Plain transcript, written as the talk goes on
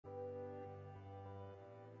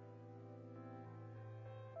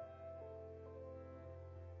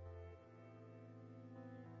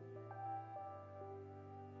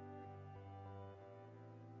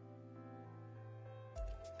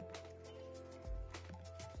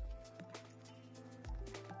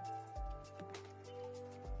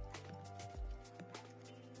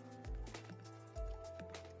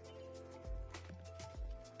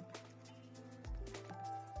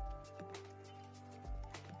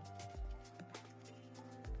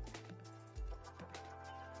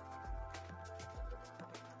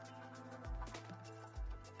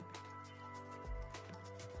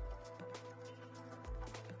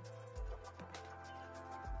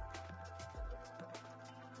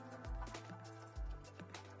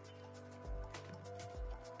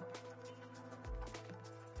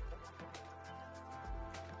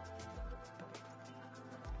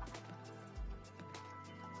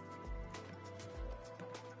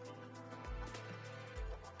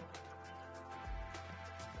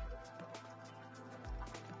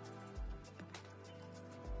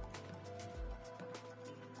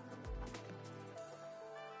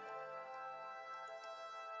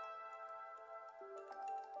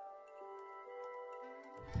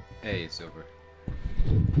Hey, Silver.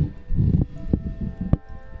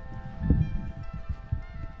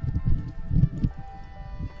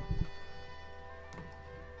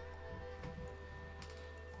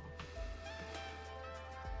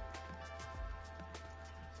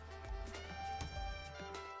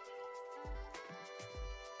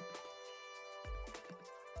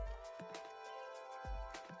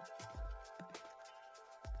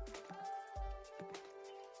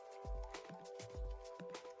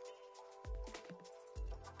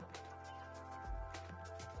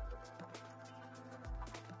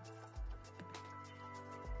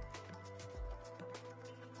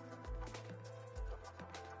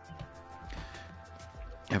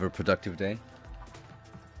 Have a productive day.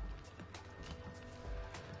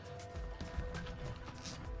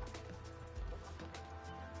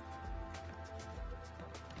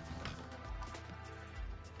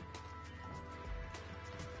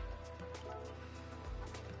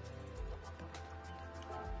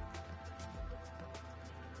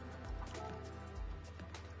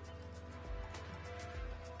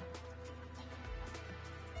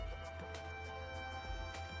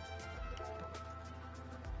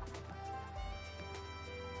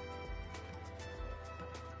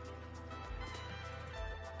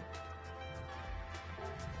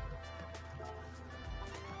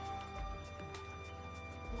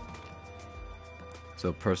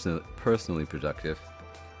 So personally productive.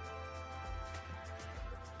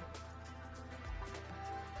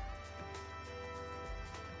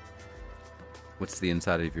 What's the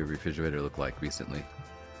inside of your refrigerator look like recently?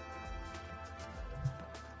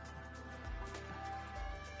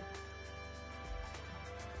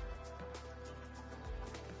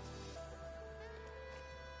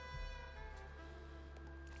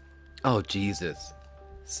 Oh, Jesus.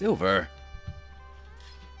 Silver.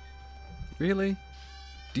 Really?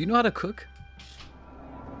 Do you know how to cook?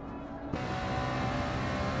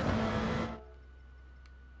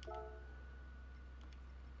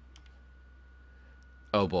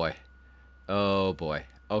 Oh boy. Oh boy.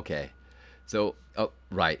 Okay. So, oh,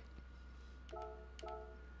 right.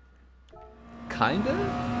 Kinda?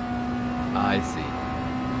 I see.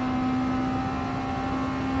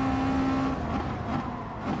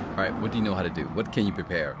 Alright, what do you know how to do? What can you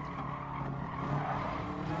prepare?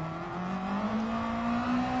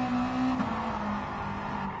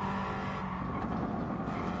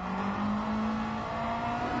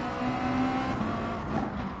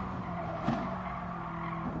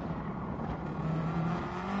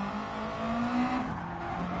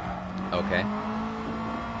 Okay.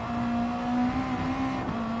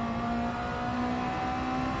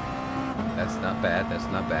 That's not bad. That's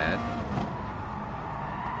not bad.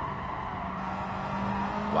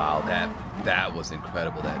 Wow, that was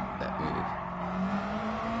incredible, that move.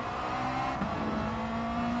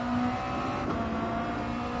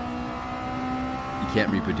 You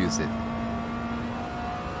can't reproduce it.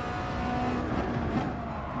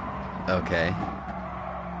 Okay.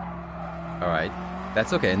 Alright.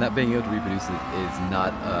 That's okay. Not being able to reproduce it is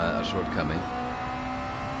not a shortcoming.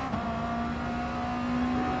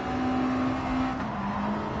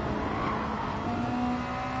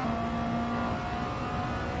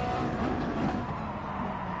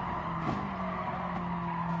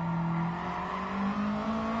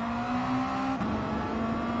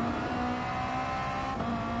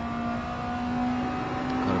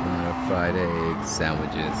 Carbonara fried egg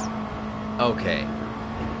sandwiches. Okay.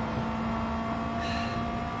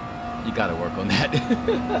 You gotta work on that.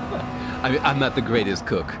 I mean, I'm not the greatest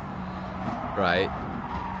cook, right?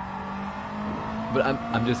 But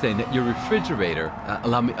I'm just saying that your refrigerator,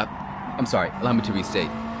 allow me to restate.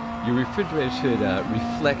 Your refrigerator should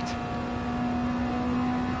reflect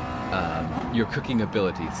your cooking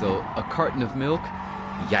ability. So a carton of milk,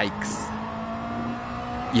 yikes.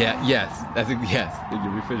 Yeah, yes, yes.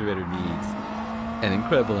 Your refrigerator needs an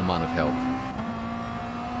incredible amount of help.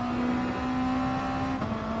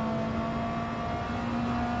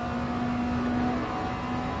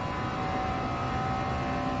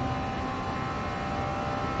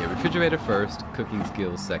 Yeah, refrigerator first, cooking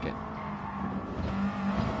skills second.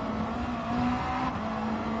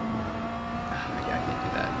 Yeah, I can't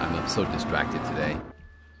do that. I'm so distracted today.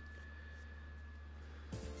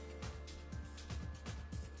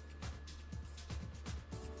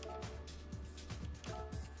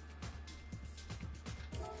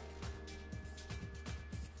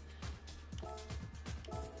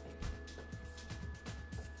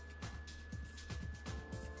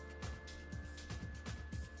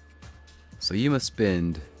 So you must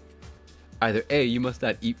spend either A, you must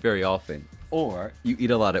not eat very often, or you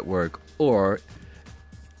eat a lot at work, or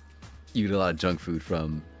you eat a lot of junk food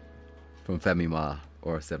from from Famima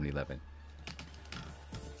or 7-Eleven.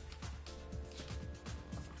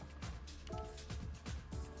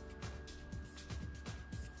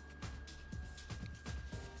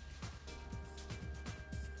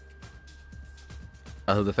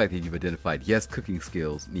 I love the fact that you've identified, yes, cooking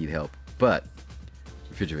skills need help, but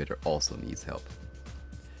refrigerator also needs help.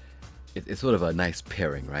 It's sort of a nice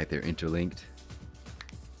pairing, right? They're interlinked.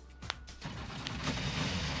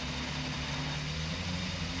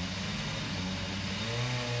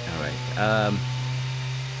 Alright,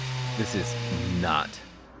 this is not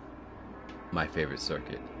my favorite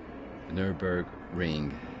circuit. The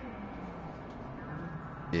Nürburgring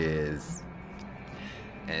is,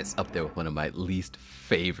 and it's up there with one of my least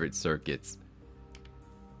favorite circuits.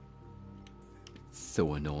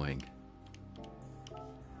 So annoying.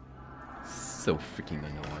 So freaking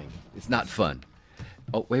annoying. It's not fun.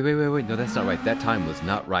 Oh, wait. No, that's not right. That time was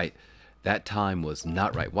not right. That time was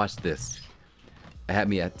not right. Watch this. I had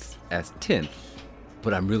me as 10th,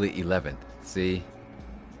 but I'm really 11th. See?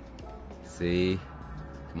 See?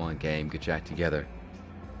 Come on, game. Get your act together.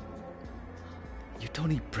 You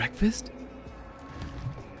don't eat breakfast?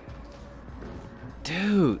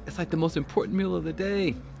 Dude, it's like the most important meal of the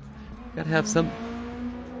day. Gotta have some...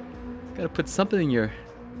 Gotta put something in your...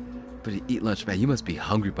 But you eat lunch, man. You must be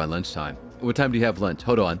hungry by lunchtime. What time do you have lunch?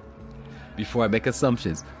 Hold on. Before I make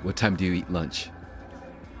assumptions, what time do you eat lunch?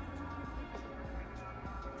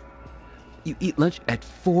 You eat lunch at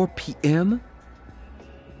 4 p.m.?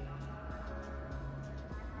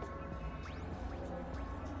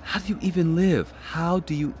 How do you even live? How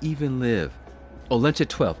do you even live? Oh, lunch at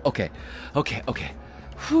 12. Okay.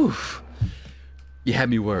 Whew. You had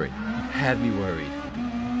me worried. You had me worried.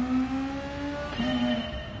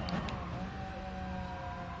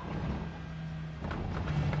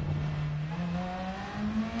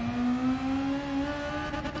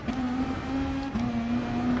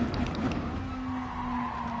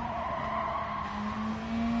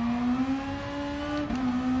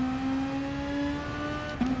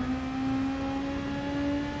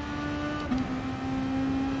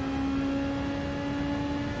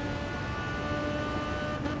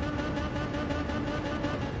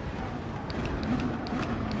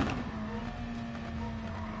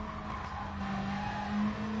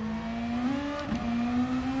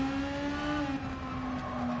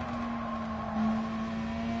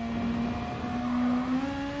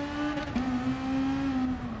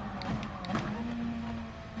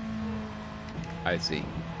 I see.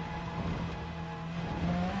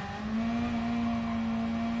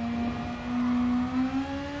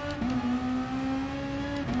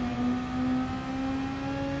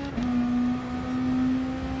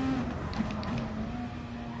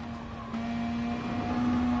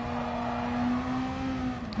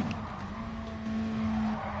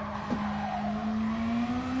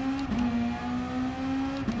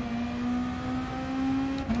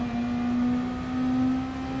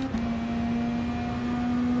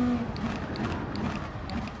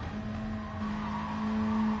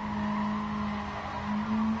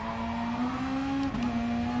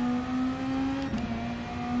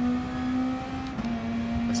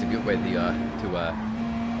 That's a good way to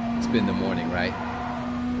spend the morning, right?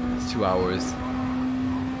 It's 2 hours.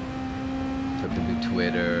 Took to do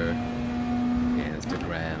Twitter,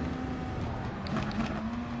 Instagram,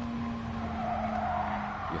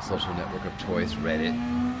 your social network of choice, Reddit.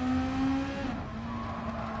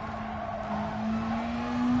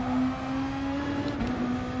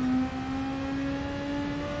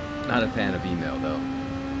 Not a fan of email, though.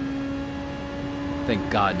 Thank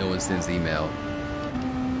God no one sends email.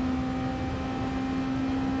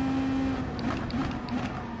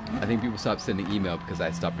 I think people stopped sending email because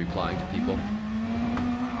I stopped replying to people.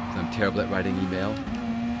 I'm terrible at writing email.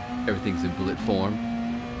 Everything's in bullet form.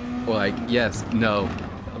 Or like, yes, no.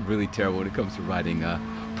 I'm really terrible when it comes to writing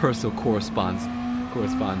personal correspondence.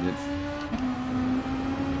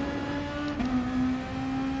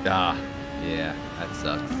 Ah, yeah, that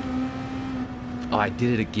sucks. Oh, I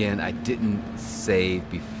did it again. I didn't save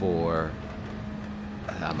before.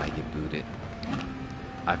 I might get booted.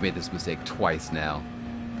 I've made this mistake twice now.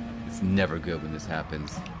 It's never good when this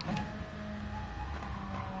happens.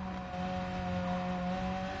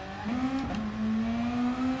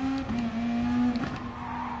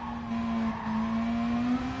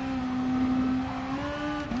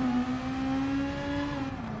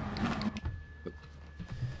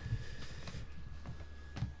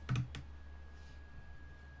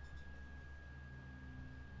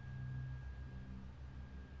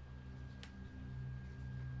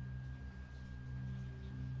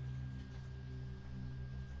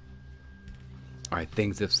 All right,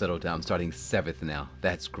 things have settled down. I'm starting 7th now.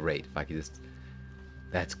 That's great. If I could just,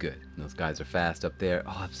 that's good. Those guys are fast up there.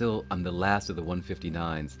 Oh, I'm the last of the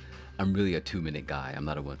 159s. I'm really a 2-minute guy. I'm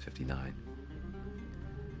not a 159.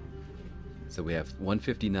 So we have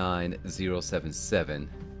 159.077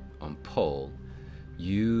 on pole.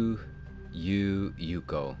 You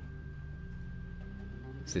go.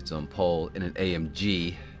 Sits on pole in an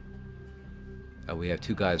AMG. We have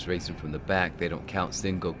 2 guys racing from the back. They don't count.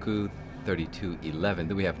 Sengoku, 3211.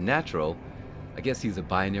 Then we have Natural. I guess he's a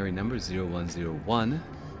binary number, 0101.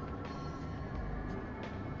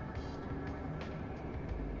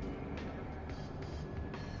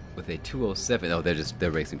 With a 207. Oh,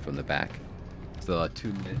 they're racing from the back. So a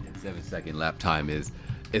 2-minute and 7-second lap time it's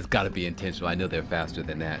got to be intentional. I know they're faster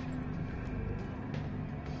than that.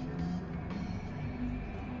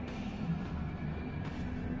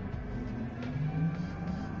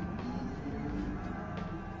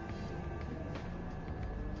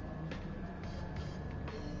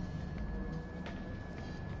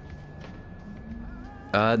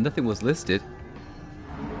 Nothing was listed.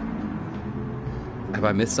 Have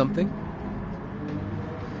I missed something?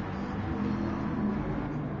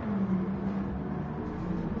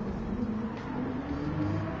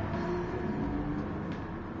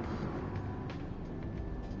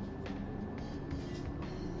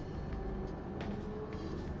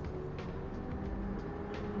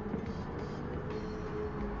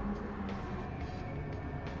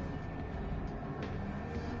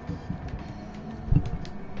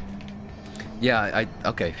 Yeah,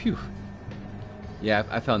 okay, phew. Yeah,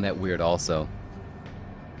 I found that weird also.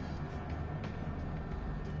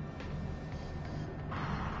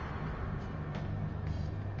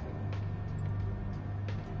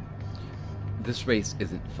 This race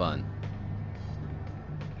isn't fun.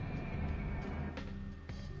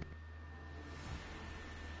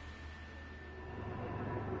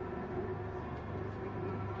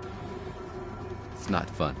 It's not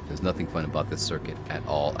fun. There's nothing fun about this circuit at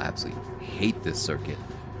all. I absolutely hate this circuit.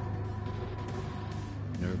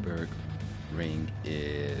 Nürburgring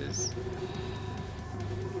is...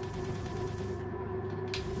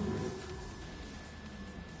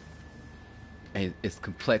 and it's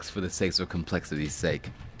complex for the sake of complexity's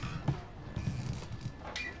sake.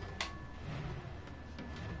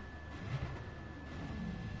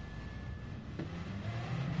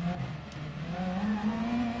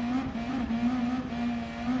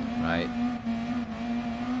 Right?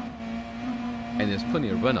 And there's plenty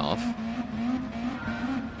of runoff.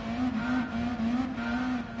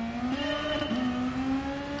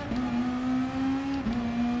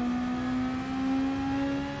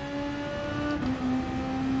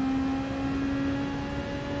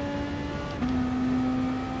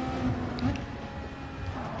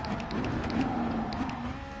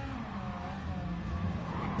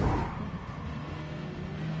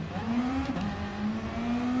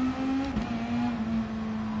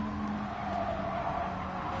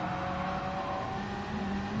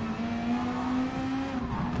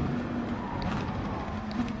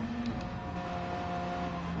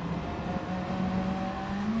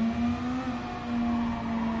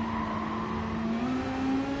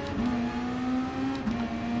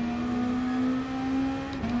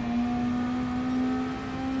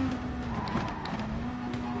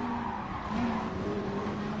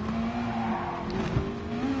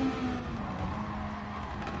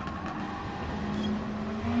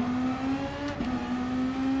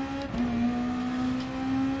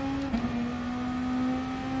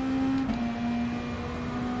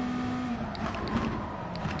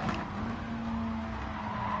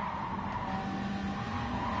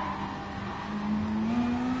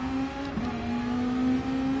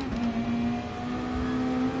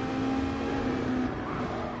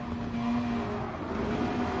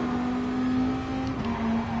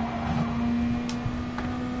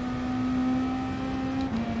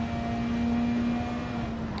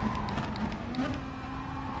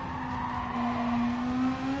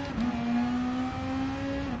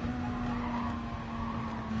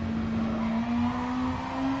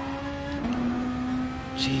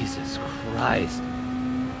 Jesus Christ.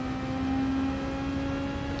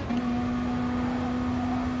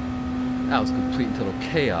 That was complete and total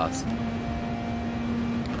chaos.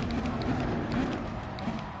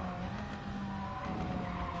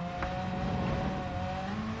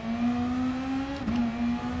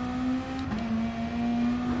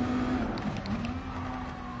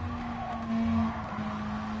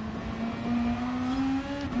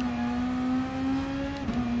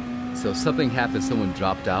 So something happened, someone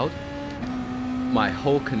dropped out. My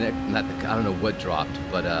whole I don't know what dropped,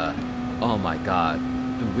 but oh my God.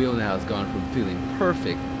 The wheel now has gone from feeling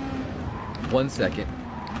perfect 1 second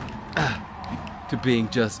to being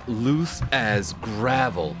just loose as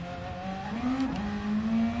gravel.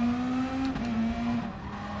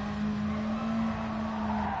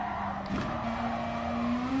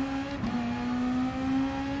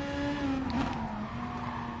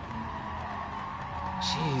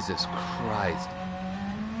 Jesus Christ.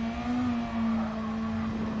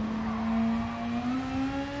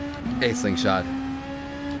 A slingshot.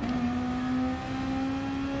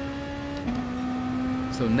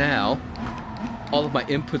 So now, all of my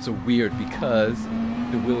inputs are weird because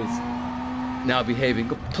the wheel is now behaving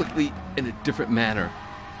completely in a different manner.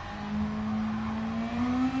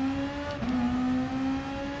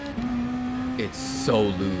 It's so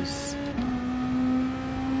loose.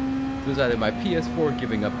 It was either my PS4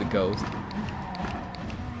 giving up the ghost,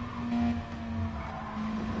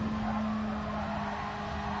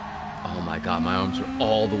 oh my god, my arms are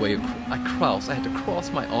all the way I had to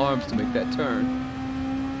cross my arms to make that turn.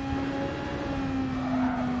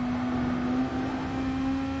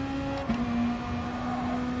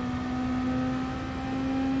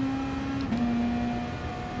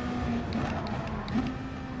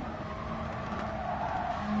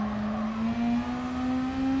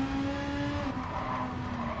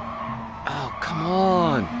 Oh, come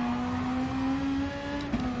on.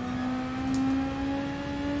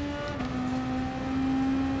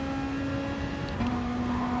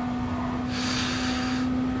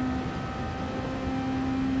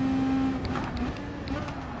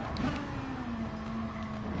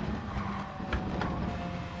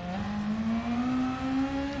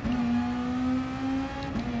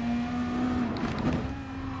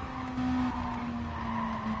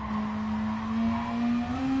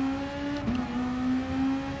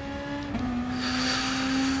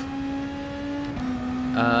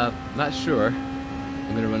 Not sure.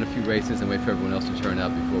 I'm gonna run a few races and wait for everyone else to turn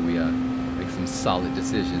out before we make some solid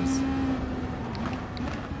decisions.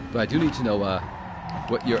 But I do need to know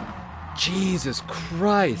what your... Jesus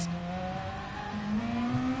Christ!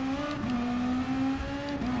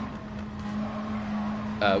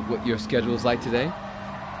 What your schedule is like today?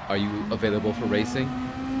 Are you available for racing?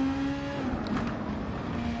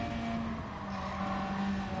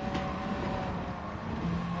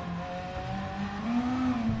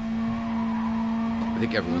 I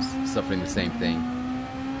think everyone's suffering the same thing.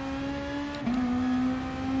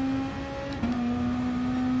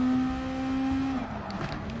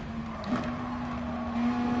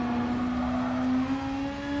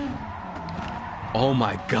 Oh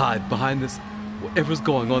my god, behind this, whatever's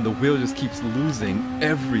going on, the wheel just keeps losing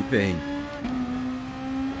everything.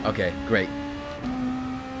 Okay, great.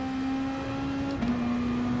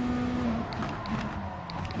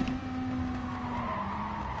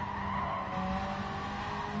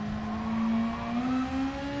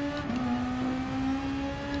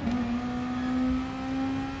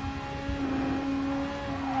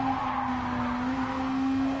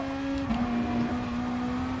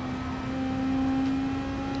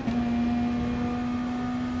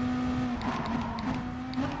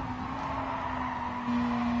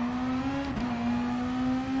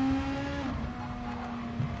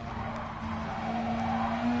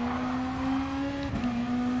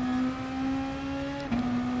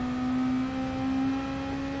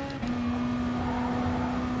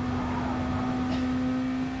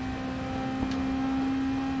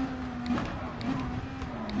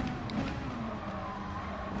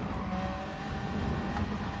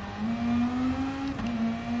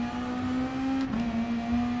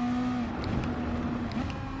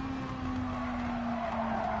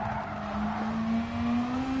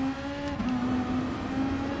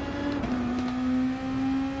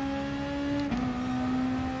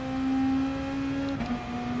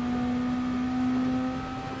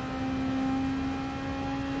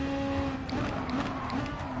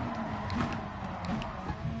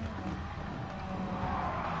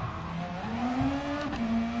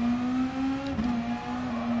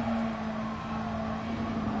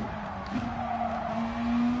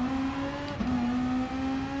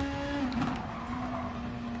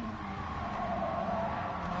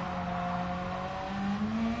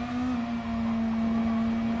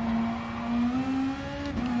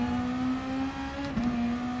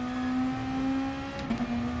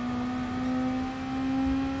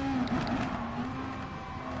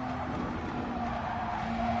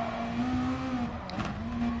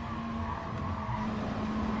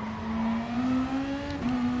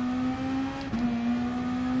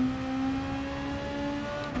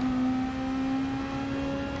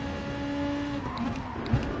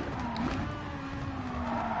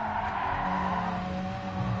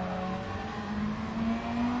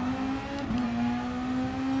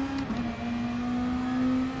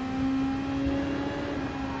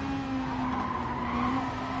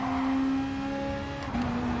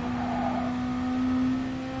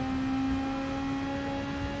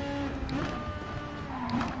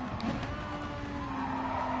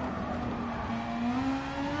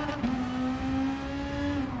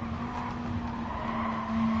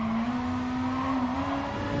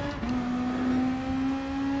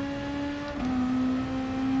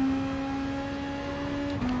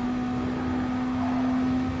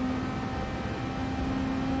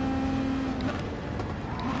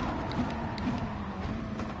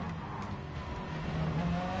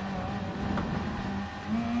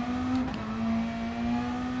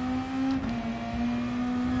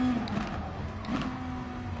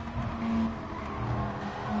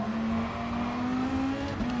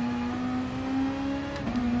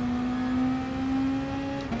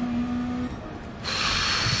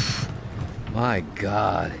 My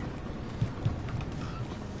God.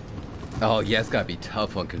 Oh yeah, it's gotta be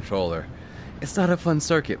tough on controller. It's not a fun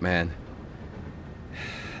circuit, man.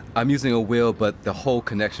 I'm using a wheel, but the whole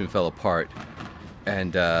connection fell apart.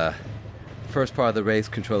 And first part of the race,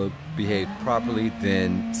 controller behaved properly.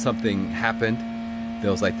 Then something happened.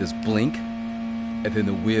 There was like this blink, and then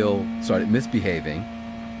the wheel started misbehaving.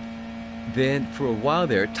 Then for a while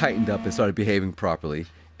there, it tightened up and started behaving properly.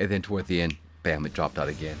 And then toward the end, bam, it dropped out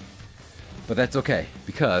again. But that's okay,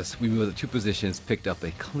 because we moved the 2 positions, picked up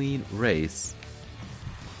a clean race.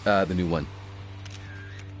 The new one.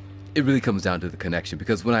 It really comes down to the connection,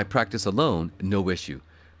 because when I practice alone, no issue.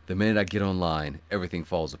 The minute I get online, everything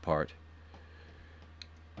falls apart.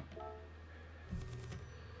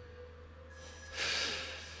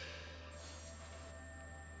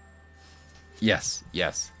 Yes,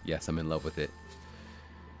 yes, yes, I'm in love with it.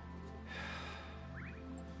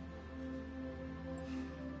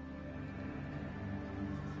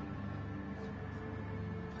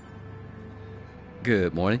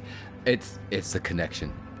 Good morning. It's the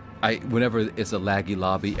connection. Whenever it's a laggy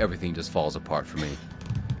lobby, everything just falls apart for me.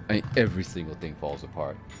 I mean, every single thing falls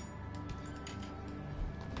apart.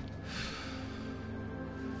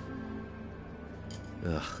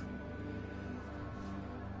 Ugh.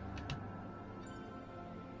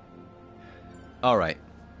 All right.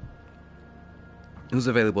 Who's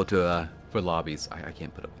available to for lobbies? I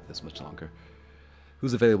can't put up with this much longer.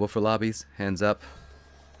 Who's available for lobbies? Hands up.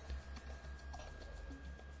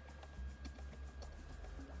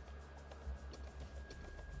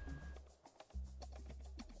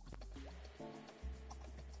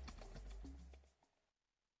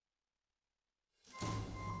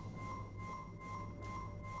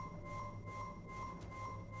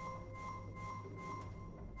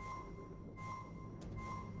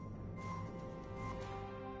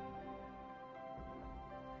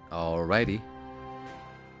 Alrighty.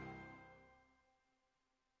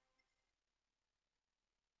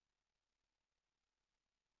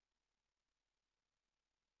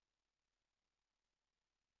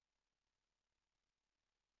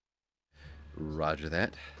 Roger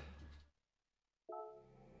that.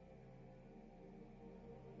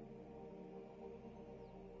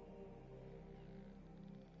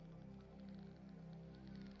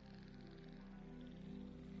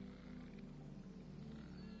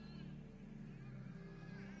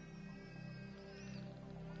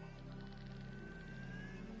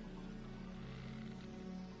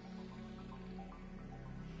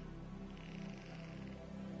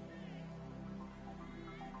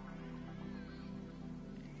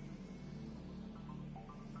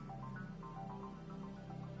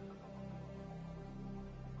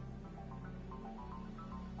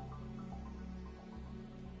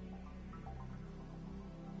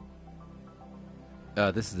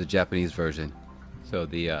 This is the Japanese version, so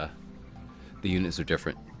the units are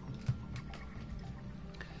different.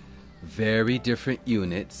 Very different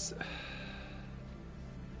units.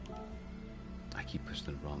 I keep pushing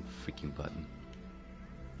the wrong freaking button.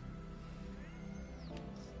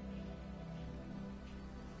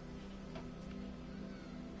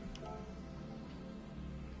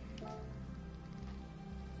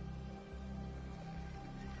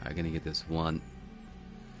 I'm gonna get this one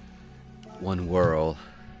whirl.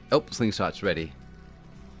 Oh, slingshot's ready.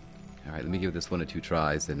 All right, let me give this 1 or 2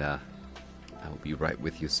 tries, and I will be right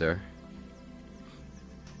with you, sir.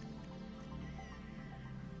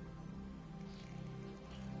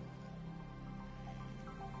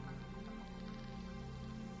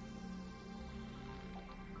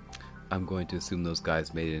 I'm going to assume those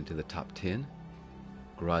guys made it into the top 10.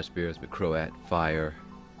 Garage Bears, McCroat, Fire.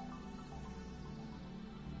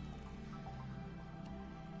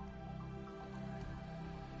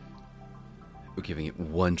 We're giving it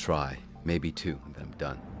 1 try, maybe 2, and then I'm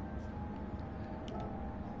done.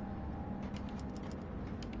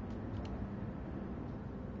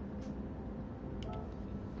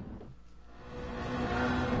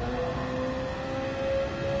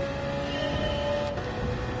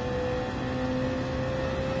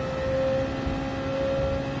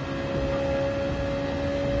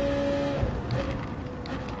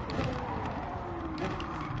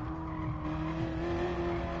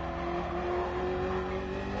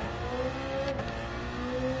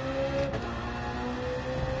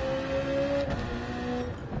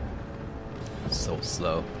 So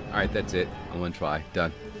slow. Alright, that's it. I'm 1 try.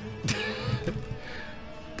 Done.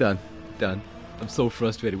 Done. Done. I'm so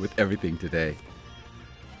frustrated with everything today.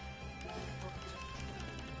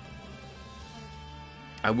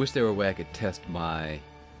 I wish there were a way I could test my,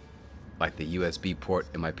 like, the USB port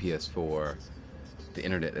in my PS4, the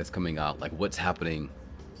internet that's coming out, like what's happening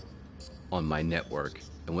on my network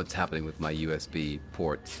and what's happening with my USB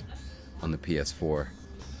ports on the PS4.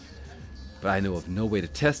 But I know of no way to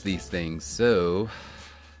test these things, so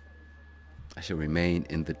I shall remain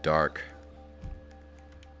in the dark.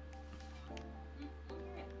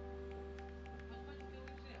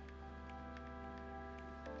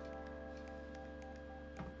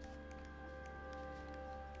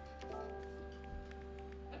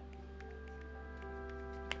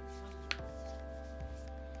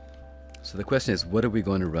 So the question is, what are we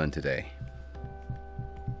going to run today?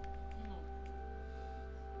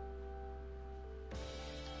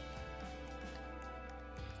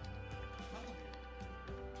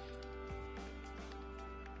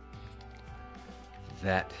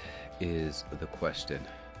 That is the question.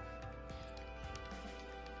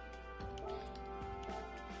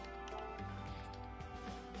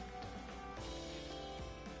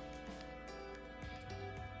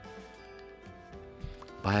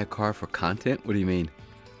 Buy a car for content? What do you mean?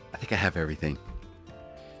 I think I have everything.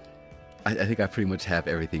 I think I pretty much have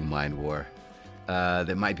everything Mind War.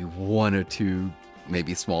 There might be one or two,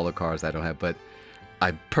 maybe smaller cars I don't have, but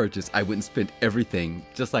I went and spent everything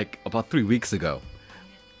just like about 3 weeks ago.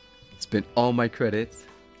 Spent all my credits,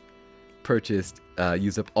 purchased,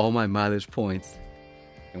 used up all my mileage points,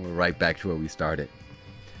 and we're right back to where we started.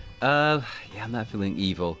 Yeah, I'm not feeling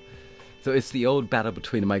evil. So it's the old battle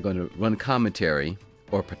between am I going to run commentary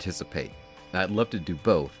or participate. Now, I'd love to do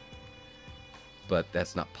both, but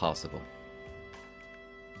that's not possible.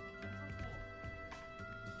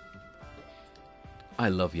 I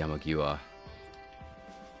love Yamagiwa.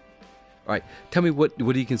 Alright, tell me what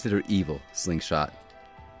do you consider evil, Slingshot?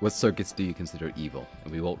 What circuits do you consider evil?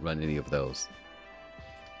 And we won't run any of those.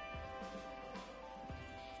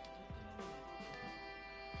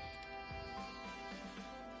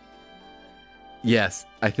 Yes,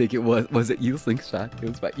 I think it was it you, Slingshot? It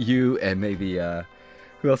was by you and maybe,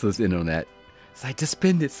 who else was in on that? It's like, just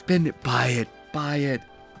spend it, buy it.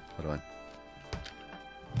 Hold on.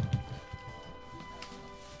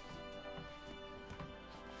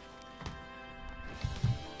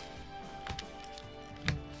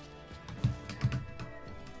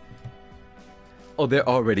 Oh, they're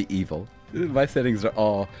already evil. My settings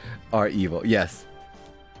are evil. Yes.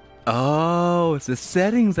 Oh, it's the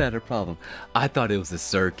settings that are a problem. I thought it was the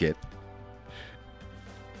circuit.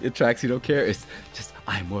 It tracks, you don't care. It's just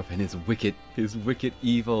iMorph and his wicked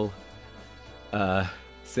evil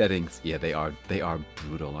settings. Yeah, they are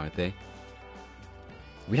brutal, aren't they?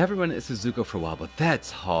 We haven't run at Suzuka for a while, but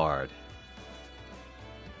that's hard.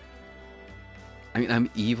 I mean, I'm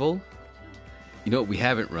evil. You know what we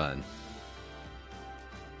haven't run?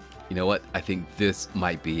 You know what? I think this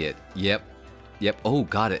might be it. Yep. Oh,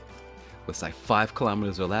 got it. It's like 5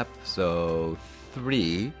 kilometers a lap, so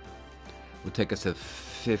 3 will take us to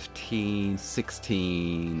 15,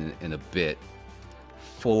 16 in a bit.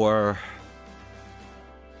 4.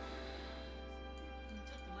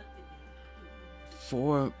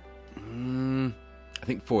 I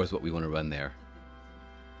think 4 is what we want to run there.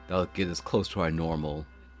 That'll get us close to our normal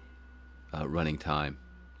running time.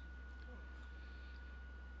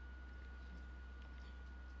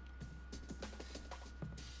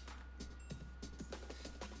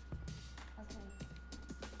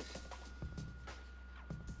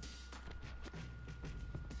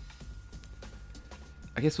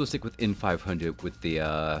 I guess we'll stick with N500 with the,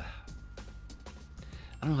 I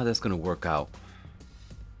don't know how that's going to work out.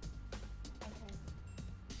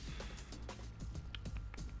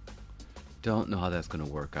 Don't know how that's going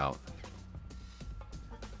to work out.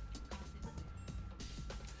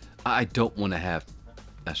 I don't want to have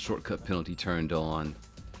a shortcut penalty turned on.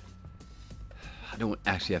 I don't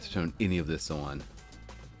actually have to turn any of this on.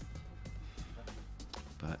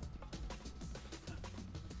 But,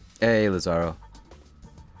 hey, Lazaro.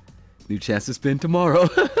 New chance to spin tomorrow.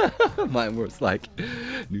 Mine works like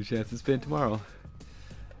new chance to spin tomorrow.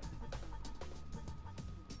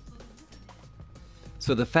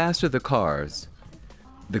 So the faster the cars,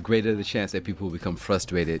 the greater the chance that people will become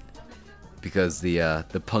frustrated because the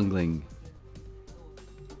pungling,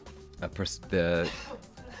 what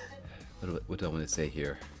do I want to say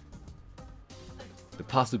here? The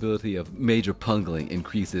possibility of major pungling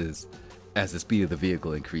increases as the speed of the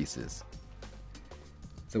vehicle increases.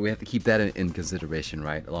 So we have to keep that in consideration,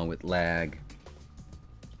 right? Along with lag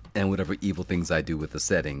and whatever evil things I do with the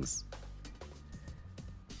settings.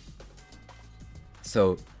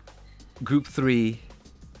 So, Group 3,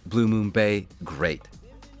 Blue Moon Bay, great,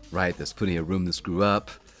 right? There's plenty of room to screw up.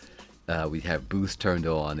 We have boost turned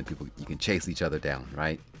on and you can chase each other down,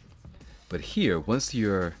 right? But here,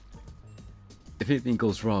 if anything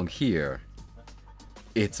goes wrong here,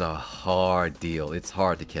 It's a hard deal. It's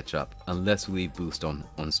hard to catch up unless we leave boost on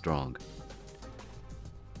strong.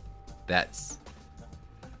 That's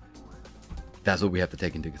what we have to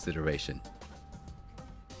take into consideration.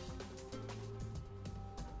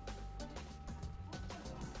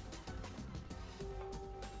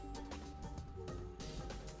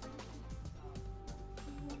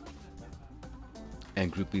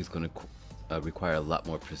 And Group B is going to require a lot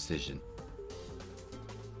more precision.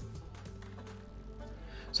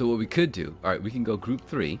 So what we could do, all right, we can go Group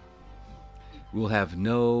 3. We'll have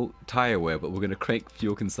no tire wear, but we're going to crank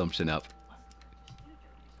fuel consumption up.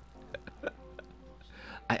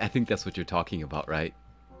 I think that's what you're talking about, right?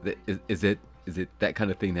 Is it that kind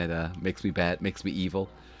of thing that makes me bad, makes me evil?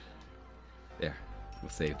 There, we'll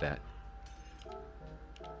save that.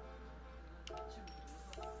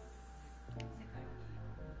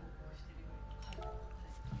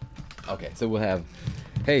 Okay, so we'll have,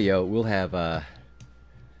 hey yo, we'll have did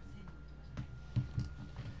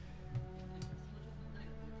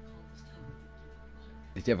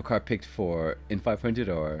you have a car picked for N500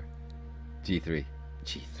 or G3?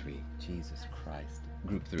 G3, Jesus Christ.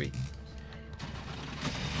 Group 3.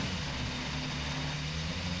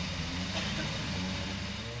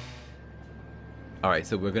 Alright,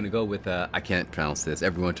 so we're gonna go with, I can't pronounce this.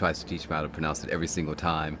 Everyone tries to teach me how to pronounce it every single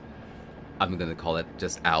time. I'm gonna call it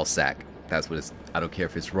just Alsac. That's what it's, I don't care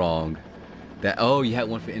if it's wrong. That, oh, you had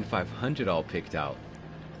one for N500 all picked out.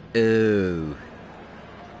 Ooh.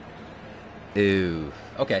 Ooh.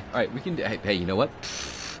 Okay, alright, we can do, hey, you know what?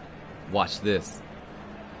 Watch this.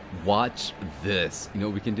 Watch this. You know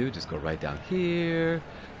what we can do? Just go right down here.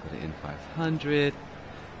 Go to N500.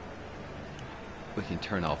 We can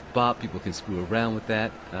turn off bop. People can screw around with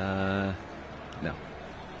that. No. Right,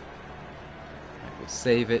 we'll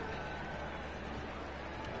save it.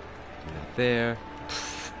 Do that there.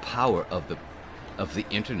 Power of the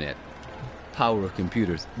internet. Power of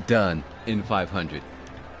computers. Done. N500.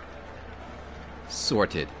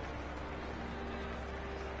 Sorted.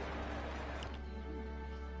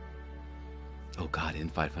 Oh god,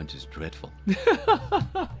 N500 is dreadful.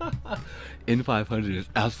 N500 is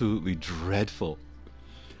absolutely dreadful.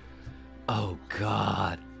 Oh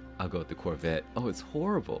god. I'll go with the Corvette. Oh, it's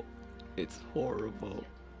horrible. It's horrible.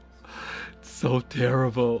 It's so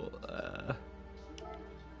terrible.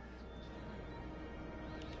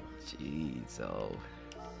 Jeez, oh.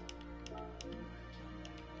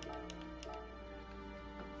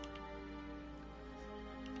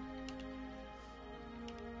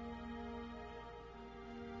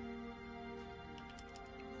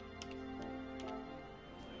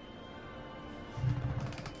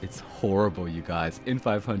 It's horrible, you guys.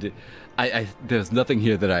 N500. There's nothing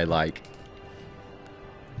here that I like.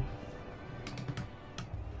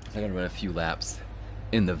 I'm gonna run a few laps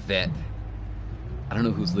in the vet. I don't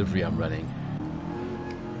know whose livery I'm running.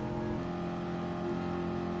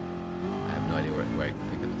 I have no idea where I can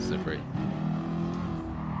pick up this livery.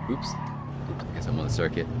 Oops. I guess I'm on the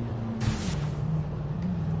circuit.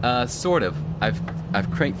 Sort of.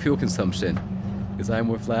 I've cranked fuel consumption. Is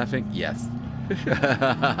iMorph laughing? Yes.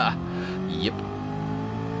 Yep.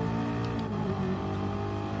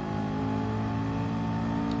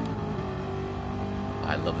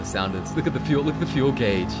 I love the sound of this. Look at the fuel. Look at the fuel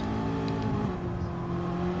gauge.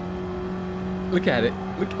 Look at it.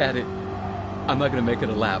 Look at it. I'm not gonna make it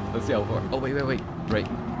a lap. Let's see how far. Oh wait. Brake.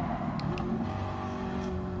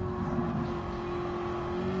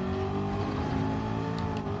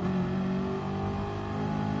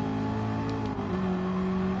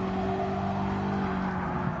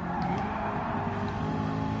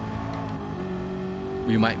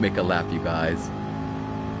 We might make a lap, you guys.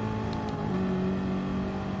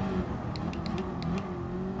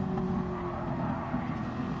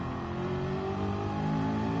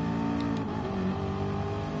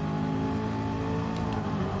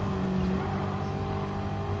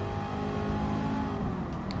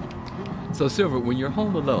 So, Silver, when you're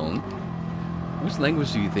home alone, which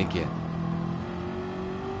language do you think in?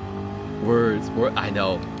 Words. I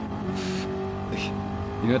know.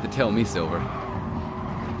 You don't have to tell me, Silver.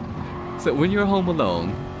 So when you're home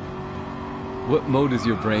alone, what mode is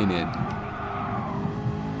your brain in?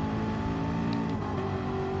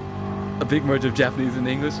 A big merge of Japanese and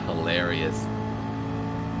English? Hilarious.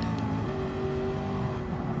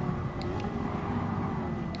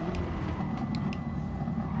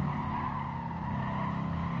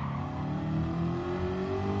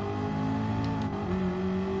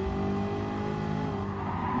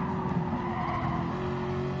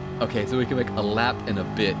 Okay, so we can make a lap and a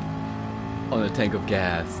bit on a tank of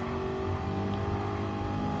gas.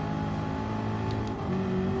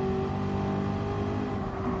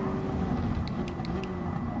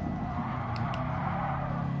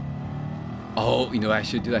 Oh, you know what I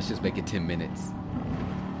should do? I should just make it 10 minutes.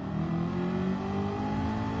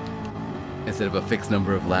 Instead of a fixed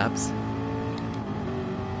number of laps.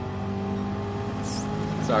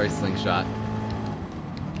 Sorry, Slingshot.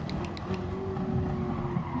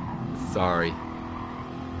 Sorry.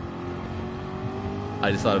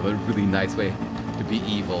 I just thought of a really nice way to be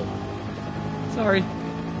evil. Sorry.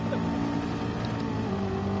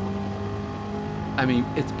 I mean,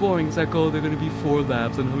 it's boring. It's like, oh, they're going to be 4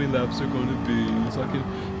 laps, and how many laps are going to be, so I can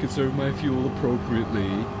conserve my fuel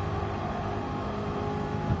appropriately.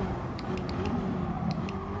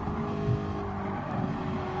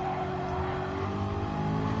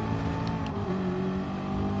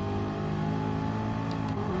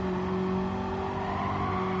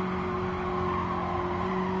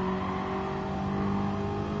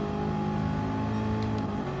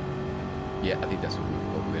 Yeah, I think that's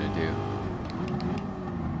what we're going to do.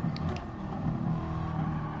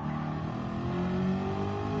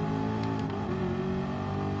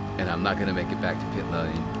 And I'm not going to make it back to pit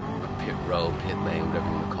lane, or pit row, pit lane, whatever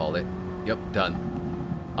you want to call it. Yep, done.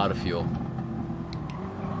 Out of fuel.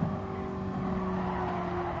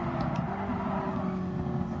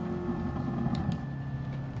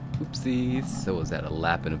 Oopsies. So was that a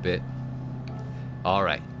lap and a bit?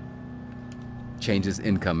 Alright. Changes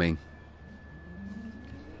incoming.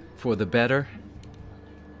 For the better?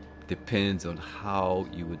 Depends on how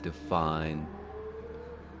you would define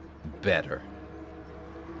better.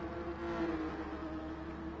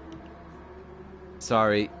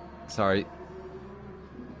 Sorry, Slingshot.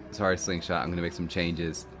 I'm going to make some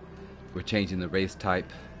changes. We're changing the race type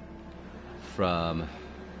from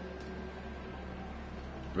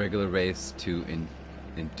regular race to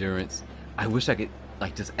endurance. I wish I could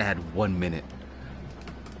like just add 1 minute.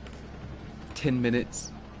 10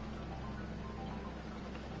 minutes.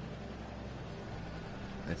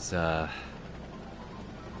 Let's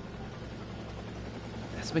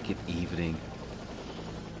make it evening.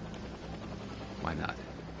 Why not?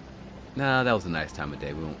 Nah, that was a nice time of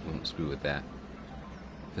day. We won't screw with that.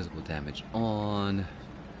 Physical damage on.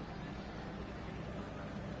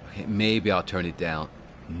 Okay, maybe I'll turn it down.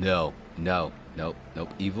 No. Nope.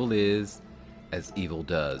 Evil is as evil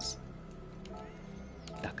does.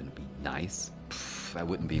 Not gonna be nice. Pff, that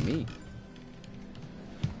wouldn't be me.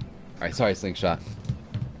 Alright, sorry, Slingshot.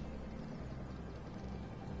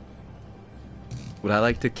 Would I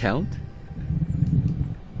like to count?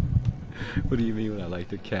 What do you mean when I like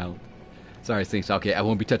to count? Sorry, Slingshot. Okay, I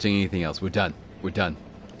won't be touching anything else. We're done.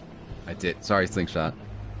 That's it. Sorry, Slingshot.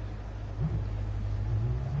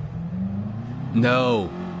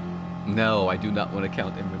 No, I do not want to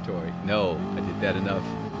count inventory. No, I did that enough.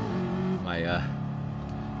 My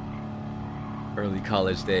early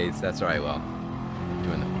college days. That's alright. Well,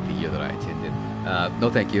 during the year that I attended.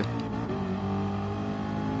 No, thank you.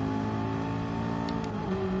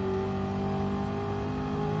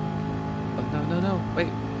 No, wait,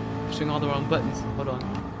 pushing all the wrong buttons. Hold on.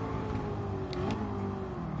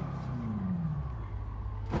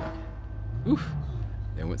 Oof,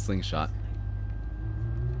 there went Slingshot.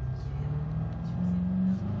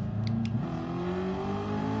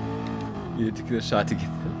 You need to get a shot to get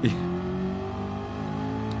that.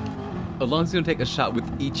 As long as you don't take a shot with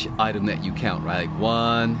each item that you count, right? Like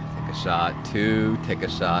 1, take a shot, 2, take a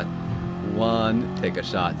shot, 1, take a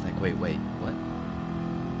shot. It's like, wait, what?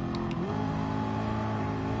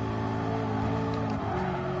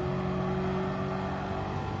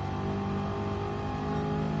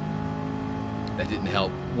 That didn't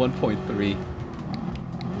help. 1.3.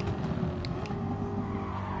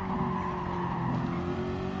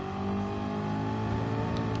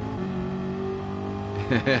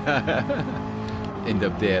 End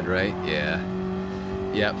up dead, right? Yeah.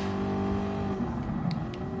 Yep.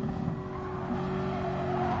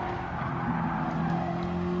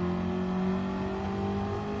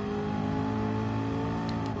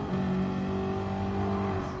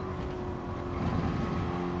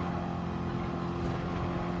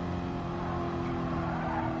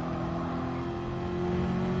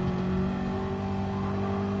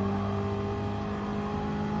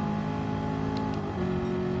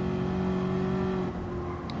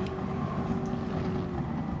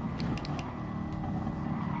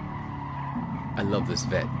 I love this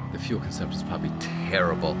vet. The fuel consumption is probably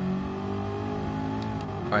terrible.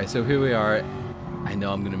 Alright, so here we are. I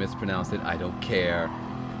know I'm going to mispronounce it. I don't care.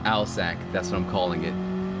 Alsac, that's what I'm calling it.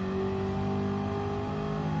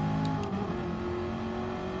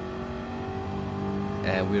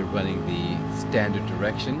 And we're running the standard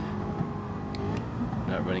direction.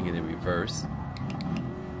 Not running it in reverse.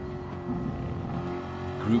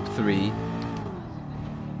 Group 3.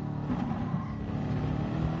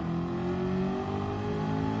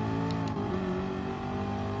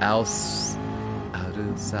 Aus.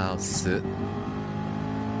 Out.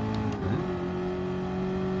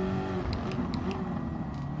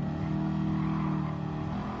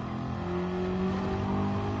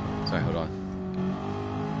 Sorry, hold on.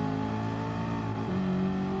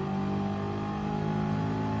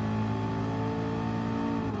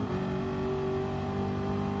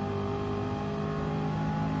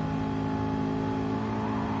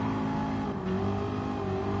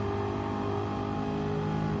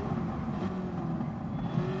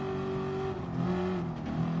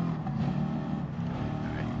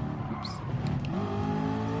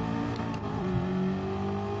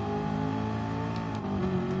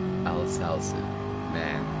 House.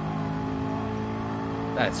 Man,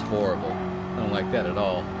 that's horrible. I don't like that at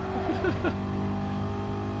all.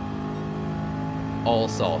 All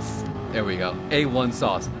sauce. There we go. A1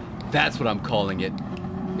 sauce. That's what I'm calling it.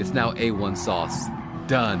 It's now A1 sauce.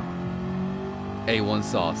 Done. A1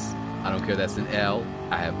 sauce. I don't care. That's an L.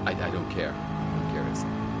 I don't care. I don't care.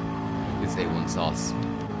 It's A1 sauce.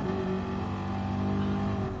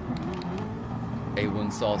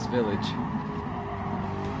 A1 Sauce Village.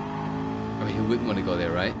 I mean, who wouldn't want to go there,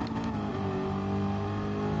 right?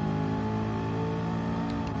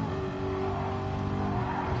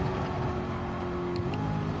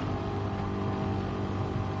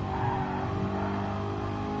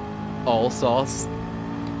 All sauce.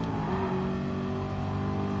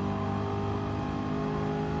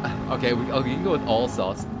 Okay, you can go with all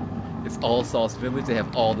sauce. It's All Sauce Village. They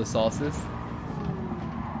have all the sauces.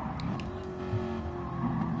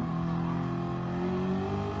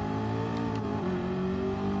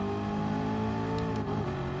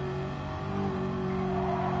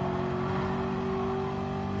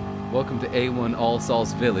 Welcome to A1 All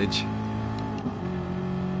Sauce Village.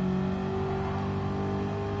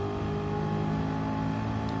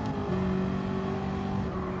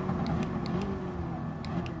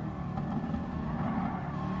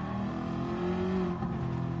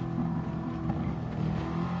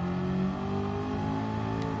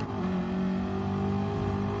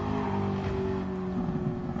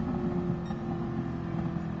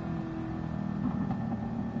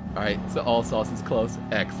 Alright, so all sauce is close.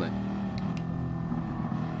 Excellent.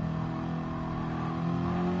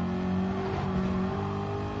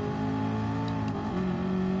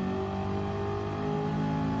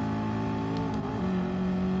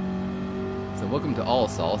 So welcome to All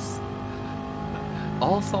Sauce.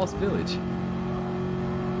 All Sauce Village.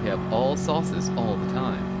 We have all sauces all the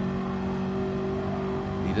time.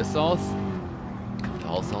 Need a sauce? Come to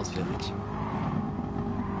All Sauce Village.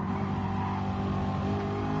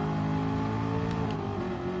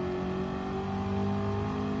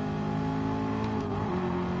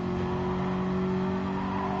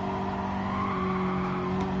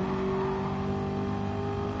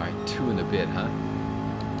 Alright, 2 in a bit, huh?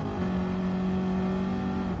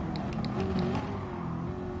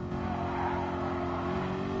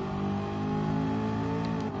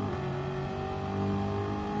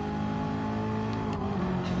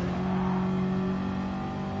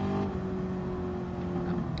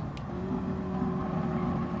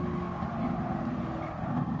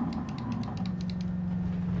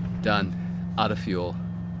 Done. Out of fuel.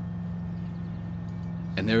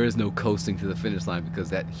 And there is no coasting to the finish line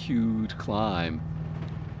because that huge climb,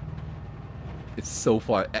 it's so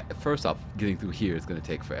far. First off, getting through here is going to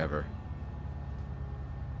take forever.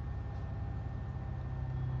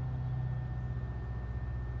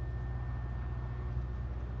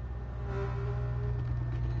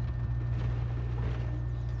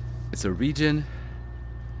 It's a region.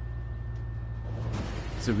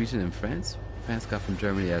 It's a region in France. France got from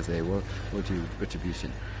Germany as a war to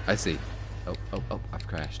retribution. I see. Oh, I've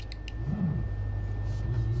crashed.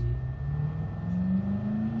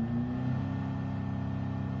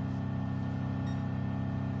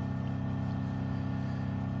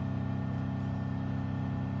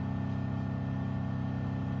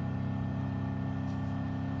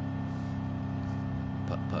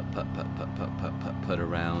 Put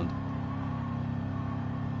around.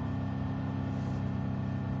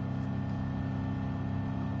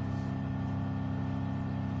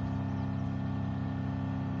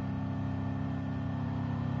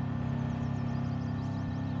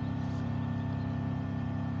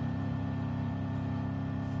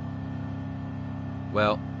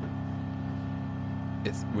 Well,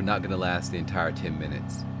 we're not going to last the entire 10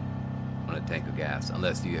 minutes on a tank of gas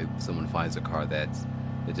unless someone finds a car that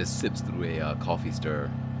just sips through a coffee stir.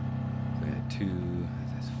 So we got 2,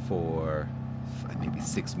 4, maybe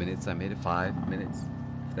 6 minutes. I made it 5 minutes,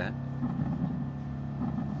 if that.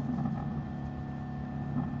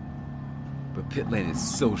 pit lane is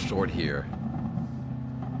so short here.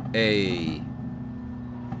 Hey.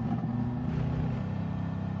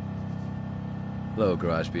 Hello,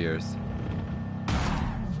 Garage Beers.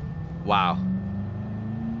 Wow.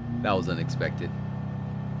 That was unexpected.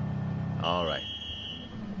 Alright.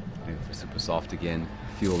 Looking for super soft again.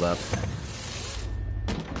 Fuel up.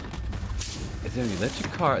 Is there an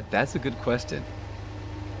electric car? That's a good question.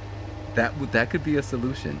 That could be a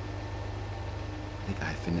solution. I think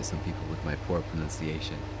I offended some people with my poor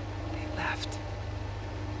pronunciation. They left.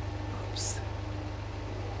 Oops.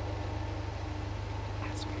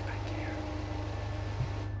 Ask me if I care.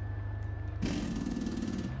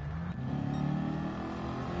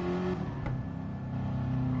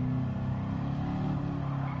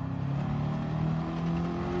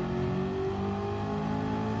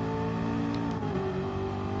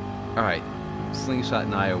 Alright. Slingshot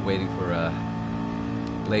and I are waiting for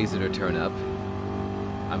Laser to turn up.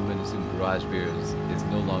 I'm going to assume Garage Beer is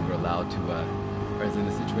no longer allowed to, or is in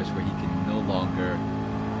a situation where he can no longer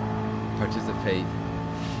participate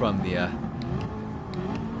from the,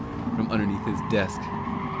 from underneath his desk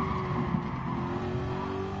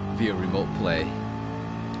via remote play.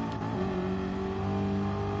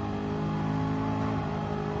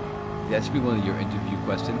 That should be one of your interview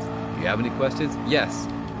questions. Do you have any questions? Yes.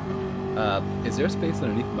 Is there a space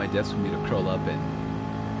underneath my desk for me to curl up and,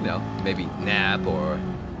 you know, maybe nap or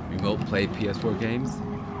remote play PS4 games?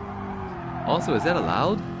 Also, is that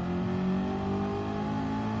allowed?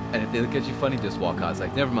 And if they look at you funny, just walk out. It's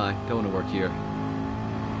like, never mind, don't want to work here.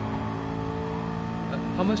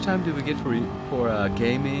 How much time do we get for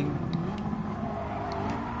gaming?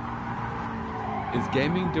 Is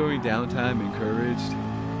gaming during downtime encouraged?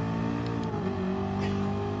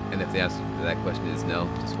 And if the answer to that question is no,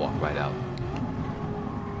 just walk right out.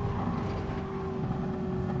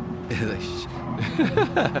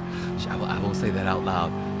 I won't say that out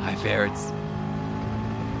loud. Hi, ferrets.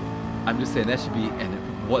 I'm just saying that should be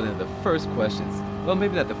one of the first questions. Well,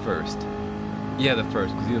 maybe not the first. Yeah, the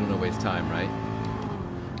first, because you don't want to waste time, right?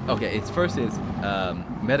 Okay, its first is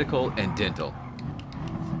medical and dental.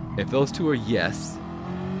 If those two are yes,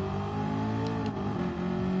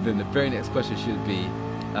 then the very next question should be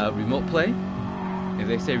remote play. If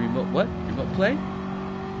they say remote what? Remote play?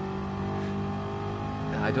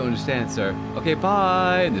 I don't understand, sir. Okay,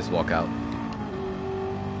 bye, and just walk out.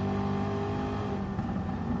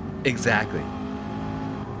 Exactly.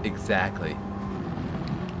 Exactly.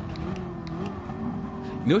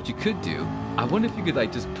 You know what you could do? I wonder if you could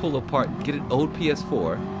like just pull apart, get an old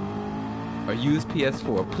PS4 or used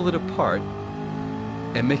PS4, pull it apart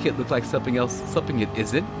and make it look like something else, something it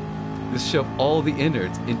isn't. Just shove all the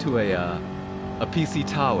innards into a PC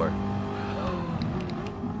tower.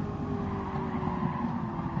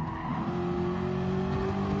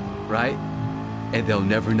 Right? And they'll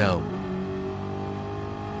never know.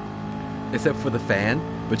 Except for the fan,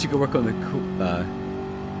 but you can work on the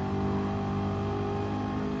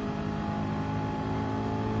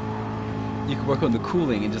you can work on the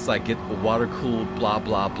cooling and just like get water cooled, blah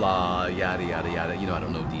blah blah, yada yada yada. You know, I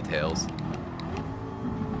don't know details.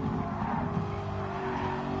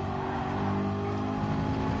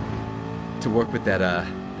 To work with that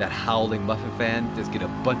howling muffin fan, just get a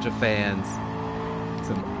bunch of fans,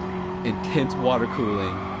 some intense water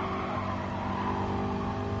cooling.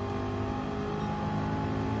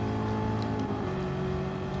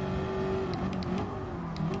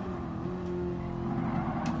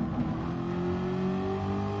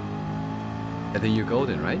 And then you're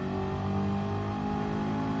golden, right?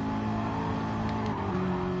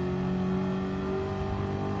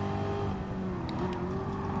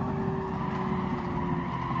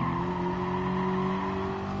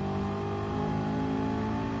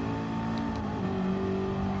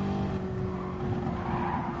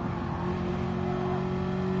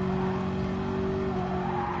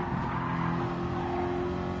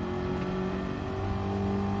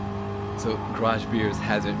 So Garage Beers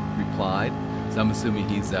hasn't replied, so I'm assuming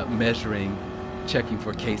he's measuring, checking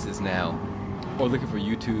for cases now, or looking for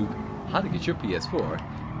YouTube, how to get your PS4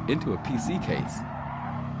 into a PC case.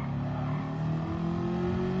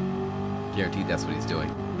 Guaranteed that's what he's doing.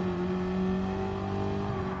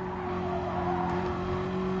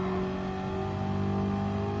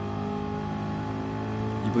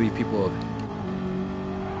 You believe people will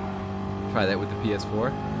try that with the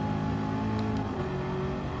PS4?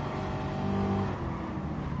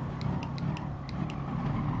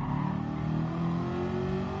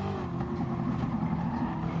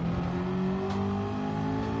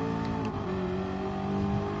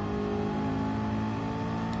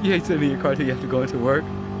 You hate sending your car till you have to go into work.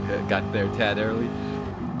 Got there a tad early.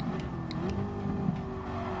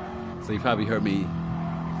 So you probably heard me,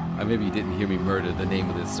 or maybe you didn't hear me murder the name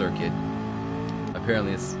of this circuit.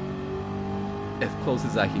 Apparently it's as close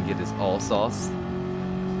as I can get is all sauce.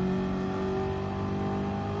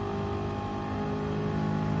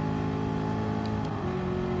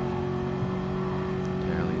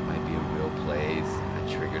 Apparently it might be a real place. I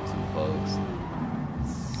triggered some folks.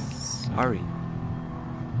 Sorry.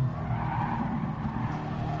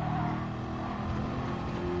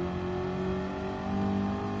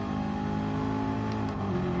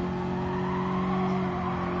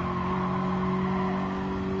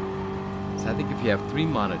 So I think if you have 3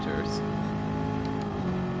 monitors,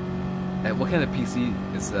 and what kind of PC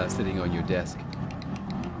is sitting on your desk?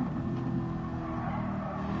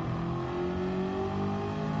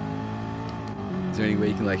 Is there any way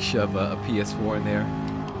you can like shove a PS4 in there?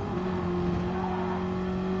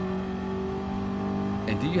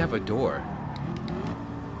 And do you have a door?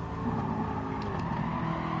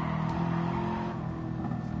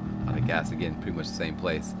 I guess again, pretty much the same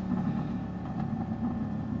place.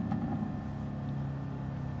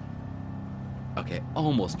 Okay,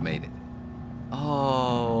 almost made it.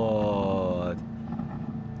 Oh,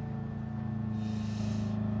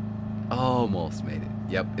 almost made it.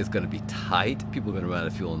 Yep, it's gonna be tight. People are gonna run out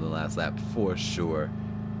of fuel in the last lap for sure.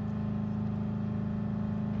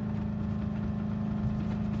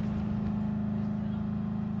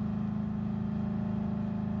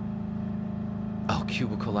 Oh,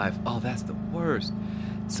 Cubicle Life. Oh, that's the worst.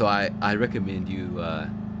 So I recommend you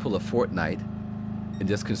pull a Fortnite and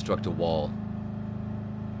just construct a wall.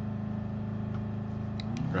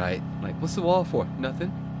 Right? Like, what's the wall for? Nothing.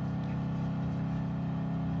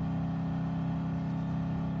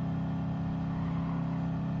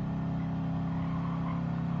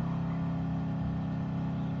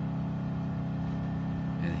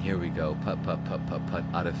 And here we go. Put,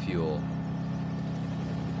 out of fuel.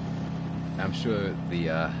 I'm sure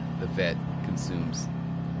the vet consumes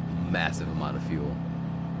a massive amount of fuel.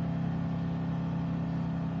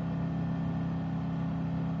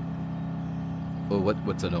 Well,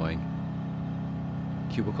 what's annoying?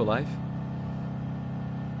 Cubicle Life?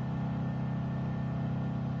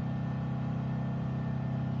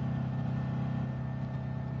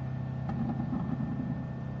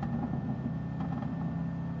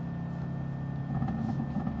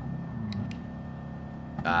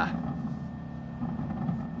 Ah.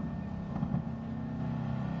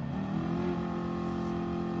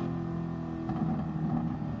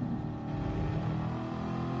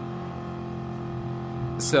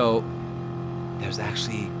 So, there's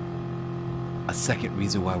actually a second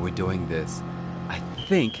reason why we're doing this. I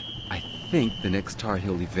think the next Tar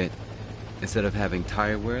Heel event, instead of having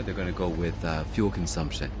tire wear, they're going to go with fuel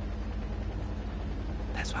consumption.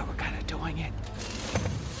 That's why we're kind of doing it.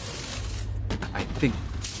 I think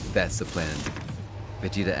that's the plan.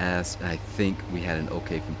 Vegeta asked, I think we had an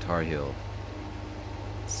okay from Tar Heel.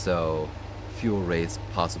 So, fuel race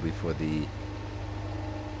possibly for the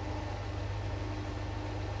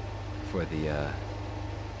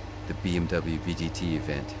BMW VGT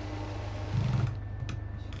event.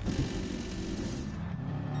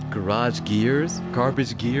 Garage gears?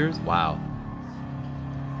 Garbage gears? Wow.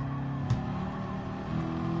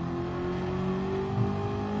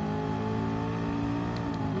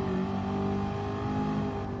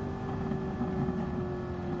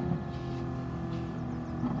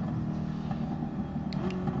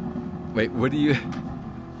 Wait, what are you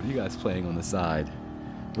guys playing on the side?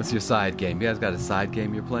 What's your side game? You guys got a side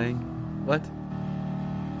game you're playing? What?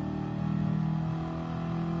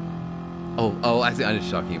 Oh, I see. I'm just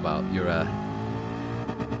talking about you're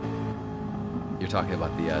talking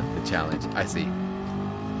about the challenge. I see.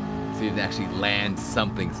 So you didn't actually land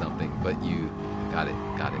something, but you got it.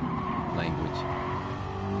 Language.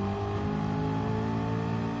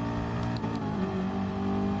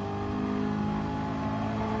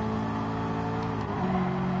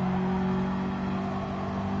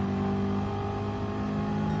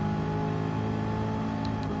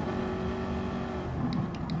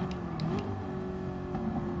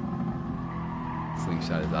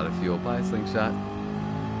 Slingshot is out of fuel. Bye, Slingshot.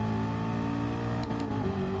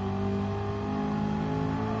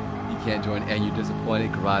 You can't join and you're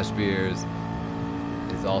disappointed. Garage Beers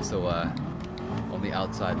is also on the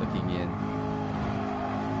outside looking in.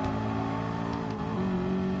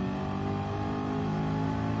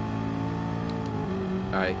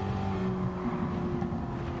 Alright.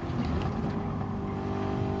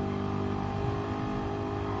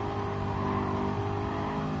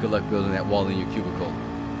 Good luck building that wall in your cubicle.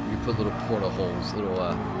 You can put little portal holes,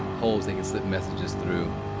 little holes they can slip messages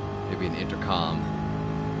through. Maybe an intercom.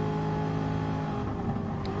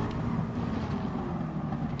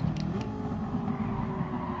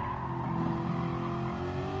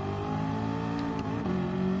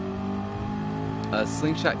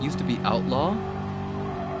 Slingshot used to be outlaw.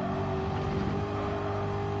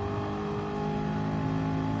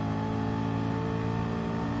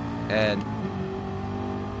 And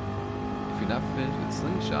if you're not familiar with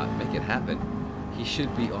Slingshot, make it happen. He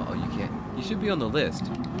should be. Oh, you can't. He should be on the list.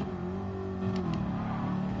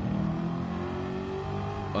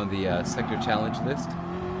 On the sector challenge list.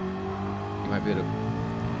 You might be able to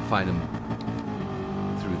find him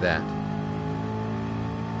through that.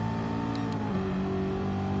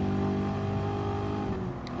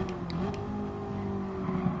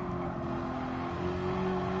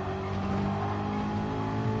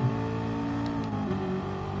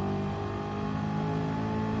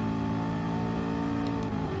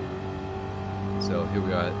 So here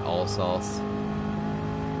we are at All Sauce.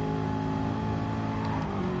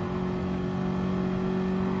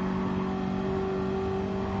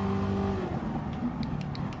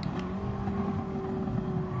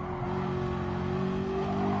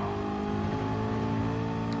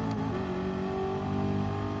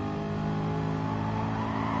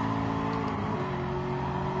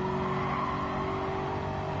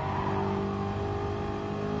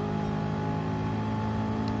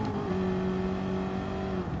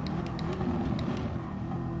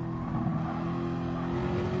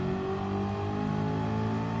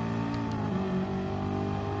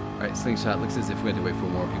 Alright, Slingshot looks as if we have to wait for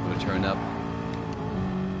more people to turn up.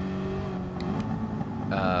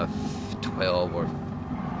 12 or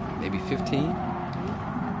maybe 15?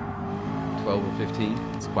 12 or 15?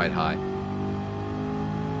 It's quite high.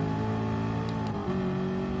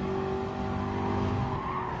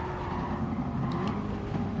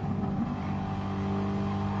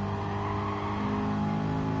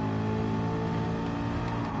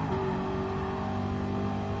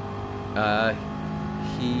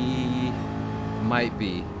 He might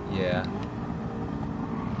be, yeah.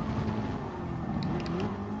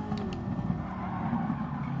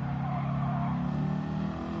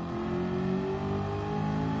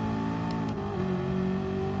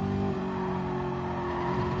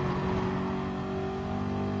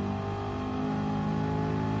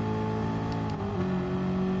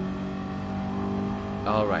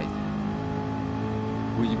 All right.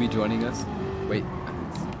 Will you be joining us? Wait.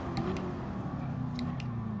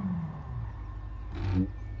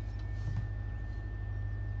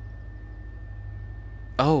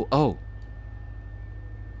 Oh.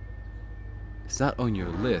 It's not on your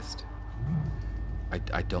list.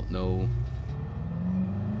 I don't know.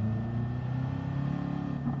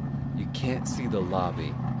 You can't see the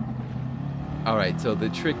lobby. Alright, so the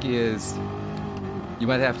trick is you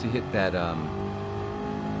might have to hit that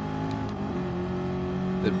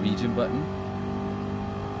the region button.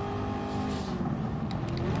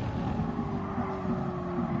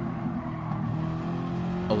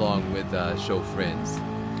 Along with show friends.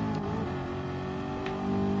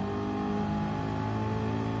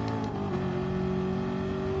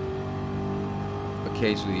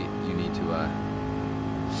 Occasionally you need to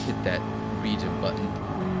hit that region button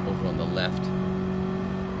over on the left.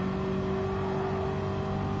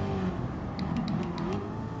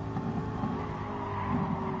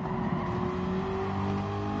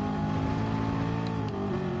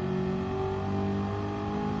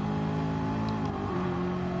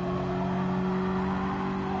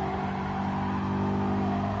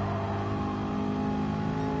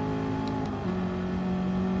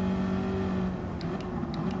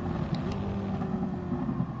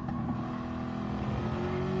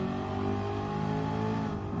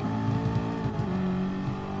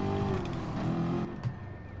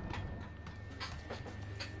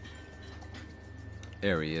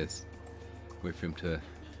 There he is. Wait for him to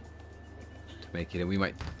make it, and we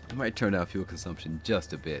might turn down fuel consumption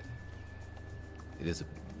just a bit. It is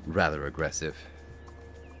rather aggressive.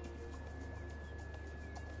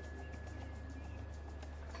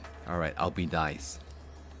 All right, I'll be nice.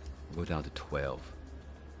 We'll go down to 12.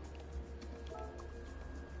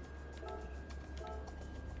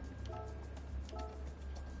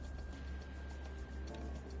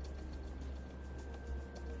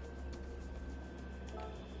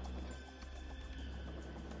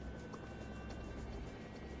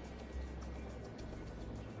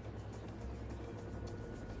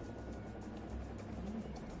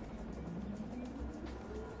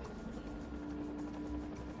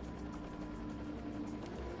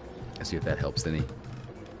 Let's see if that helps any.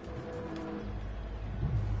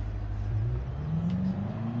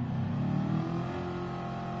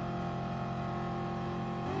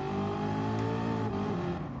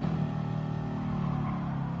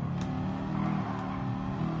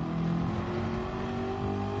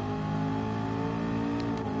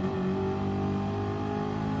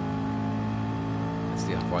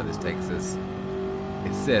 far this takes us.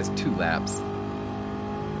 It says 2 laps.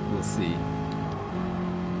 We'll see.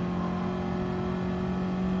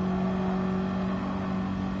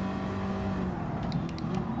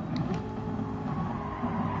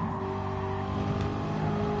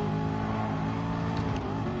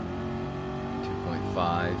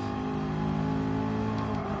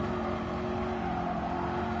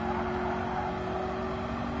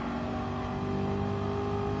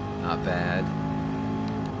 Not bad.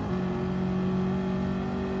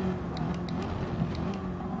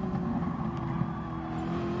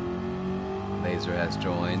 Laser has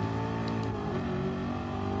joined.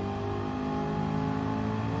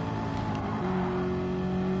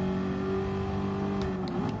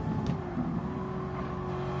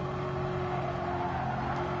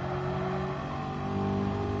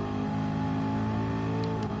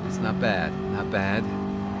 It's not bad, not bad.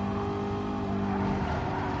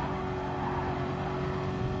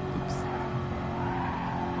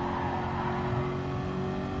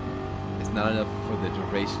 Not enough for the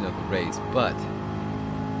duration of the race, but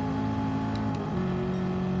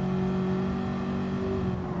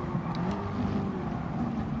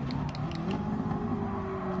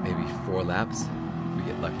maybe 4 laps if we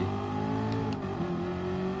get lucky.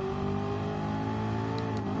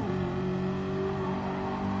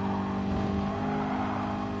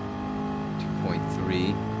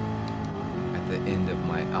 .3 at the end of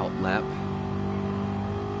my out lap.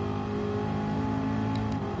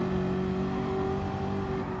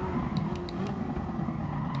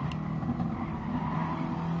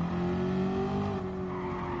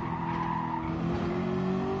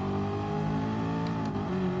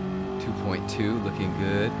 .2 looking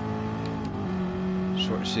good.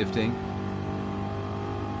 Short shifting,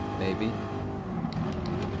 maybe,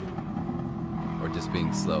 or just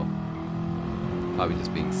being slow. Probably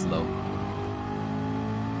just being slow.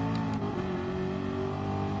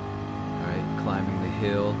 All right, climbing the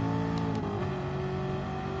hill.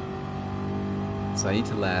 So I need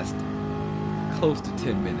to last close to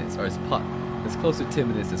 10 minutes, or as close to 10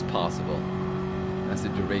 minutes as possible. That's the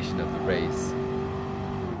duration of the race.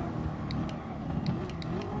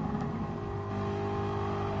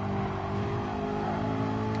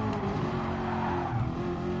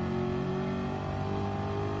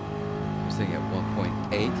 At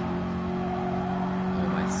 1.8 on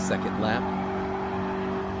my second lap.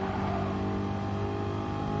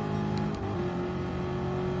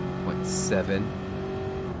 .7.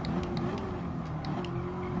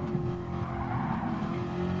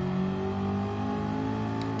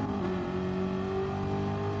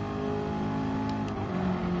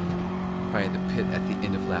 Probably at the pit at the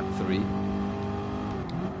end of lap 3.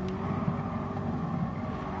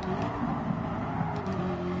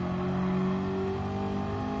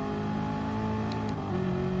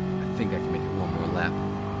 I think I can make it one more lap.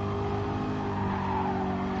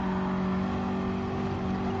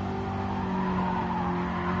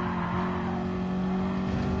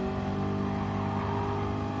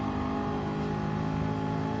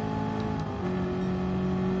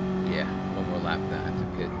 Yeah, one more lap, then I have to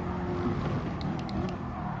pit.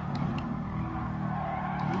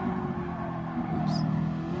 Oops.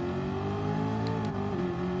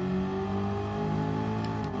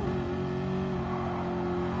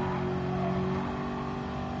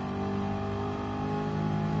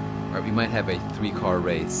 Alright, we might have a 3-car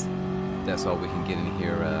race. That's all we can get in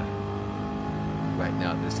here right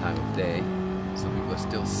now at this time of day. Some people are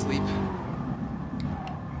still asleep.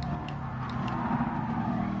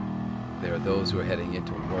 There are those who are heading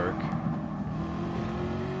into work.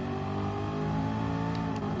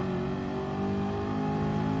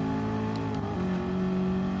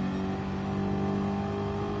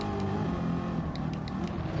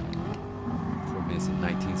 Four minutes and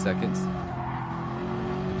 19 seconds.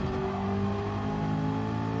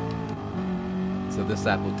 So this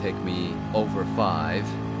lap will take me over 5.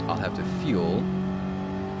 I'll have to fuel,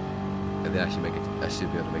 and then I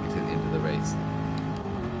should be able to make it to the end of the race.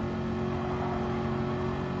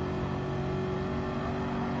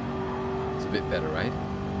 It's a bit better, right?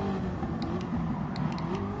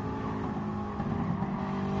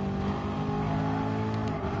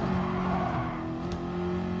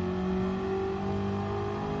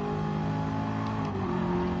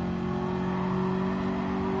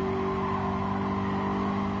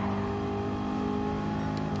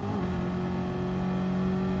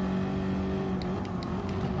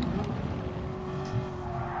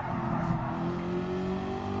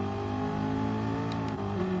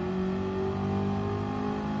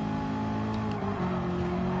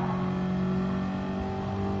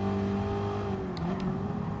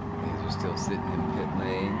 still sitting in pit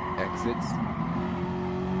lane. Exits.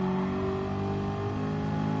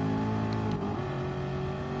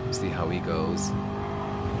 See how he goes.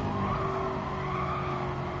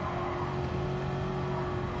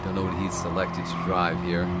 Don't know what he's selected to drive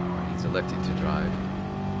here. Or he's elected to drive.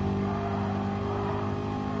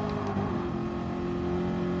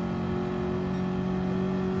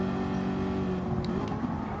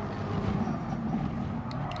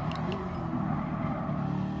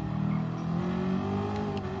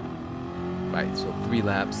 Right, so 3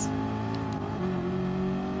 laps.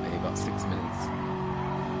 Maybe about 6 minutes.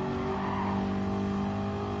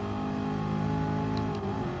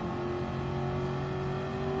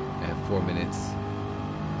 I have 4 minutes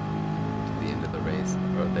to the end of the race,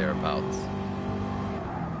 or thereabouts.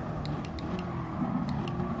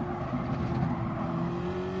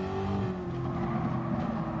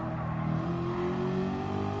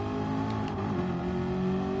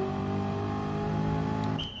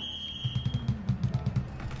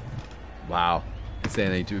 Wow, it's saying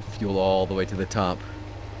I need to fuel all the way to the top.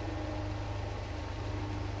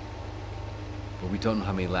 But we don't know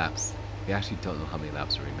how many laps. We actually don't know how many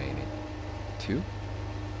laps are remaining. 2?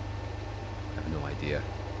 I have no idea.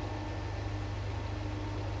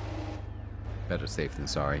 Better safe than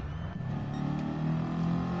sorry.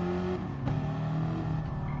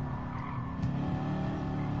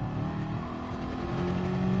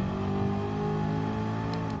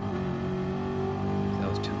 That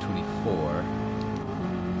was 2:24.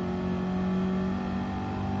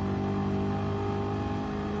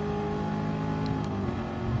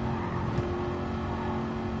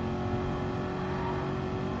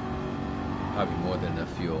 Probably more than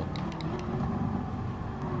enough fuel.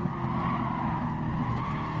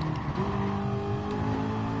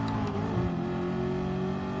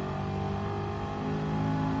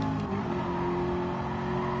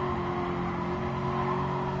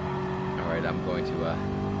 Alright, I'm going to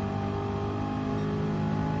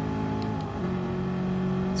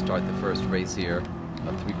start the first race here.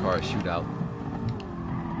 A 3-car shootout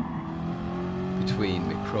between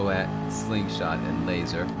McCroat, Slingshot, and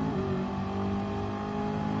Laser.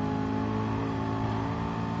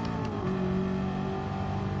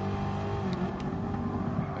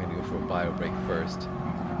 Bio break first. I'm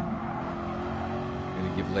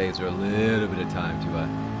gonna give Laser a little bit of time to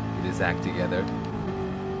get his act together.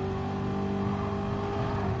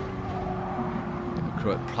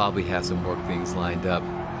 McCroat probably has some work things lined up,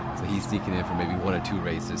 so he's sneaking in for maybe 1 or 2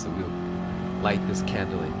 races. So we'll light this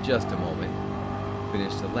candle in just a moment,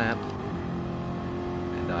 finish the lap,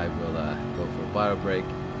 and I will go for a bio break.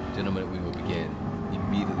 Gentlemen, we will begin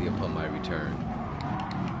immediately upon my return.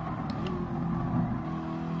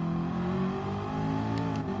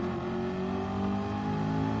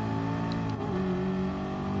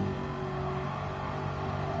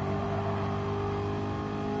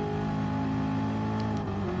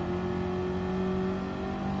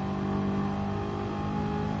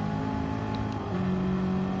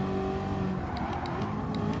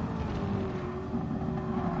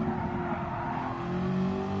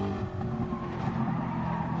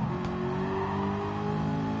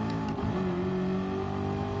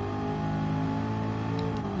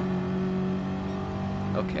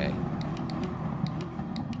 Okay.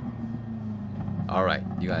 Alright,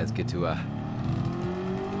 you guys get to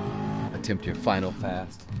attempt your final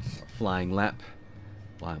fast flying lap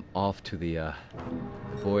while I'm off to the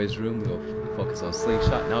boys' room. We'll focus on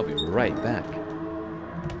Slingshot, and I'll be right back.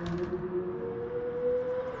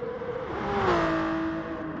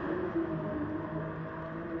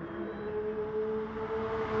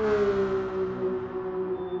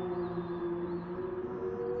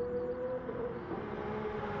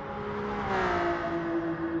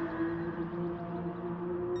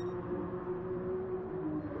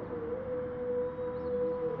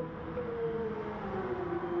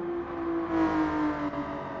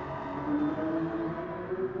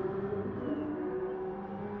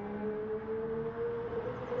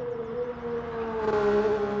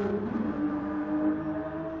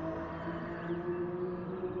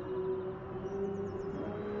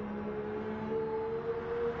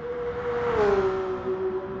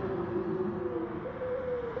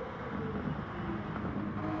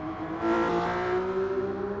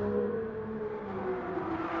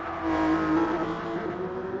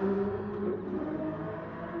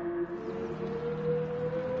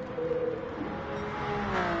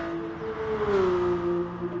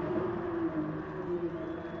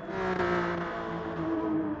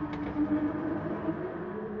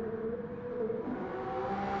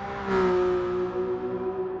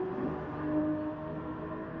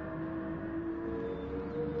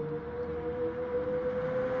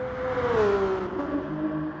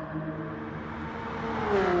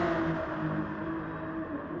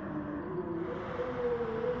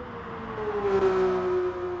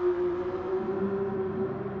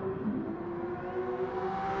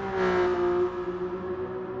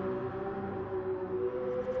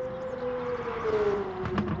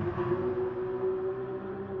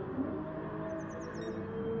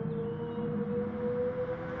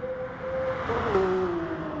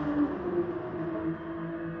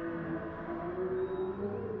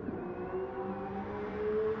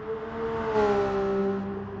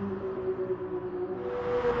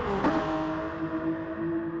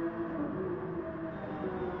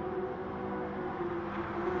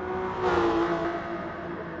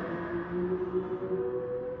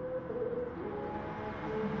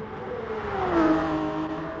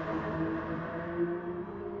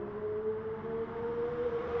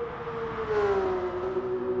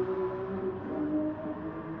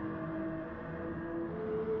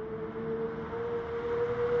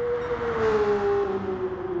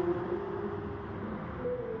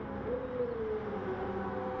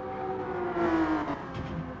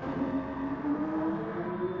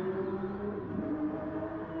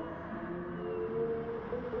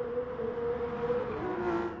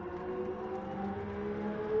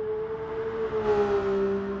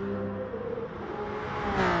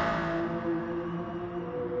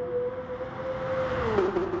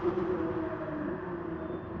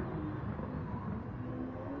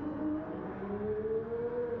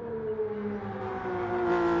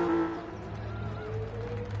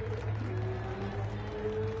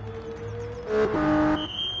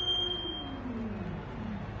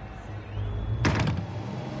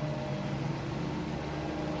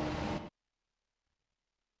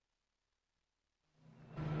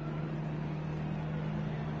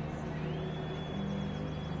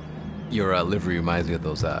 Your livery reminds me of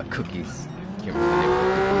those cookies. Can't remember the name of the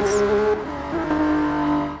cookies.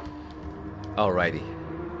 Alrighty.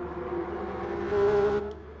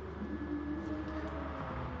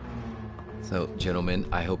 So, gentlemen,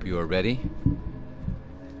 I hope you are ready.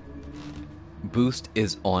 Boost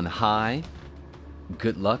is on high.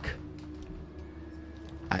 Good luck.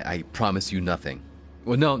 I promise you nothing.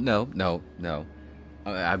 Well, no.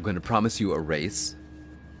 I'm going to promise you a race.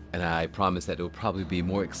 And I promise that it will probably be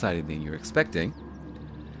more exciting than you're expecting.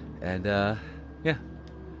 And, yeah.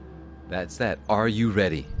 That's that. Are you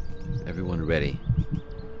ready? Everyone ready?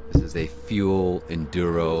 This is a fuel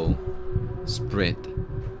enduro sprint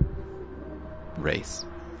race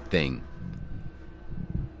thing.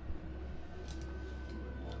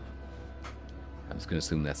 I'm just going to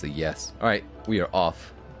assume that's a yes. All right, we are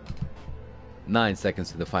off. 9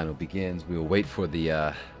 seconds to the final begins. We will wait for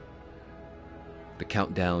the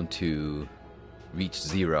countdown to reach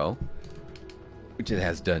 0, which it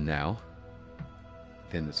has done now.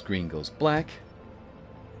 Then the screen goes black.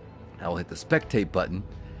 I will hit the spectate button,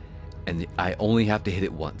 and I only have to hit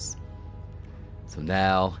it once. So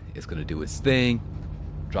now it's going to do its thing,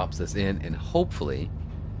 drops us in, and hopefully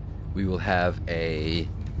we will have a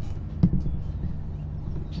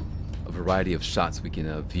variety of shots we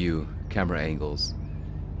can view, camera angles,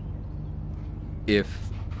 if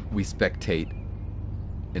we spectate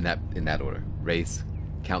in that order. Race,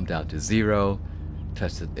 countdown to 0,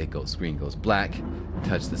 touch the screen goes black,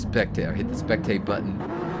 touch the spectate or hit the spectate button,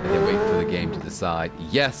 and then wait for the game to decide.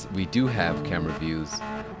 Yes, we do have camera views.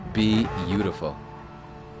 Beautiful.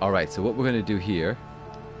 All right, so what we're going to do here,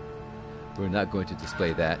 we're not going to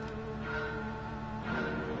display that.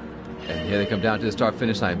 And here they come down to the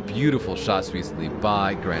start-finish line. Beautiful shots recently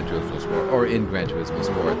by Gran Turismo Sport, or in Gran Turismo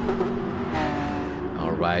Sport.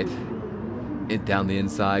 All right. Down the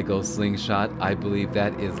inside goes Slingshot. I believe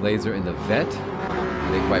that is Laser in the Vet.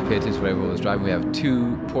 I didn't quite pay attention to what everyone was driving. We have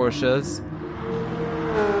 2 Porsches.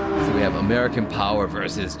 So we have American Power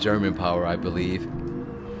versus German Power, I believe.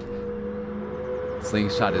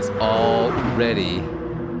 Slingshot is already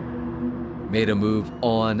made a move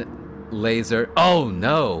on Laser. Oh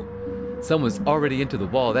no! Someone's already into the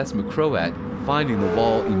wall. That's McCroat finding the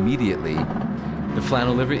wall immediately. The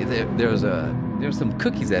flannel livery. There's some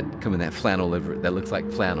cookies that come in that flannel livery that looks like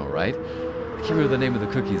flannel, right? I can't remember the name of the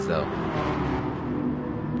cookies though.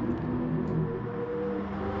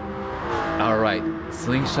 All right,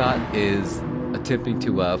 Slingshot is attempting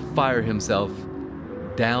to fire himself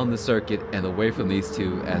down the circuit and away from these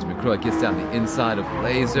two as McCroat gets down the inside of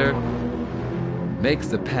Laser, makes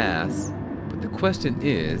the pass. But the question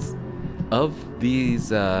is, of these,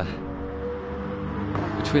 between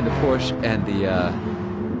the Porsche and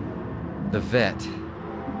the Vet,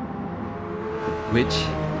 which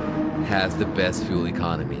has the best fuel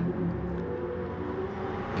economy?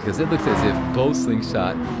 Because it looks as if both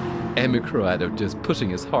Slingshot and McCroat are just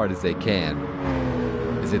pushing as hard as they can.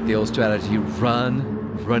 Is it the old strategy, run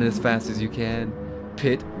as fast as you can,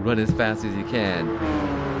 pit, run as fast as you can?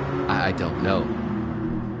 I don't know,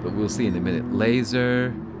 but we'll see in a minute.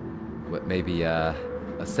 Laser, what, maybe a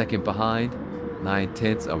second behind,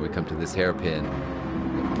 9/10. Oh, we come to this hairpin.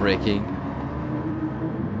 Braking.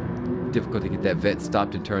 Difficult to get that Vet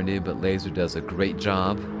stopped and turned in, but Laser does a great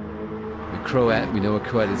job. McCroat, we know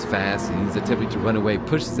McCroat is fast, and he's attempting to run away,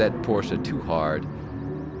 pushes that Porsche too hard,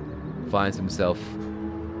 finds himself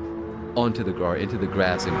into the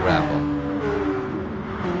grass and gravel,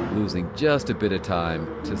 losing just a bit of time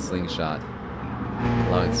to Slingshot,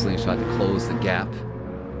 allowing Slingshot to close the gap.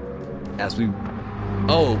 As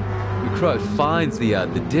McCroat finds the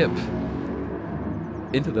dip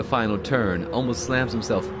into the final turn, almost slams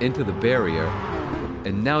himself into the barrier,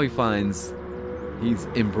 and now he finds he's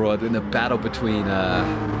embroiled in a battle between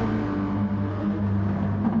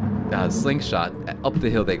Slingshot. Up the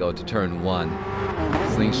hill they go to turn 1.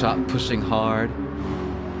 Slingshot pushing hard.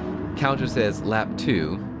 Counter says lap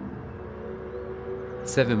 2.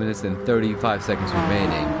 7 minutes and 35 seconds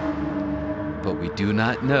remaining. But we do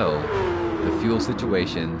not know the fuel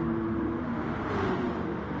situation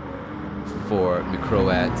for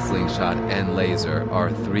McCroat, Slingshot, and Laser,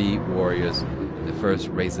 our 3 warriors in the first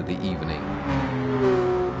race of the evening.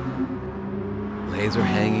 Laser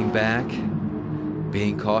hanging back,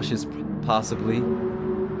 being cautious possibly.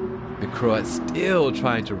 McCroat still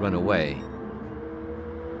trying to run away.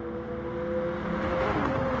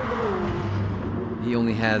 He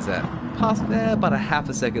only has about a half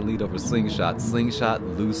a second lead over Slingshot. Slingshot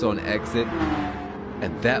loose on exit.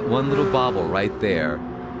 And that one little bobble right there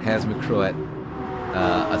has McCroat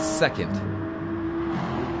a second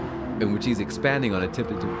in which he's expanding on,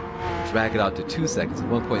 attempting to drag it out to 2 seconds,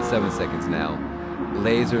 1.7 seconds now.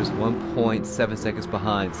 Laser's 1.7 seconds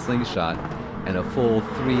behind Slingshot, and a full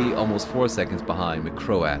 3, almost 4 seconds behind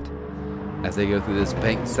McCroat. As they go through this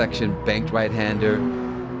banked section, banked right-hander,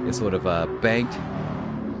 it's sort of a banked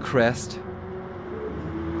crest,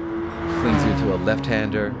 flings you into a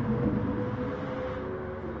left-hander,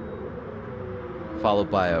 followed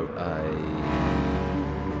by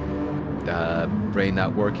a brain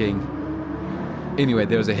not working. Anyway,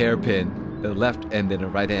 there's a hairpin, the left and then a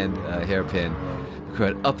right-hand hairpin.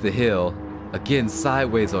 McCroat up the hill, again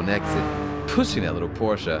sideways on exit, pushing that little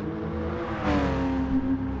Porsche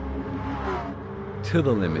to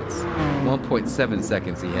the limits. 1.7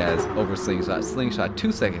 seconds he has over Slingshot. Slingshot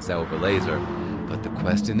 2 seconds now over Laser. But the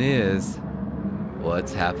question is,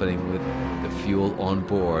 what's happening with the fuel on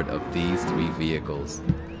board of these 3 vehicles?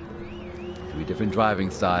 3 different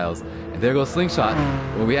driving styles. And there goes Slingshot.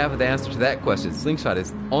 Well, we have the answer to that question. Slingshot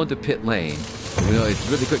is onto pit lane. You know, it's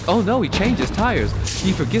really quick. Oh no, he changes tires.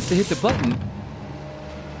 He forgets to hit the button.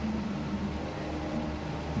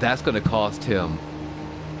 That's going to cost him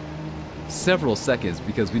several seconds,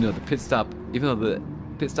 because we know the pit stop, even though the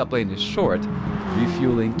pit stop lane is short,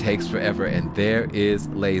 refueling takes forever. And there is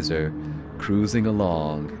Laser cruising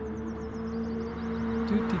along.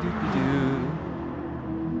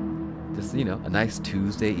 Just, you know, a nice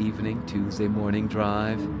Tuesday evening, Tuesday morning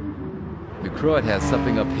drive. McCroat has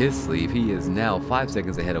something up his sleeve. He is now 5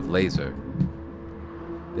 seconds ahead of Laser.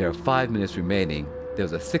 There are 5 minutes remaining.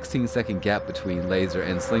 There's a 16-second gap between Laser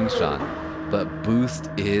and Slingshot, but boost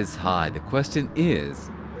is high. The question is,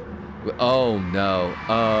 oh no,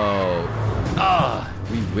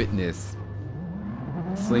 we witness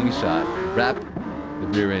Slingshot wrap the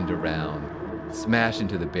rear end around, smash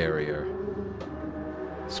into the barrier,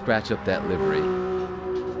 scratch up that livery,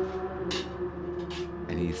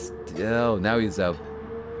 and he's still, now he's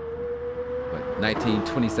 19,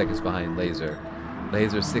 20 seconds behind Laser.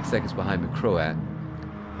 Laser 6 seconds behind McCroat.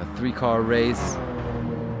 A 3-car race,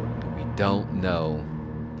 but we don't know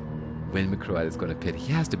when McCroat is going to pit.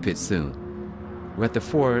 He has to pit soon. We're at the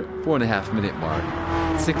 4.5 minute mark.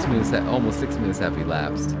 6 minutes, almost 6 minutes have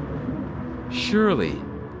elapsed. Surely,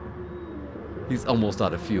 he's almost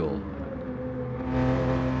out of fuel.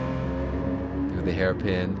 Through the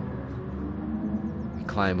hairpin, we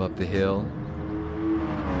climb up the hill.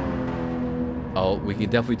 Oh, we can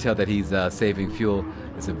definitely tell that he's saving fuel.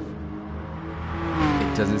 It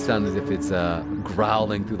doesn't sound as if it's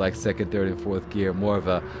growling through like 2nd, 3rd, and 4th gear. More of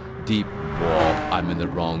a deep, whoa, I'm in the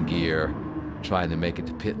wrong gear, trying to make it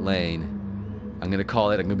to pit lane. I'm going to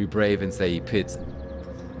call it, I'm going to be brave and say he pits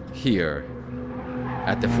here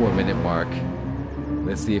at the 4-minute mark.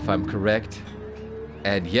 Let's see if I'm correct.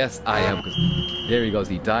 And yes, I am, because there he goes.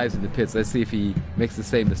 He dives in the pits. Let's see if he makes the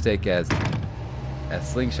same mistake as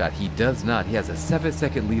Slingshot. He does not. He has a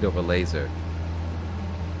 7-second lead over Laser.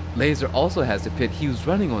 Laser also has to pit. He was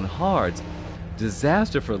running on hards.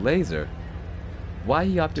 Disaster for Laser. Why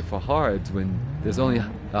he opted for hards when there's only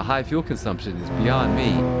a high fuel consumption is beyond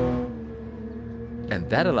me. And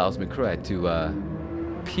that allows McCroat to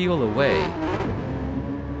peel away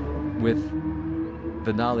with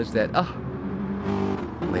the knowledge that,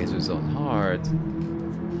 Laser's on hards.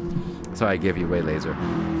 Sorry I gave you away, Laser.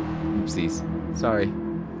 Oopsies. Sorry.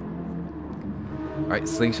 Alright,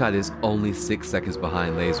 Slingshot is only 6 seconds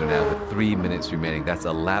behind Laser now with 3 minutes remaining. That's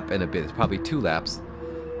a lap and a bit. It's probably 2 laps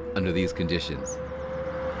under these conditions.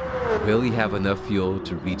 Will he have enough fuel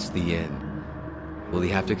to reach the end? Will he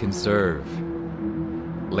have to conserve?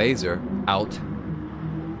 Laser out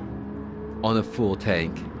on a full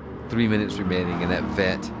tank. 3 minutes remaining in that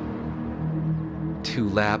vent. 2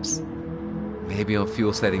 laps. Maybe on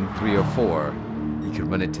fuel setting 3 or 4. He could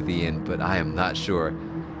run it to the end, but I am not sure.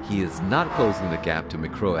 He is not closing the gap to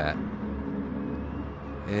McCroat.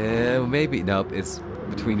 Maybe, nope, it's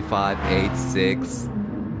between 5, 8, 6.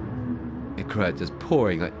 McCroat just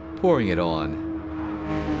pouring it on.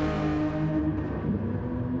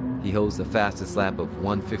 He holds the fastest lap of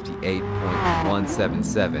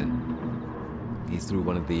 158.177. He's through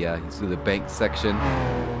one of the, he's through the bank section.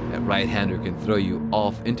 That right-hander can throw you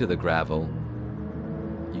off into the gravel.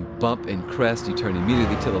 You bump and crest, you turn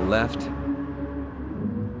immediately to the left.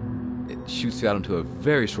 It shoots you out into a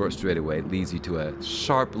very short straightaway. It leads you to a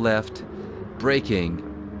sharp left, braking,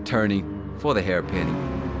 turning for the hairpin.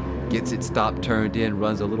 Gets it stopped, turned in,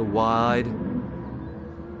 runs a little wide.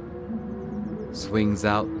 Swings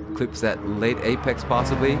out, clips that late apex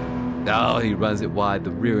possibly. Oh, he runs it wide.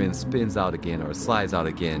 The rear end spins out again, or slides out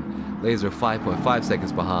again. Laser 5.5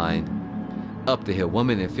 seconds behind. Up the hill, 1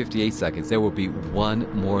 minute and 58 seconds. There will be one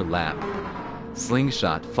more lap.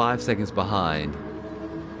 Slingshot 5 seconds behind,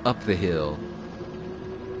 up the hill.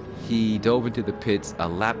 He dove into the pits a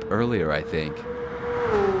lap earlier, I think.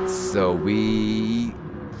 So we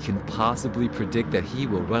can possibly predict that he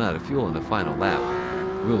will run out of fuel in the final lap.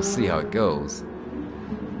 We'll see how it goes.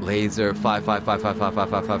 Laser 5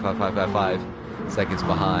 seconds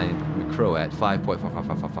behind. McCrow at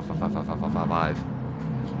 5.5.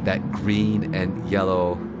 That green and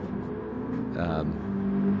yellow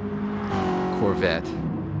Corvette.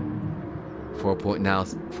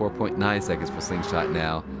 4.9 seconds for Slingshot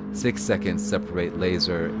now. 6 seconds separate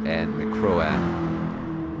Laser and McCroat.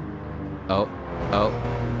 Oh.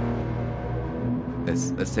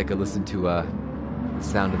 Let's take a listen to the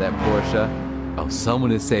sound of that Porsche. Oh,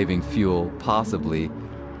 someone is saving fuel, possibly,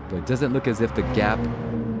 but it doesn't look as if the gap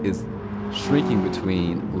is shrinking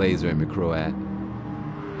between Laser and McCroat.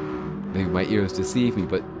 Maybe my ears deceive me,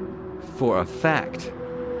 but for a fact,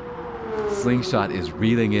 Slingshot is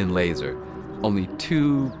reeling in Laser. Only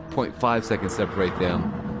 2.5 seconds separate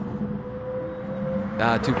them.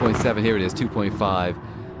 2.7, here it is, 2.5.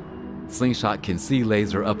 Slingshot can see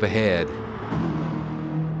Laser up ahead.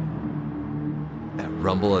 That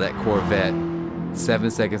rumble of that Corvette.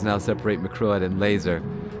 7 seconds now separate McCroat and Laser.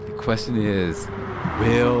 The question is,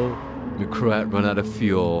 will McCroat run out of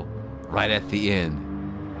fuel right at the end?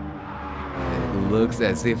 It looks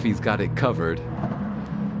as if he's got it covered.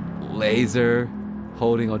 Laser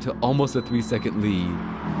holding on to almost a 3-second lead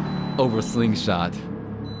over Slingshot.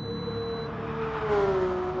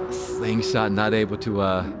 Slingshot not able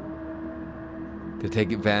to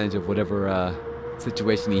take advantage of whatever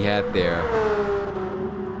situation he had there.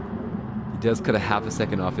 He does cut a half a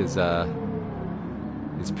second off his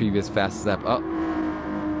previous fastest lap. Oh,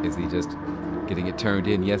 is he just getting it turned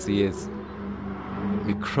in? Yes, he is.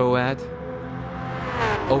 McCroat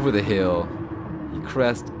over the hill. He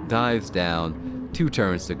crests, dives down. 2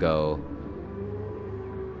 turns to go.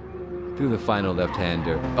 Through the final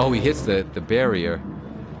left-hander. Oh, he hits the barrier.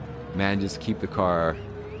 Manages to keep the car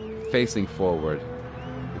facing forward.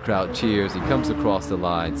 The crowd cheers. He comes across the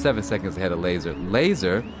line. 7 seconds ahead of Laser.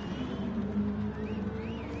 Laser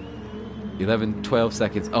 11, 12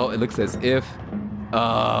 seconds. Oh, it looks as if...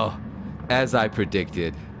 Oh, as I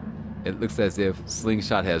predicted. It looks as if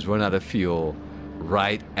Slingshot has run out of fuel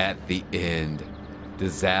right at the end.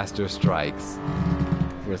 Disaster strikes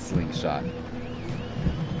for Slingshot.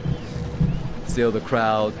 Still, the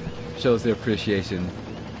crowd shows their appreciation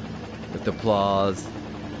with applause.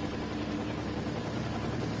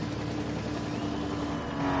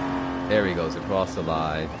 There he goes across the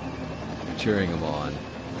line, cheering him on.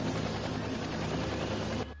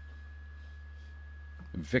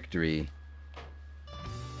 Victory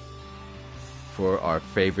for our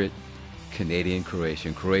favorite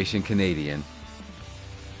Croatian Canadian.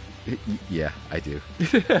 Yeah, I do.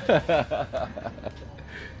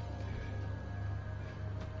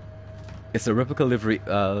 It's a replica livery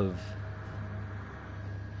of...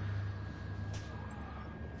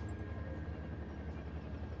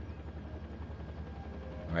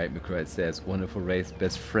 Alright, McCroat says, wonderful race,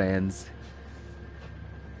 best friends.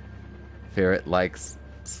 Ferret likes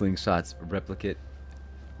Slingshot's replicate.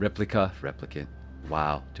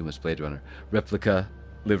 Wow, too much Blade Runner. Replica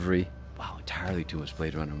livery. Wow, entirely too much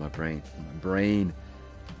Blade Runner in my brain.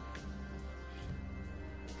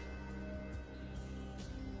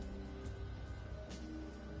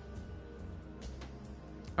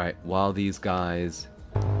 Alright, while these guys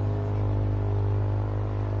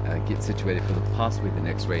get situated for possibly the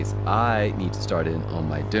next race, I need to start in on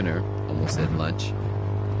my dinner. Almost said lunch.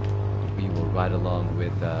 We will ride along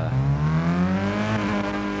with I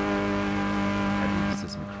believe this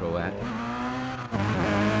is McCroat.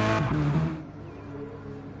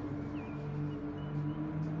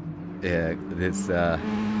 Yeah, this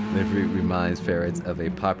livery reminds ferrets of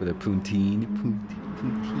a popular poutine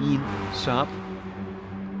shop.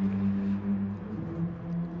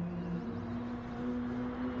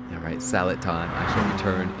 Alright, salad time. I shall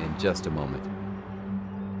return in just a moment.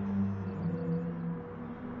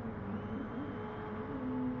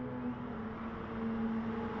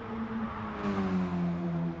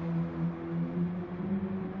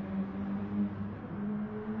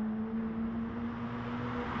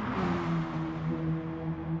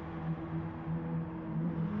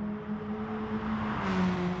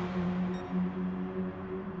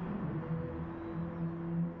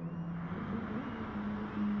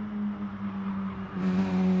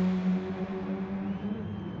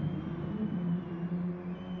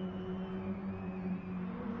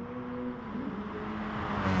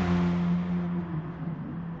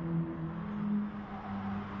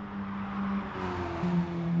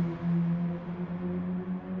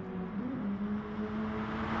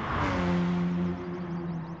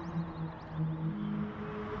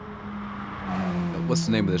 What's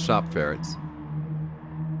the name of the shop, ferrets?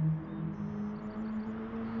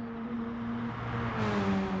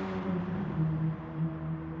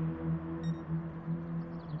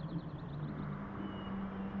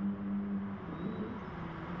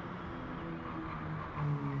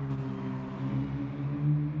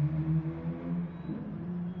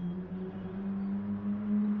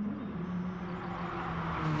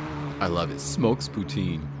 I love it. Smokes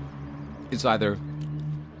poutine. It's either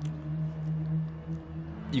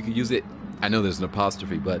you could use it. I know there's an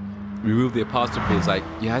apostrophe, but remove the apostrophe. It's like,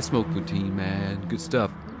 yeah, I smoke poutine, man. Good stuff.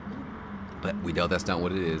 But we know that's not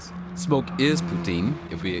what it is. Smoke is poutine.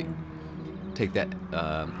 If we take that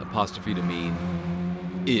apostrophe to mean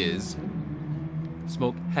is,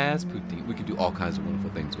 smoke has poutine. We can do all kinds of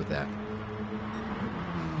wonderful things with that.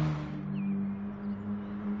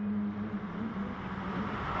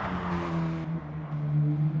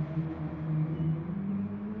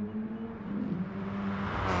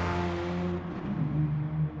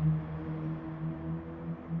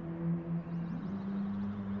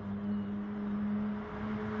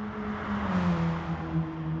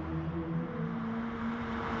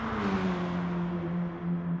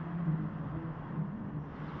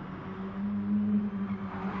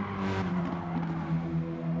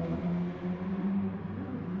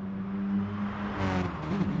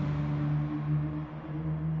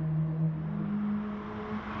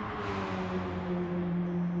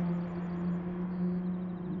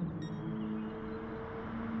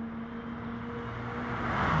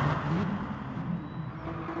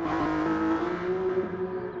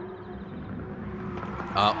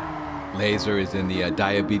 Laser is in the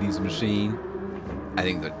diabetes machine. I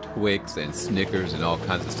think the Twix and Snickers and all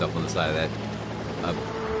kinds of stuff on the side of that.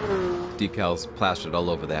 Decals plastered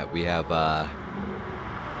all over that. We have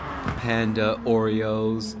Panda,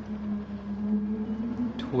 Oreos,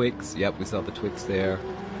 Twix. Yep, we saw the Twix there.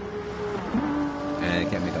 And I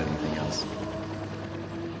can't make out anything else.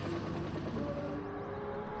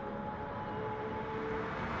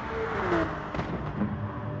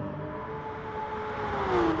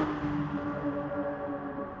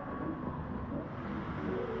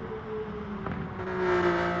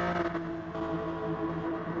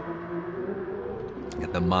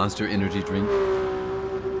 Got the Monster Energy drink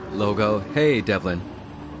logo. Hey, Devlin.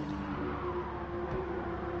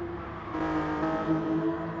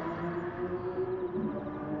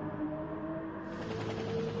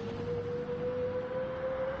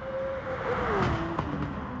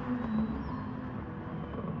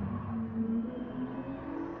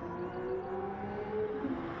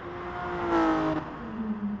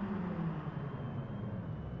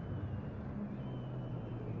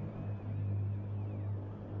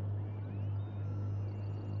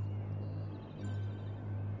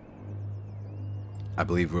 I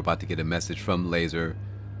believe we're about to get a message from Laser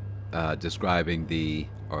describing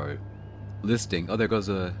or listing. Oh, there goes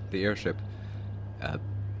the airship.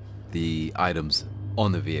 The items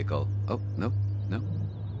on the vehicle. Oh, no, no,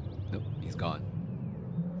 no, he's gone.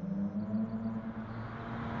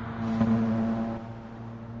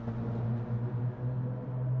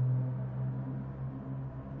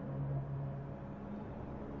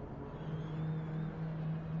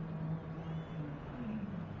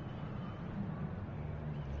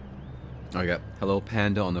 I got Hello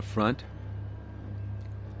Panda on the front.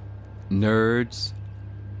 Nerds.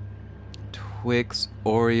 Twix.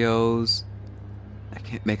 Oreos. I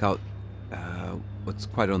can't make out what's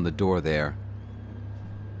quite on the door there.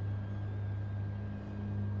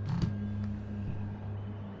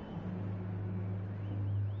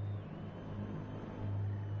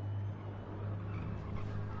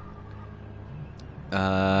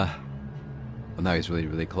 Well, now he's really,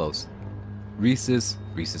 really close. Reese's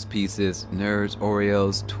Pieces, Nerds,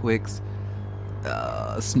 Oreos, Twix,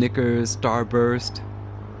 Snickers, Starburst,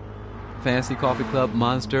 Fancy Coffee Club,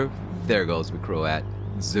 Monster. There goes McCroat.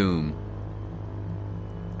 Zoom.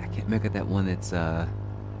 I can't make out that one that's on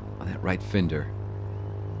that right fender.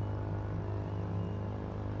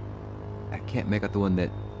 I can't make out the one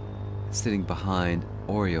that's sitting behind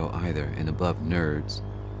Oreo either and above Nerds.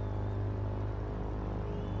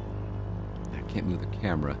 I can't move the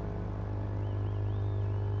camera.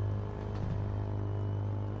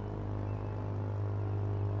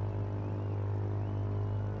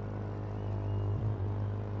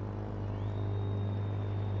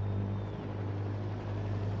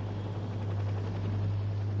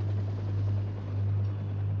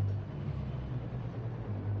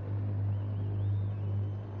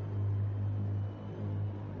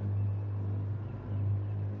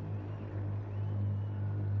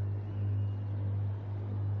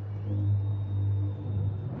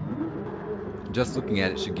 Just looking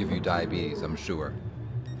at it should give you diabetes, I'm sure.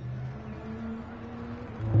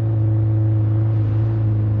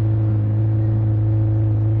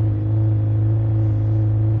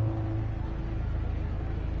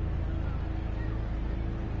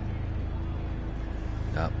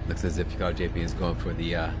 Looks as if Chicago JP is going for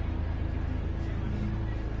the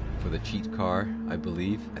cheat car, I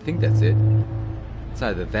believe. I think that's it. It's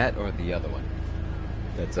either that or the other one.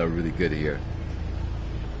 That's really good here.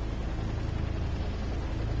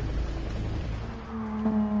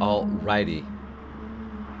 Alrighty.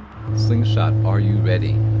 Slingshot, are you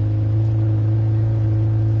ready?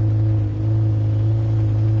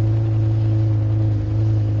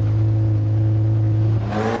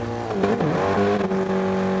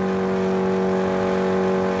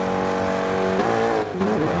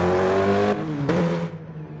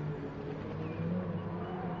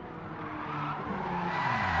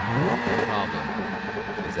 Problem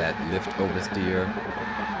is that lift oversteer.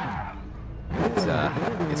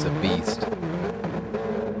 It's a beast.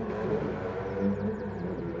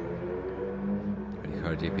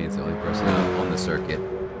 Car JP is the only person on the circuit.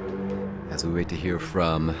 As we wait to hear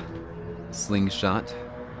from Slingshot,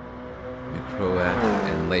 Microat,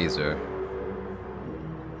 and Laser.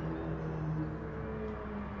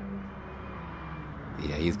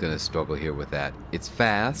 Yeah, he's gonna struggle here with that. It's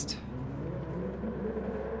fast.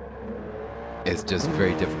 It's just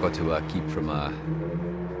very difficult to keep from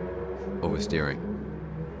oversteering.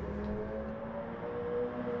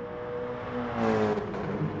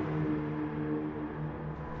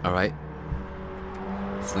 All right.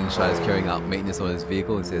 Slingshot is carrying out maintenance on his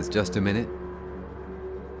vehicle. It says just a minute.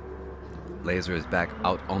 Laser is back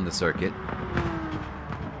out on the circuit.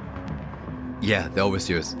 Yeah, the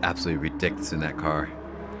oversteer is absolutely ridiculous in that car.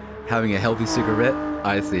 Having a healthy cigarette,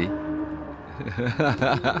 I see.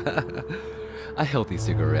 A healthy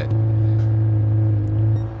cigarette.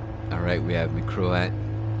 Alright, we have Microat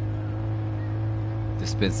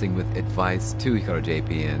dispensing with advice to Hikaru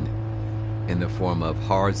JPN in the form of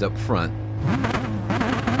hards up front.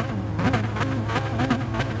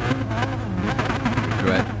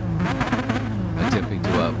 Microat attempting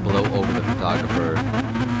to blow over the photographer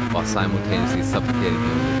while simultaneously suffocating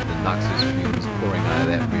him with the noxious fumes pouring out of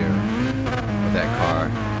that rear of that car.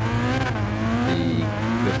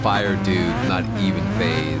 The fire dude not even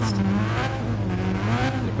phased.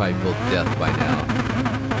 They're probably both death by now.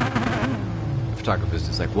 The photographer's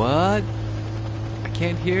just like, what? I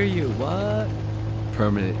can't hear you, what?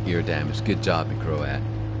 Permanent ear damage. Good job, Microat.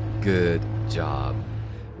 Good job.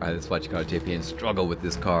 Alright, let's watch Car JPN struggle with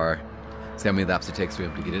this car. See how many laps it takes for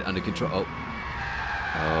him to get it under control.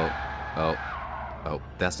 Oh,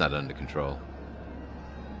 that's not under control.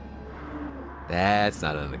 That's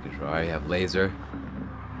not under control. Alright, you have Laser.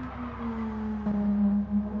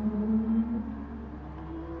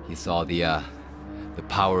 He saw the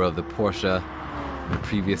power of the Porsche in the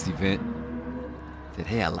previous event. Said,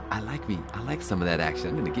 hey, I like some of that action.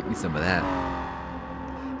 I'm gonna get me some of that.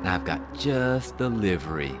 Now I've got just the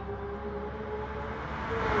livery. He's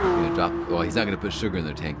gonna drop. Well, he's not gonna put sugar in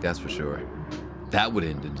their tank, that's for sure. That would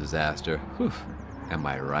end in disaster. Whew. Am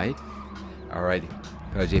I right? Alrighty.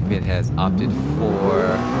 JPN has opted for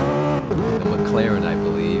the McLaren, I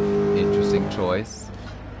believe. Interesting choice.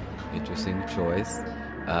 Interesting choice.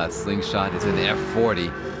 Slingshot is an F40.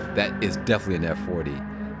 That is definitely an F40.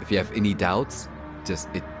 If you have any doubts, just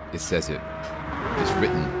it says it. It's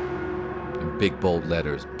written in big bold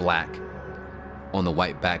letters, black, on the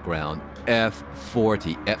white background.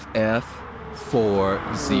 F40.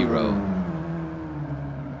 FF40.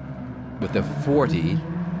 With the 40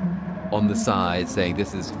 on the side saying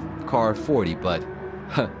this is car 40, but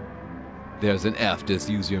there's an F. Just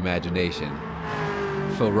use your imagination.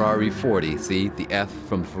 Ferrari 40. See, the F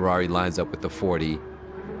from Ferrari lines up with the 40.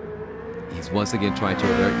 He's once again trying to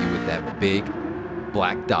alert you with that big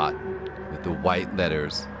black dot with the white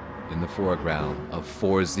letters in the foreground of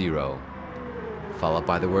 40, followed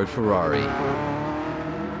by the word Ferrari.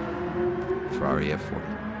 Ferrari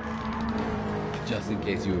F40. Just in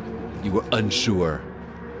case you were unsure.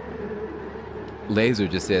 Laser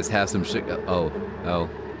just says have some sugar. Oh.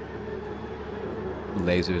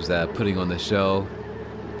 Laser's putting on the show.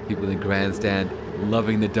 People in the grandstand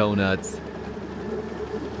loving the donuts.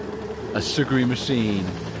 A sugary machine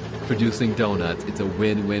producing donuts. It's a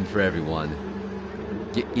win-win for everyone.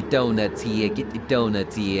 Get your donuts here. Get your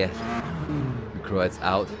donuts here. Microat's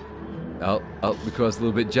out. Oh, Microat's a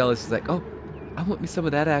little bit jealous. He's like, oh, I want me some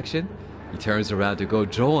of that action. He turns around to go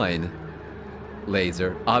join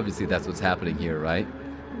Laser. Obviously, that's what's happening here, right?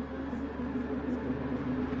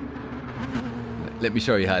 Let me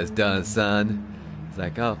show you how it's done, son. It's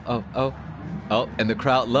like, oh, Oh, and the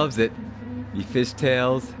crowd loves it. He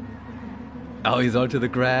fishtails. Oh, he's onto the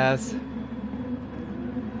grass.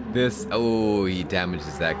 This, oh, he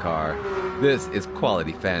damages that car. This is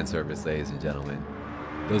quality fan service, ladies and gentlemen.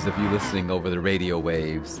 Those of you listening over the radio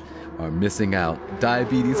waves are missing out.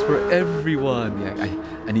 Diabetes for everyone. Yeah,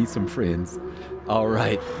 I need some friends. All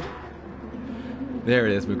right. There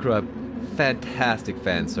it is, McCrubb. Fantastic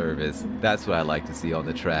fan service. That's what I like to see on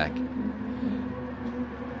the track.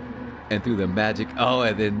 And through the magic, oh,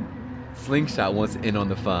 and then Slingshot wants in on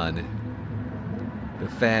the fun. The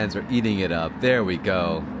fans are eating it up. There we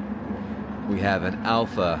go. We have an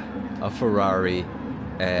Alfa, a Ferrari,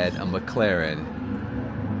 and a McLaren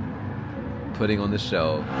putting on the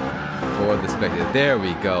show for the spectator. There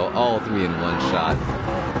we go. All three in one shot.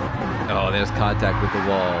 Oh, there's contact with the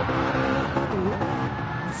wall.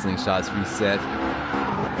 Slingshot's reset.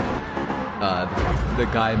 The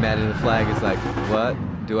guy mad at the flag is like, what?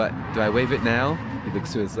 Do I wave it now? He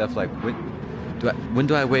looks to his left like, when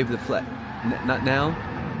do I wave the flag? Not now?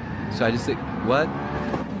 So I just say, what?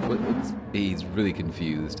 He's really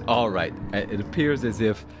confused. All right. It appears as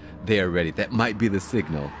if they are ready. That might be the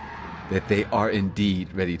signal that they are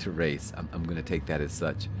indeed ready to race. I'm going to take that as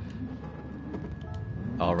such.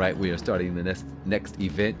 All right. We are starting the next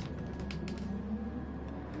event.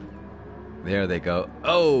 There they go.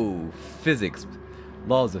 Oh, physics.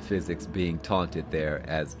 Laws of physics being taunted there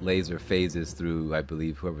as Laser phases through, I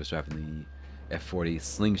believe, whoever's driving the F40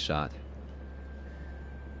 Slingshot.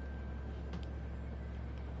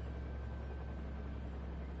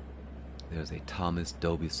 There's a Thomas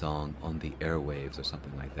Dolby song on the airwaves or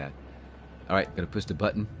something like that. All right, gonna push the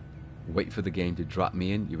button. Wait for the game to drop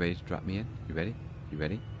me in. You ready to drop me in? You ready? You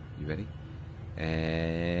ready? You ready?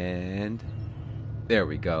 And there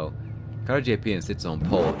we go. Carter JPN sits on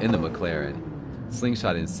pole in the McLaren.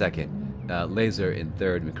 Slingshot in second. Laser in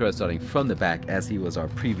third. McCrubb starting from the back as he was our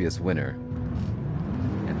previous winner.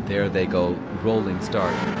 And there they go. Rolling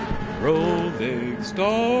start. Rolling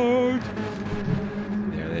start.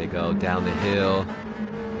 There they go. Down the hill.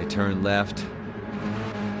 They turn left.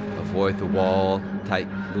 Avoid the wall. Tight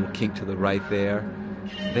little kink to the right there.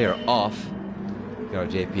 They are off.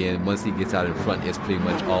 JPN, once he gets out in front, it's pretty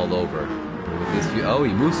much all over. But with this view, oh,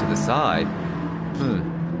 he moves to the side.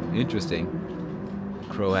 Interesting.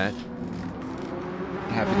 Croat.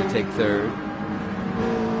 Happy to take third.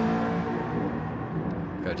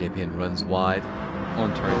 JPN runs wide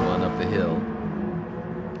on turn one up the hill.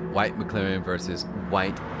 White McLaren versus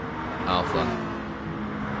white Alfa.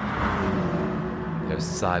 They're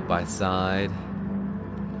side by side.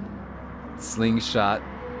 Slingshot.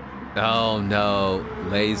 Oh no,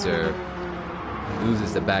 Laser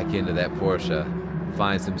loses the back end of that Porsche,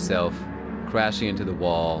 finds himself crashing into the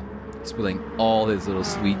wall, spilling all his little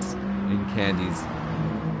sweets and candies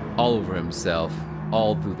all over himself,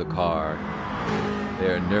 all through the car.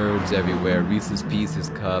 There are nerds everywhere, Reese's Pieces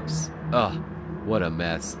cups. Ugh, what a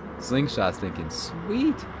mess. Slingshot's thinking,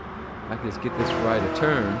 sweet, I can just get this right a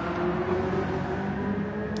turn.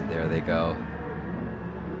 There they go.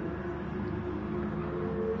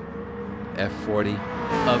 F40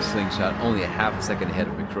 of Slingshot, only a half a second ahead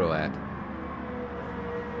of McCroat.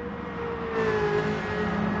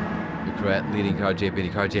 McCroat leading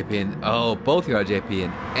CarJPN. Oh, both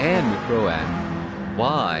CarJPN and McCroat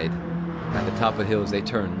wide. At the top of the hill as they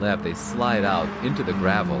turn left, they slide out into the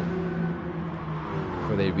gravel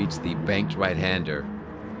before they reach the banked right-hander.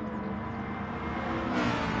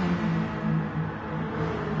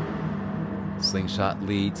 Slingshot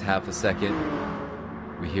leads half a second.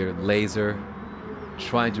 We hear Laser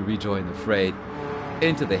trying to rejoin the fray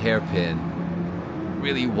into the hairpin.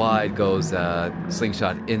 Really wide goes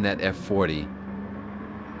Slingshot in that F40,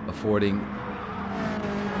 affording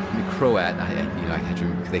McCroat. I have to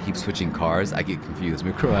remember because they keep switching cars. I get confused.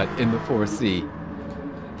 McCroat in the 4C.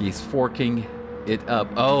 He's forking it up.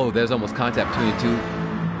 Oh, there's almost contact between the two.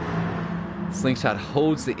 Slingshot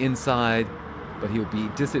holds the inside, but he'll be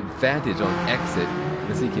disadvantaged on exit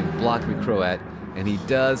because he can block McCroat. And he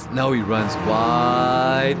does. No, he runs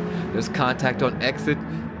wide. There's contact on exit.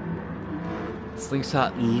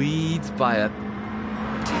 Slingshot leads by a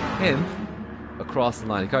 10th across the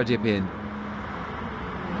line. CarJPN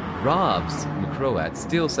robs McCroat.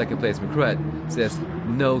 Still second place. McCroat says,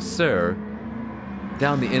 no, sir.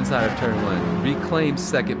 Down the inside of turn one. Reclaims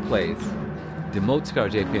second place. Demotes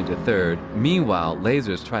CarJPN to third. Meanwhile,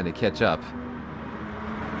 Laser's trying to catch up.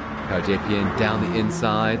 CarJPN down the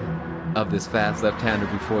inside of this fast left-hander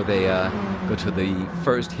before they go to the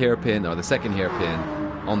first hairpin or the second hairpin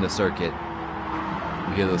on the circuit.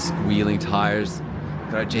 You hear those squealing tires.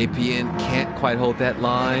 JPN can't quite hold that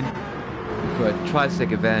line. McCroat tries to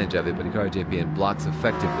take advantage of it, but Hikaru JPN blocks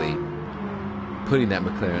effectively, putting that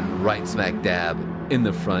McLaren right smack dab in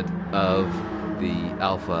the front of the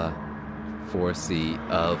Alpha 4C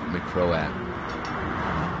of McCroat.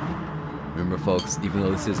 Remember, folks, even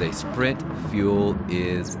though this is a sprint, fuel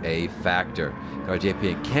is a factor. Hikaru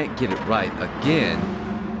JPN can't get it right again.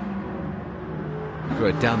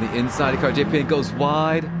 McCroat down the inside. Hikaru JPN goes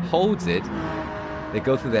wide, holds it. They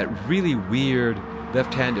go through that really weird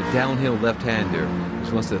left-hander, downhill left-hander,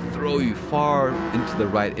 which wants to throw you far into the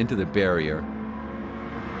right, into the barrier.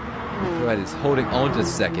 McCroat is holding on to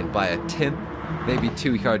second by a tenth, maybe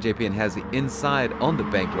two. Hikaru JPN has the inside on the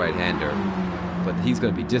banked right-hander, but he's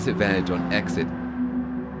going to be disadvantaged on exit.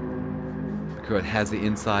 McCroat has the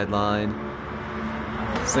inside line.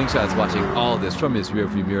 Slingshot's watching all this from his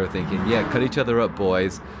rearview mirror thinking, yeah, cut each other up,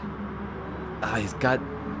 boys. He's got...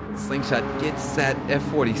 Slingshot gets that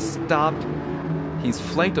F40 stopped. He's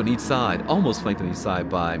flanked on each side, almost flanked on each side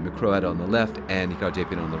by McCroat on the left and Hikaru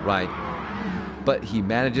JPN on the right. But he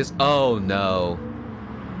manages... Oh, no.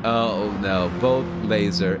 Oh, no. Both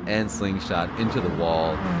Laser and Slingshot into the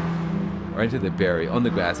wall. Or into the barrier, on the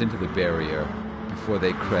grass, into the barrier before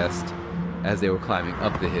they crest as they were climbing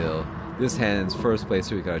up the hill. This hands first place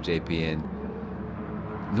to Hikaru JPN.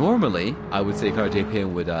 Normally, I would say Hikaru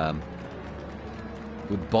JPN would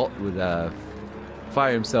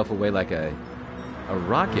fire himself away like a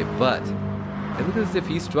rocket, but it looks as if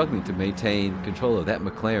he's struggling to maintain control of that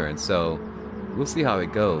McLaren, so we'll see how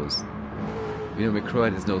it goes. You know,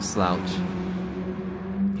 McCroat is no slouch.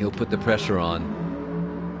 He'll put the pressure on.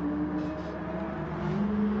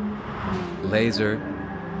 Laser,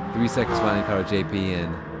 3 seconds behind Hikaru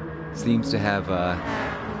JPN, seems to have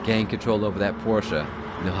gained control over that Porsche.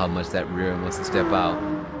 You know how much that rear end wants to step out.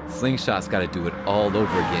 Slingshot's got to do it all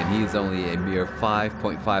over again. He's only a mere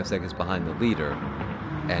 5.5 seconds behind the leader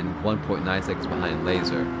and 1.9 seconds behind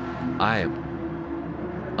Laser. I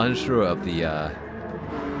am unsure of the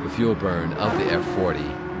fuel burn of the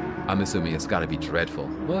F40. I'm assuming it's got to be dreadful.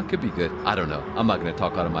 Well, it could be good. I don't know. I'm not going to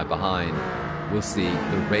talk out of my behind. We'll see.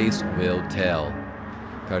 The race will tell.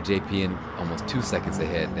 Hikaru JPN almost 2 seconds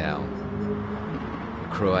ahead now.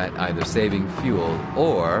 McCroat either saving fuel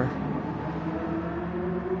or...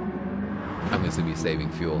 I'm going to be saving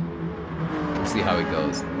fuel. We'll see how it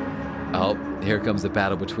goes. Oh, here comes the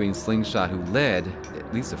battle between Slingshot, who led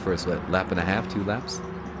at least the first lap and a half, 2 laps.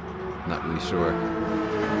 Not really sure.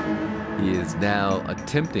 He is now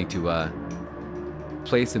attempting to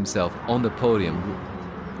place himself on the podium.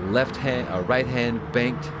 Left hand, right hand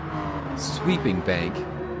banked, sweeping bank.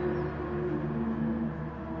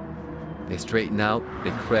 They straighten out,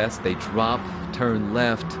 they crest, they drop, turn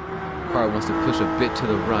left. Car wants to push a bit to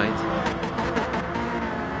the right.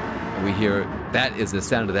 And we hear, that is the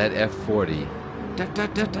sound of that F40. Da, da,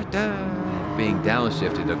 da, da, da, being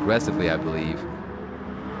downshifted aggressively, I believe.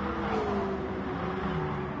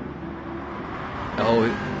 Oh,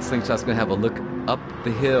 Slingshot's going to have a look up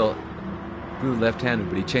the hill through the left-hander,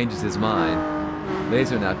 but he changes his mind.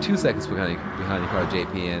 Laser now 2 seconds behind Hikaru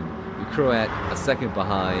JPN. McCroat a second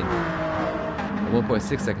behind.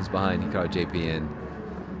 1.6 seconds behind Hikaru JPN.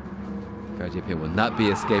 Hikaru JPN will not be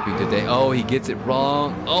escaping today. Oh, he gets it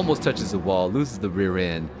wrong. Almost touches the wall. Loses the rear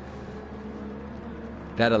end.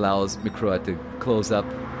 That allows McCroat to close up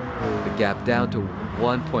the gap down to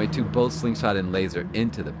 1.2. Both Slingshot and Laser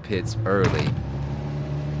into the pits early.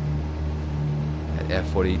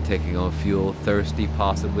 F40 taking on fuel, thirsty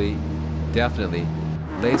possibly, definitely.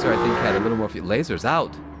 Laser, I think, had a little more fuel. Laser's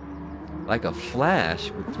out like a flash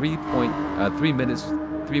with 3 minutes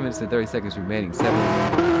and 30 seconds remaining.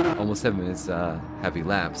 Almost 7 minutes have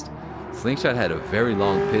elapsed. Slingshot had a very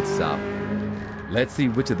long pit stop. Let's see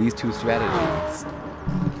which of these two strategies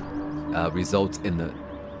results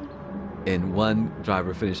in one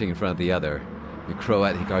driver finishing in front of the other.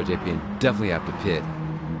 McCroat, Hikaru JPN definitely have to pit.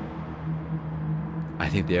 I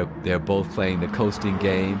think they're both playing the coasting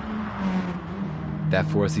game. That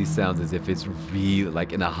 4C sounds as if it's really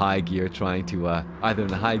like in a high gear, trying to either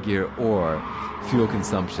in a high gear or fuel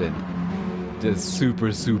consumption just super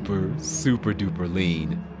duper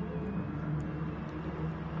lean.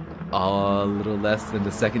 A little less than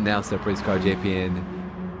the second now separates Hikaru JPN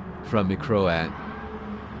from McCroat.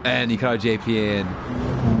 And Hikaru JPN,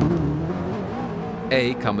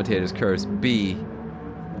 A, commentator's curse, B,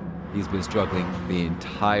 he's been struggling the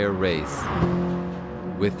entire race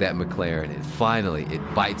with that McLaren, and finally it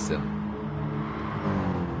bites him.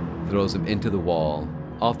 Throws him into the wall,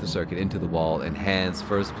 off the circuit into the wall, and hands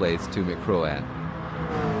first place to McCroat,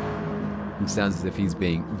 who sounds as if he's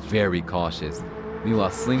being very cautious.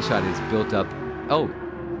 Meanwhile, Slingshot is built up. Oh,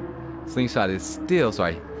 Slingshot is still,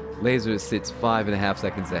 sorry. Laser sits 5.5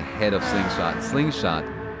 seconds ahead of Slingshot. Slingshot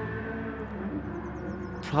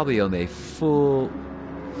probably on a full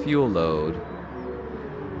fuel load.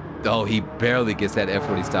 Oh, he barely gets that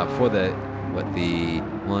F40 stop for the, what, the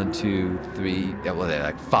 1, 2, 3, yeah, well, they're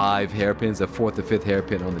like 5 hairpins, the 4th or 5th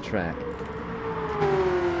hairpin on the track.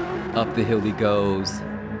 Up the hill he goes,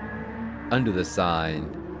 under the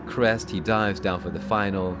sign, crest, he dives down for the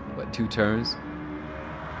final, what, 2 turns?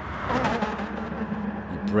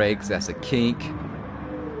 He brakes, that's a kink,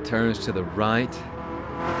 turns to the right,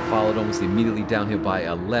 followed almost immediately downhill by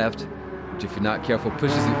a left, which if you're not careful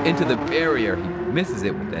pushes you into the barrier. He misses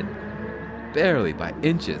it with that barely by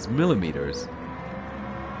inches, millimeters.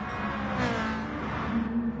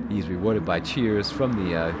 He's rewarded by cheers from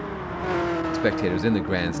the spectators in the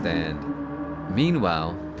grandstand.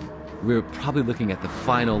 Meanwhile, we're probably looking at the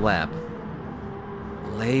final lap.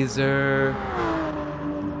 Laser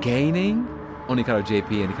gaining on Ricardo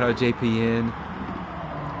JPN. Ricardo JPN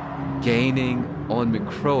gaining on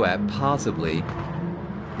McCroat, possibly.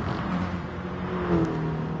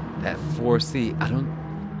 That 4C, I don't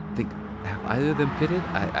think, have either of them pitted?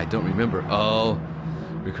 I don't remember. Oh,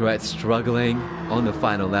 McCroat struggling on the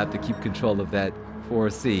final lap to keep control of that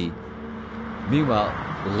 4C. Meanwhile,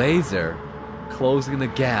 Laser closing the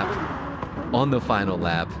gap on the final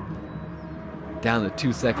lap. Down to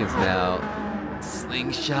 2 seconds now.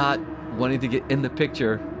 Slingshot wanting to get in the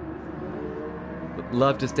picture. Would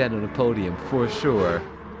love to stand on the podium for sure.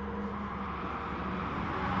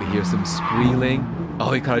 We hear some squealing.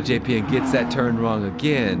 Oh, Ricardo JPN gets that turn wrong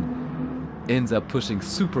again. Ends up pushing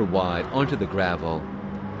super wide onto the gravel.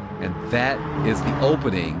 And that is the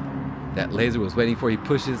opening that Laser was waiting for.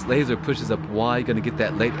 Laser pushes up wide, gonna get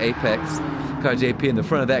that late apex. Ricardo JPN in the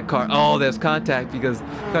front of that car. Oh, there's contact because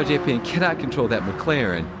Ricardo JPN cannot control that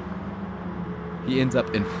McLaren. He ends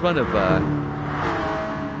up in front of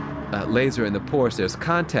Laser in the Porsche. There's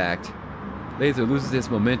contact. Laser loses his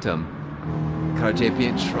momentum. Ricardo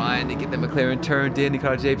JPN trying to get the McLaren turned in.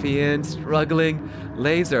 Ricardo JPN struggling.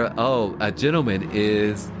 Laser, oh, a gentleman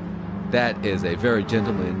is... That is a very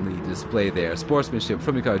gentlemanly display there. Sportsmanship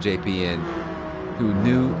from Ricardo JPN, who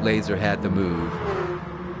knew Laser had the move.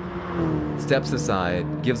 Steps aside,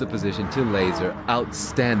 gives a position to Laser.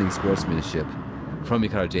 Outstanding sportsmanship from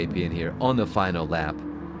Ricardo JPN here on the final lap.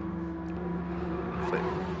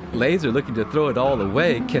 Laser looking to throw it all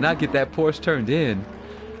away. Cannot get that Porsche turned in.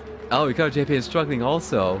 Oh, Ricardo JPN struggling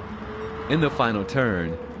also in the final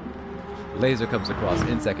turn. Laser comes across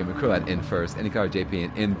in second, McCroat in first, and Ricardo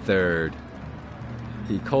JPN in third.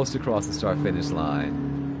 He coasts across the start-finish line.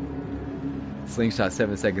 Slingshot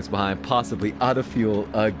 7 seconds behind, possibly out of fuel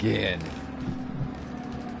again.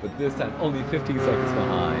 But this time only 15 seconds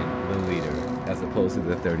behind the leader, as opposed to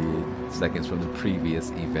the 38 seconds from the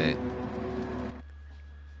previous event.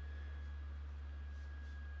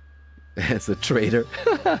 It's a traitor.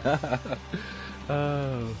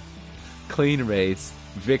 Oh. Clean race,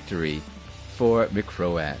 victory for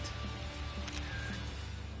McCroat.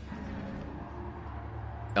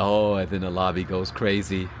 Oh, and then the lobby goes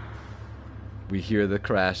crazy. We hear the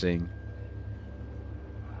crashing.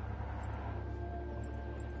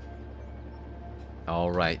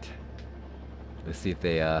 All right. Let's see if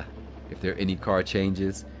there are any car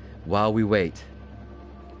changes while we wait.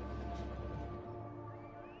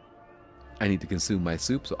 I need to consume my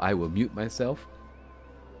soup, so I will mute myself.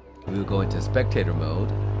 We will go into spectator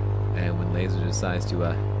mode, and when Laser decides to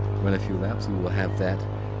run a few laps, we will have that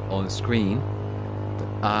on screen. But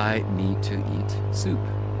I need to eat soup,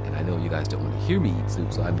 and I know you guys don't want to hear me eat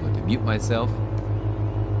soup, so I'm going to mute myself.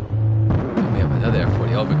 And we have another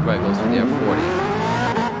F40. Oh, McCroat goes for the F40.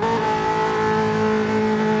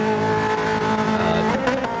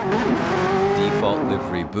 Default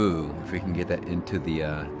livery boo. If we can get that into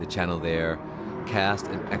the channel there. Cast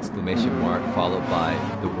an exclamation mark followed by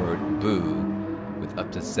the word boo with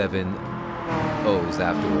up to 7 O's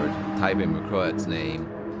afterward. Type in McCroat's name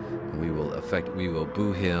and we will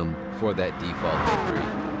boo him for that default victory.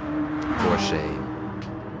 For shame.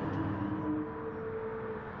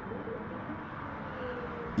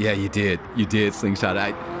 Yeah, you did, Slingshot.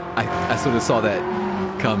 I sort of saw that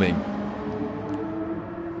coming,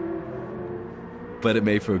 but it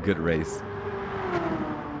made for a good race.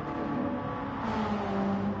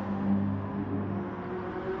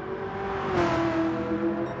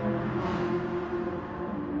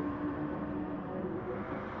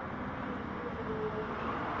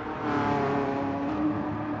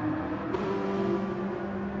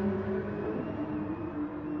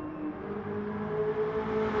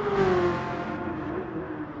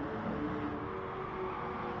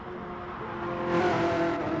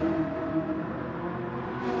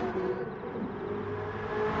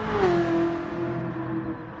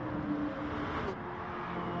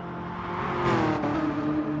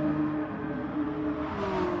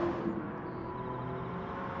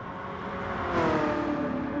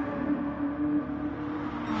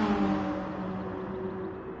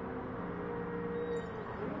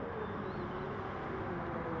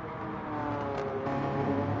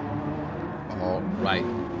 right.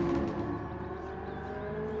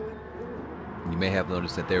 You may have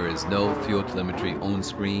noticed that there is no fuel telemetry on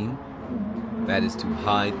screen. That is to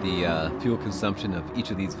hide the fuel consumption of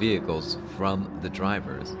each of these vehicles from the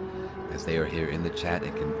drivers, as they are here in the chat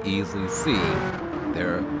and can easily see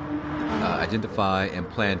their identify and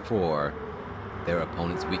plan for their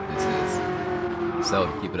opponent's weaknesses. So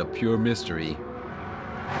to keep it a pure mystery,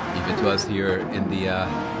 even to us here in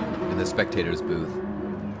the spectators booth,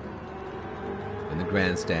 in the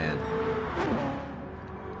grandstand,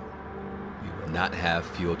 we will not have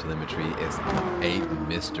fuel telemetry. It's a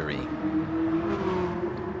mystery.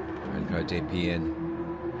 Car JP in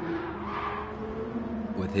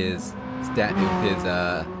with his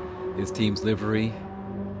his team's livery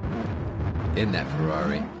in that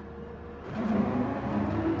Ferrari.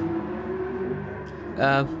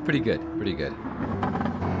 Pretty good, pretty good.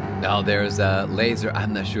 Now there's a laser.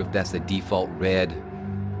 I'm not sure if that's the default red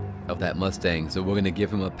of that Mustang, so we're gonna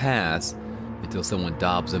give him a pass until someone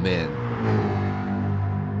dobs him in.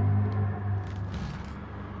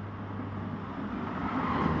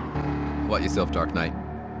 How about yourself, Dark Knight?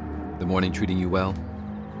 The morning treating you well?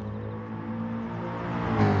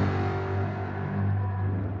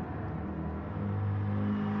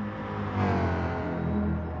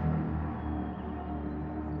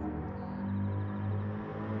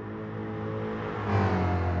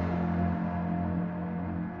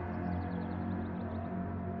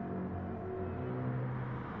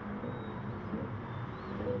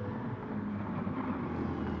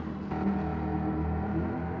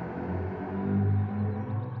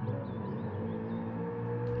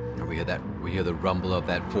 We hear the rumble of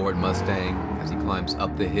that Ford Mustang as he climbs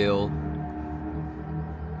up the hill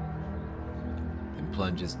and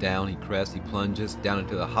plunges down. He crests, he plunges down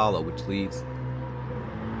into the hollow, which leads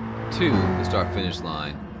to the start-finish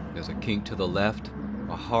line. There's a kink to the left,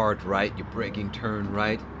 a hard right, you're braking, turn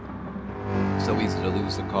right. So easy to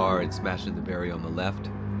lose the car and smash into the barrier on the left.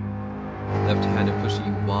 Left-handed pushing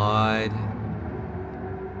you wide.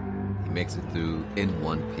 He makes it through in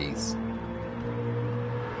one piece.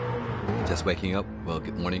 Just waking up? Well,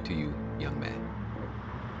 good morning to you, young man.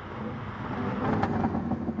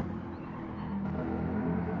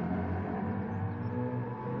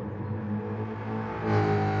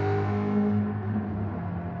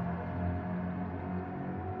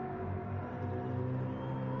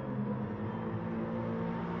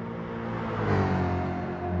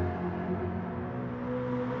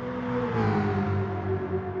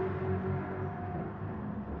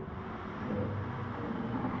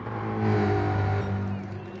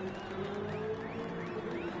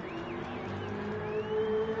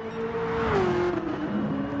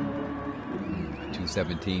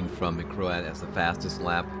 .17 from McCroat as the fastest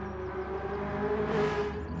lap.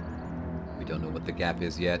 We don't know what the gap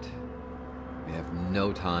is yet. We have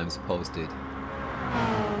no times posted.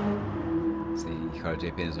 See, Car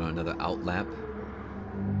JP is on another out lap.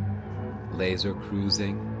 Laser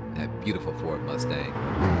cruising. That beautiful Ford Mustang.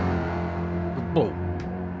 Boom.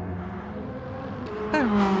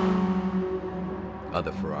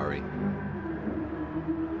 Other Ferrari.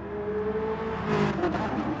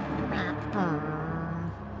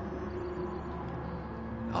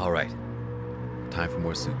 All right, time for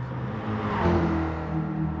more soup.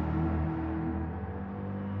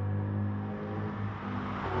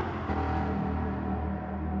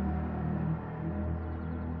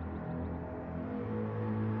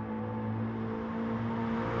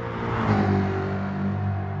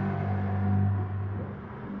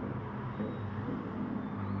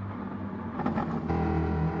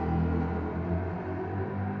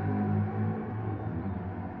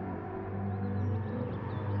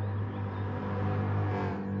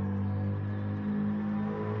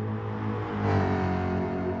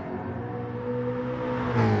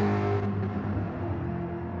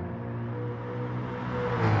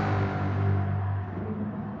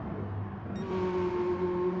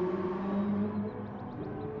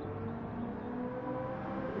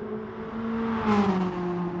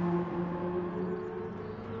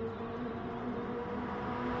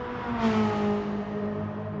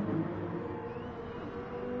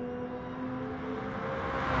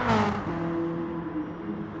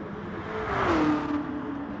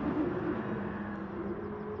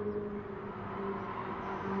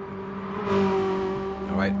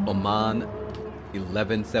 Oman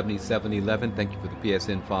 117711, thank you for the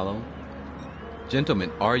PSN follow.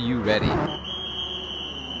 Gentlemen, are you ready?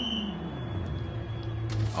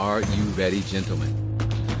 Are you ready, gentlemen?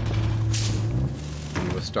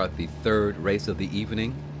 We will start the third race of the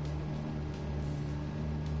evening.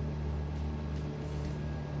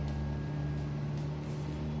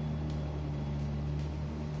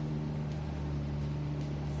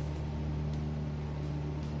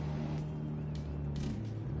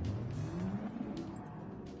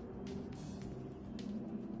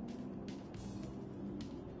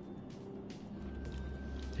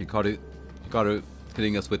 Hikaru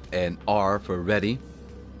hitting us with an R for ready.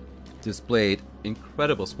 Displayed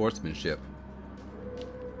incredible sportsmanship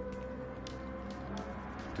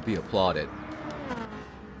to be applauded.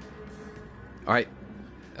 All right.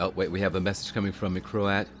 Oh, wait, we have a message coming from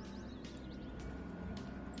Croat.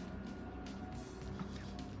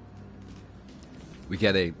 We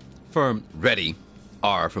get a firm ready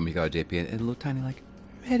R from Hikaru JPN and a little tiny like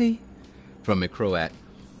ready from Croat.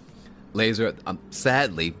 Laser,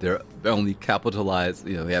 sadly, they're only capitalized,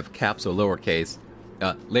 you know, they have caps or lowercase.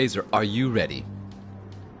 Laser, are you ready?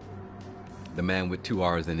 The man with 2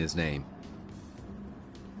 R's in his name.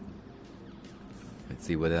 Let's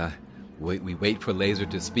see what, we wait for Laser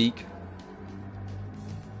to speak.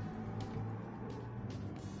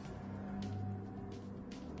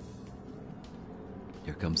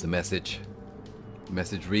 Here comes the message. The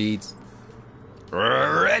message reads,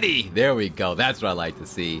 ready! There we go. That's what I like to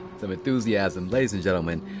see. Some enthusiasm. Ladies and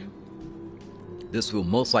gentlemen, this will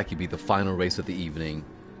most likely be the final race of the evening.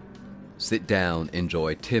 Sit down,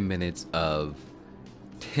 enjoy 10 minutes of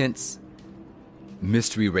tense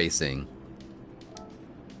mystery racing.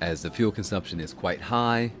 As the fuel consumption is quite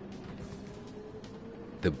high,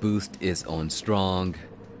 the boost is on strong,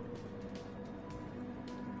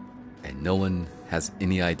 and no one has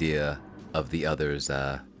any idea of the other's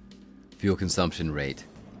fuel consumption rate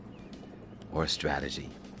or strategy.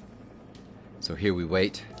 So here we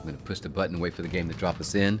wait. I'm going to push the button and wait for the game to drop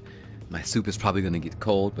us in. My soup is probably going to get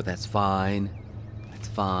cold, but that's fine. That's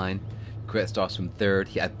fine. Gret starts from third.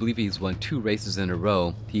 I believe he's won 2 races in a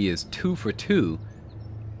row. He is 2 for 2,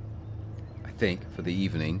 I think, for the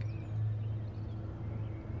evening.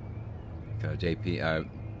 Got JP,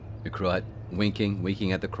 McCrut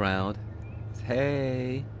winking at the crowd.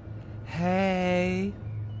 Hey, hey,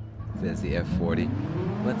 says the F40.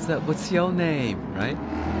 What's up? What's your name? Right?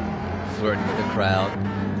 Flirting with the crowd,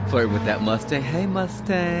 flirting with that Mustang. Hey,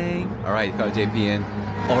 Mustang. All right, Car JPN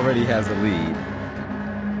already has a lead.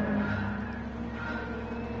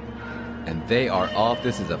 And they are off.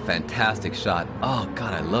 This is a fantastic shot. Oh,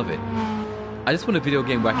 God, I love it. I just want a video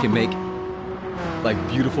game where I can make, like,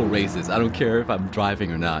 beautiful races. I don't care if I'm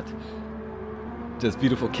driving or not. Just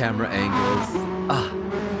beautiful camera angles.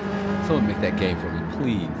 Someone make that game for me,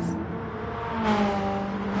 please.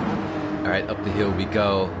 Alright, up the hill we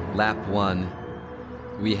go. Lap 1.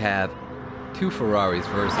 We have 2 Ferraris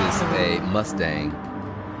versus a Mustang.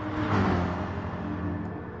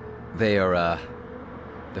 They are,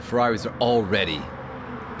 the Ferraris are already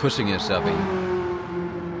pushing and shoving.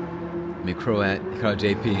 Croat, Car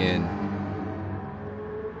JPN.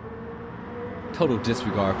 Total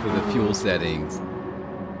disregard for the fuel settings.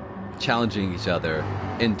 Challenging each other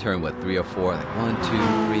in turn, what, 3 or 4? Like 1, 2,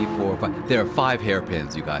 3, 4, 5. There are 5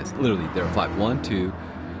 hairpins, you guys. Literally, there are 5. 1, 2,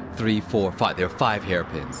 3, 4, 5. There are 5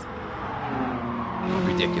 hairpins.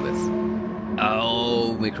 Ridiculous.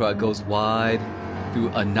 Oh, Croat goes wide through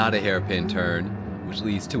a not a hairpin turn, which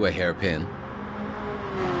leads to a hairpin.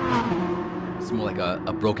 It's more like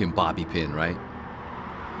a broken bobby pin, right?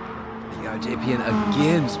 The JPN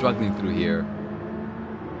again struggling through here.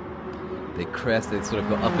 They crest, they sort of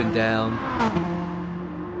go up and down.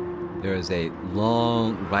 There is a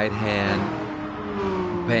long right-hand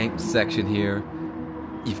banked section here.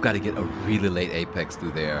 You've got to get a really late apex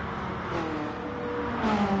through there.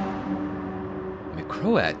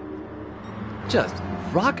 Croat just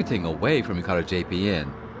rocketing away from Hikaru JPN.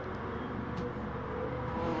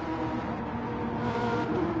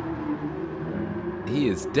 He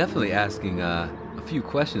is definitely asking a few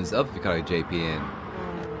questions of Hikaru JPN.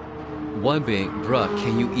 One being, bruh,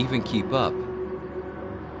 can you even keep up?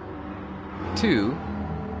 2,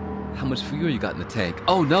 how much fuel you got in the tank?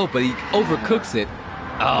 Oh no, but he overcooks it.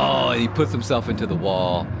 Oh, and he puts himself into the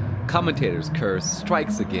wall. Commentators curse,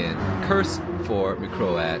 strikes again. Curse for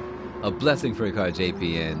Croat. A blessing for Hikaru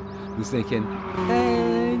JPN, who's thinking,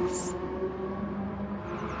 thanks.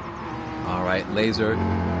 Alright, Laser,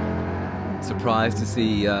 surprised to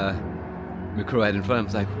see Croat in front of him.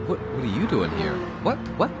 He's like, what are you doing here? What?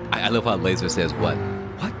 I love how Laser says what?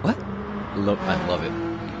 What? I love it.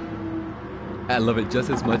 I love it just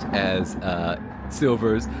as much as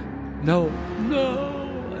Silver's no.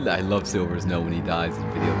 I love Silver's no when he dies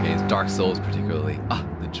in video games. Dark Souls particularly.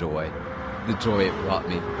 The joy it brought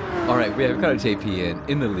me. Alright, we have Hikaru JPN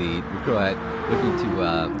in the lead. Croat looking to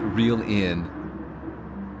reel in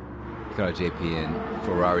Hikaru JPN.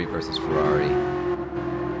 Ferrari versus Ferrari.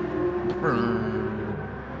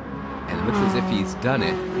 And it looks as if he's done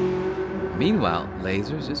it. Meanwhile,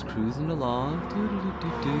 Laser's just cruising along.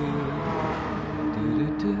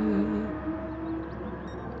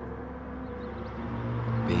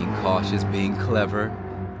 Being cautious, being clever.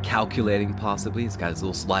 calculating possibly. He's got his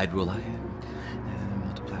little slide rule.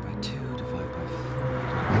 Multiply by 2, divide by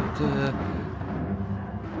 4.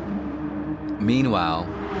 Meanwhile,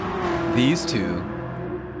 these two,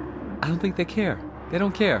 I don't think they care. They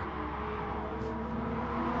don't care.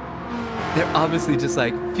 They're obviously just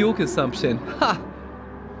like fuel consumption. Ha!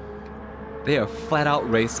 They are flat out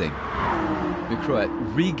racing. McCroat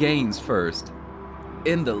regains first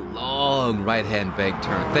in the long right-hand bank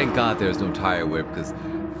turn. Thank God there's no tire wear, because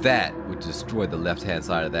that would destroy the left-hand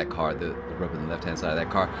side of that car, the rubber on the left-hand side of that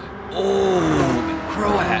car. Oh,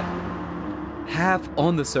 McCroat! Half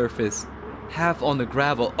on the surface, half on the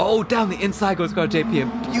gravel. Oh, down the inside goes car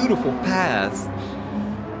JPN. Beautiful pass.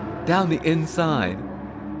 Down the inside.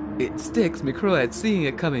 It sticks. McCroat, seeing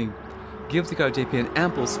it coming, gives the car JPN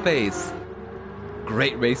ample space.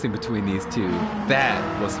 Great racing between these two. That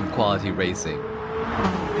was some quality racing.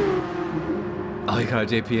 Oh, he got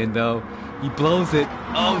JPN though. He blows it.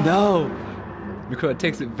 Oh no! McCroat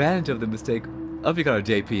takes advantage of the mistake of Ricardo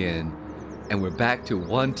JPN. And we're back to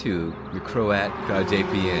 1-2. McCroat, Ricardo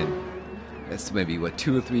JPN. That's maybe, what,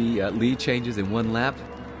 2 or 3 lead changes in one lap?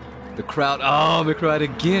 The crowd, oh, McCroat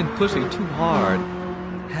again pushing too hard.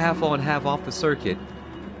 Half on, half off the circuit.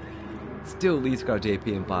 Still leads Ricardo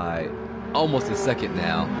JPN by almost a second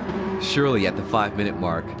now. Surely at the 5-minute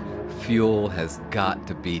mark, fuel has got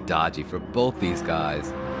to be dodgy for both these guys.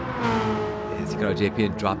 Is Ricardo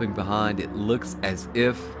JPN dropping behind? It looks as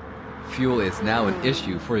if fuel is now an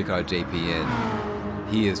issue for Ricardo JPN.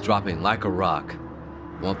 He is dropping like a rock.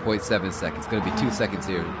 1.7 seconds. Going to be 2 seconds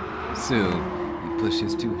here soon. He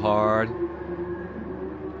pushes too hard.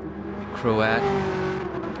 McCroat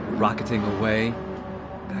rocketing away.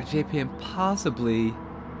 JPN possibly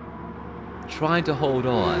trying to hold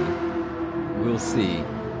on. We'll see.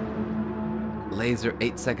 Laser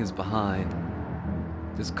 8 seconds behind.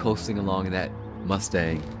 Just coasting along in that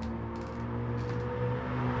Mustang.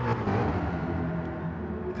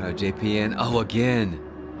 JPN, oh, again.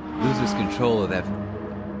 Loses control of that.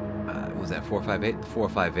 Was that 458?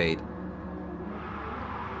 458.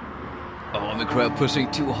 Oh, McCroat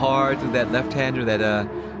pushing too hard to that left-hander that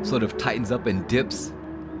sort of tightens up and dips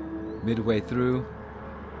midway through,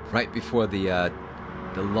 right before the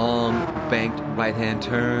long banked right-hand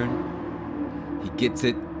turn. He gets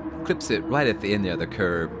it, clips it right at the end there of the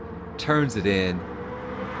curb, turns it in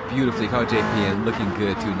beautifully. Car JPN looking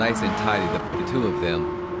good too, nice and tidy, the two of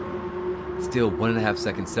them. Still 1.5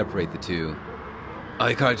 seconds separate the two.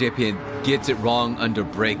 Oh, car JPN gets it wrong under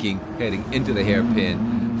braking, heading into the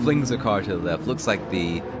hairpin, flings the car to the left. Looks like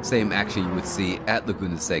the same action you would see at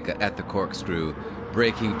Laguna Seca at the corkscrew.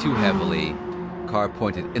 Braking too heavily, car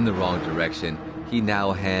pointed in the wrong direction. He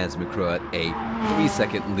now hands McCroat a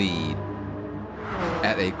 3-second lead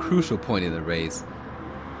at a crucial point in the race.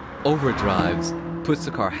 Overdrives, puts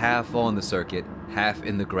the car half on the circuit, half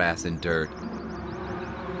in the grass and dirt.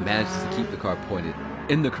 Manages to keep the car pointed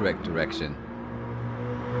in the correct direction.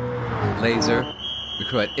 Laser,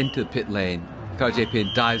 McCroat into the pit lane. Car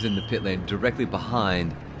JPN dives in the pit lane directly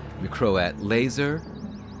behind McCroat. Laser,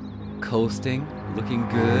 coasting, looking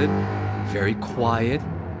good, very quiet.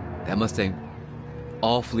 That Mustang,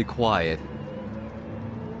 awfully quiet.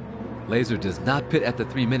 Laser does not pit at the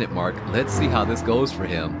 3-minute mark. Let's see how this goes for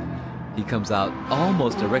him. He comes out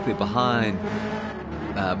almost directly behind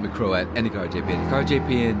McCroat and Car JPN. Car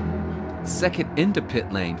JPN second into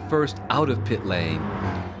pit lane, first out of pit lane.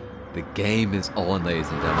 The game is on, ladies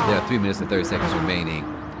and gentlemen. There are 3 minutes and 30 seconds remaining.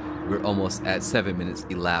 We're almost at 7 minutes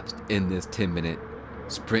elapsed in this 10-minute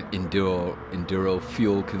sprint enduro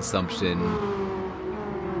fuel consumption,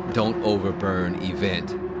 don't overburn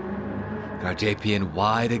event. Car JPN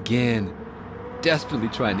wide again, desperately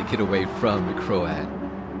trying to get away from McCroat.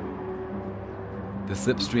 The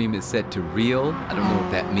slipstream is set to real. I don't know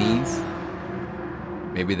what that means.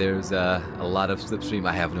 Maybe there's a lot of slipstream.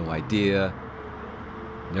 I have no idea.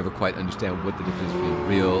 Never quite understand what the difference between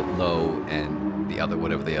real, low, and the other,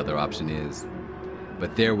 whatever the other option is.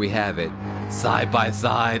 But there we have it. Side by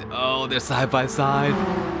side. Oh, they're side by side.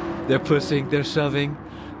 They're pushing, they're shoving.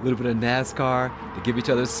 A little bit of NASCAR. They give each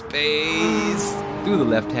other space through the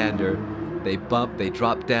left-hander. They bump, they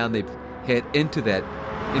drop down, they head into the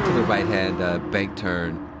right-hand bank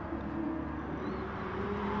turn.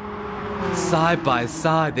 Side by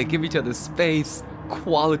side, they give each other space.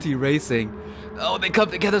 Quality racing. Oh, they come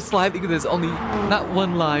together slightly because there's only not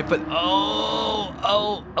one line, but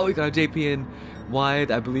we got JPN wide.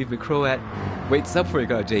 I believe McCroat waits up for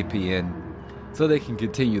JPN so they can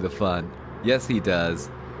continue the fun. Yes, he does.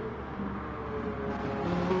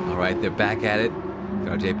 All right, they're back at it.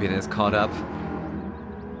 JPN has caught up.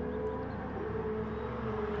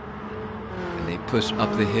 And they big push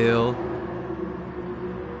up the hill.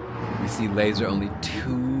 We see Laser only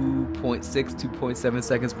 2.6, 2.7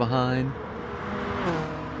 seconds behind.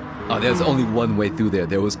 Oh, there's only one way through there.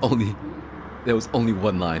 There was only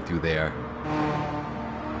one line through there.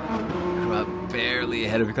 Barely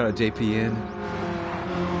ahead of Ricardo JPN.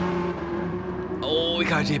 Oh,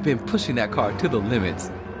 Ricardo JPN pushing that car to the limits.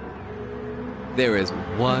 There is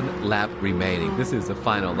one lap remaining. This is the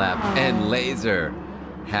final lap, and Laser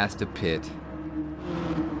has to pit.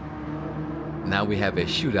 Now we have a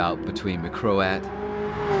shootout between McCroat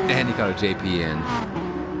and Ricardo JPN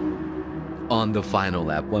on the final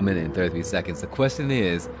lap, 1 minute and 33 seconds. The question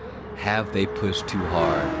is, have they pushed too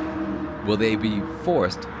hard? Will they be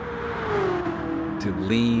forced to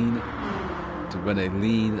run a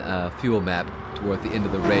lean fuel map toward the end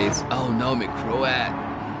of the race? Oh no, McCroat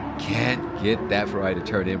can't get that Ferrari to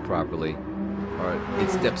turn in properly. Or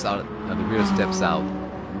it steps out, the rear steps out.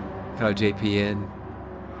 Ricardo JPN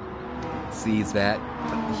sees that.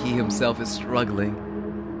 He himself is struggling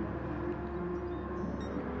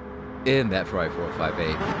in that Ferrari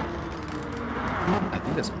 458. I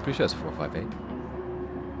think I'm pretty sure it's 458.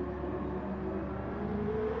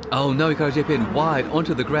 Oh no, Ricardo JPN wide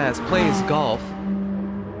onto the grass, plays golf.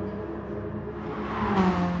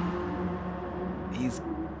 He's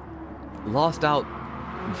lost out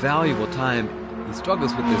valuable time. He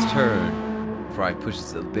struggles with this turn. Ferrari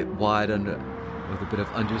pushes a bit wide under with a bit of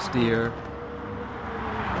understeer.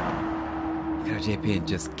 Ricardo JPN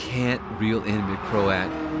just can't reel in McCroat.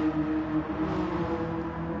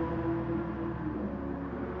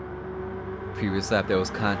 Previous lap there was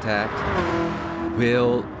contact.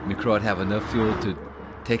 Will McCroat have enough fuel to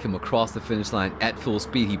take him across the finish line at full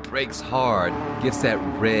speed? He brakes hard, gets that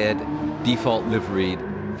red default liveried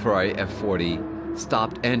Ferrari F40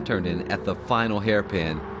 stopped and turned in at the final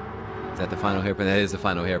hairpin. Is that the final hairpin? That is the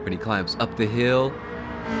final hairpin. He climbs up the hill.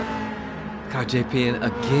 Ricardo JPN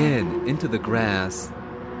again into the grass,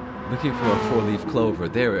 looking for a four-leaf clover.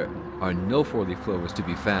 There are no four-leaf clovers to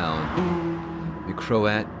be found.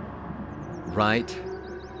 McCroat, right,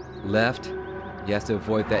 left. He has to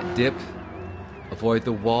avoid that dip, avoid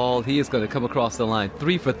the wall. He is going to come across the line.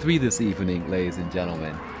 3 for 3 this evening, ladies and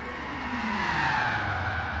gentlemen.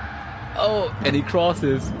 Oh, and he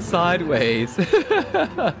crosses sideways. 2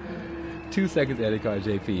 seconds ahead of Ricardo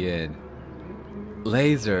JPN.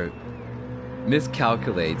 Laser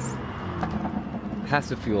miscalculates. Has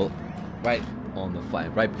to fuel right on the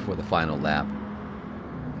right before the final lap.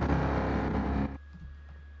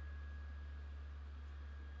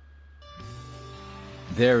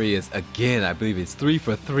 There he is again. I believe it's 3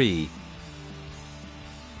 for 3.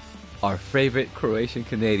 Our favorite Croatian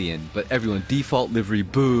Canadian, but everyone default livery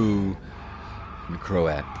boo.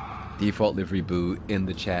 McCroat. Default livery boo in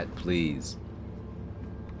the chat, please.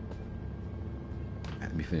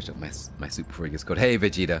 Let me finish up my soup before he gets cold. Hey,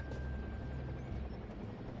 Vegeta.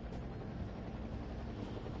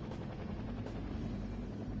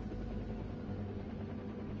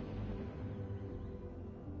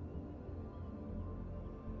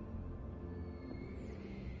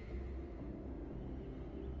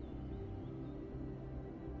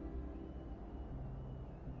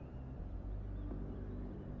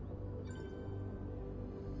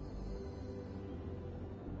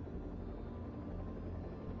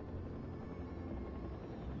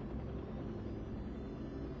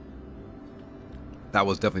 That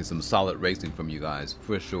was definitely some solid racing from you guys,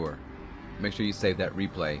 for sure. Make sure you save that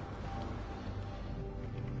replay.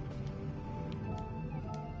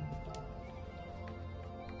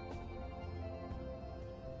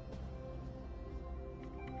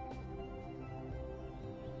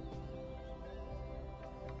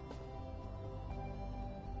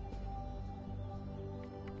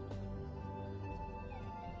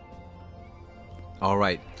 All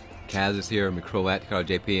right, Kaz is here, McCroat,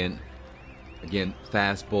 Ricardo JPN. Again,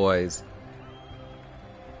 fast boys.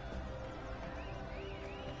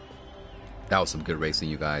 That was some good racing,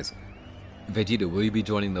 you guys. Vegeta, will you be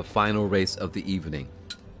joining the final race of the evening?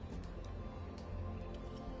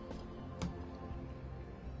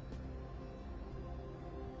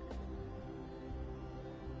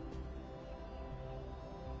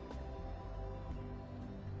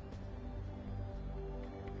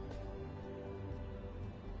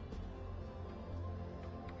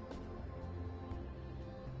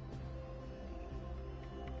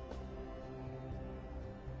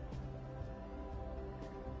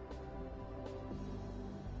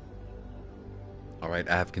 Alright,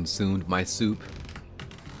 I have consumed my soup.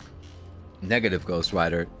 Negative, Ghost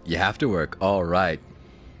Rider. You have to work. Alright.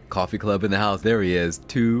 Coffee Club in the house. There he is.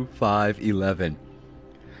 2511.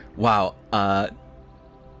 Wow.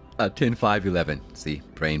 A 10-5-11. See,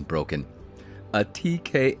 brain broken. A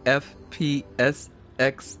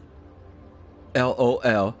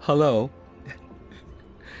TKFPSXLOL. Hello.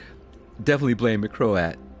 Definitely blame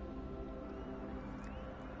McCroat.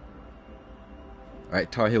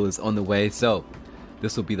 Alright, Tar Heel is on the way, so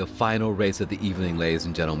this will be the final race of the evening, ladies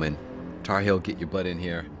and gentlemen. Tar Heel, get your butt in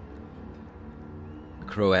here.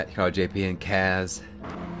 McCroat, Carl JP, and Kaz.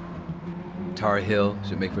 Tar Heel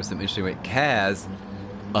should make for some interesting race. Kaz,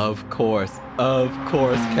 of course,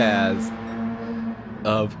 Kaz.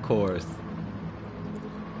 Of course.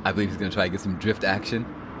 I believe he's going to try to get some drift action.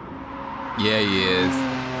 Yeah, he is.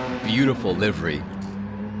 Beautiful livery.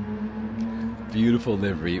 Beautiful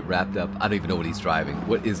livery wrapped up. I don't even know what he's driving.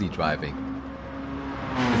 What is he driving?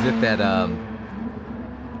 Is it that,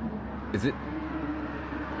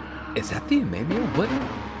 Is that the Emmanuel? What?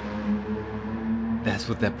 That's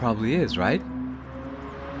what that probably is, right?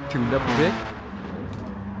 Tuned up a bit?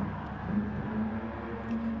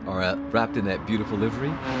 Or wrapped in that beautiful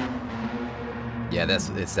livery? Yeah,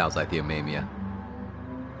 it sounds like the Amamia.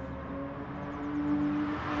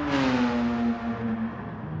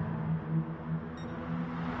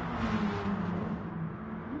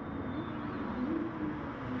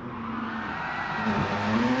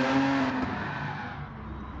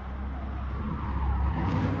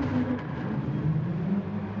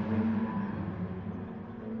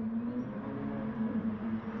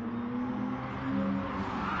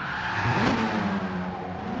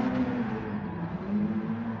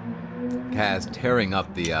 Kaz tearing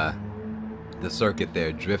up the circuit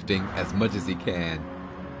there, drifting as much as he can.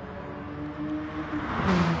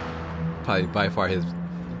 Probably by far his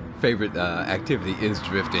favorite activity is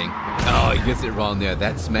drifting. Oh, he gets it wrong there.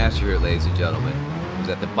 That smash here, ladies and gentlemen, was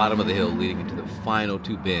at the bottom of the hill leading into the final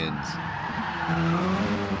two bends.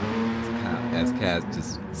 As Kaz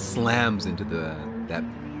just slams into that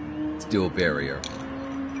steel barrier.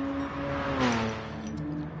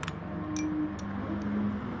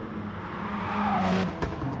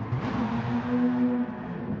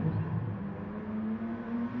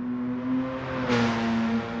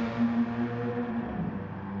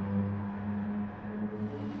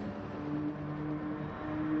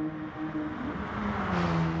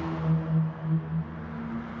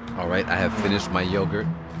 Alright, I have finished my yogurt.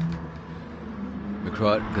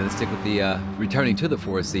 McCraw gonna stick with the returning to the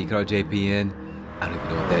 4C, Carl JPN. I don't even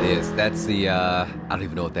know what that is. That's the I don't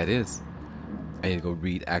even know what that is. I need to go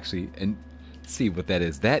read actually and see what that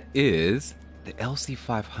is. That is the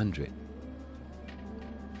LC500.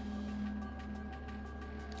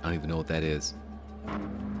 I don't even know what that is.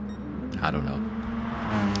 I don't know.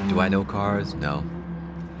 Do I know cars? No.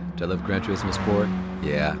 Do I love Gran Turismo Sport?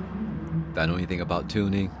 Yeah. Do I know anything about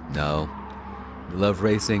tuning? No. Love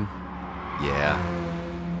racing? Yeah.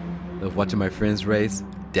 Love watching my friends race?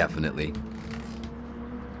 Definitely.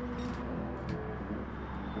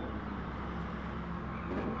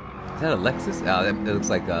 Is that a Lexus? Oh, it looks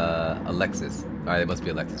like a Lexus. Alright, it must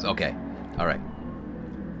be a Lexus. Okay. Alright.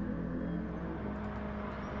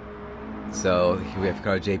 So, here we have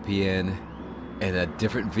Car JPN in a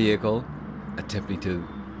different vehicle, attempting to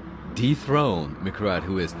dethrone McCrud,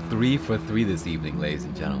 who is 3 for 3 this evening, ladies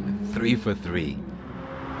and gentlemen. 3 for 3.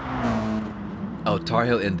 Oh, Tar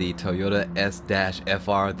Heel in the Toyota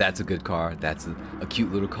S-FR. That's a good car. That's a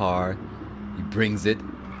cute little car. He brings it.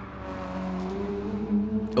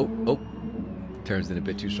 Oh. Turns in a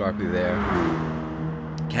bit too sharply there.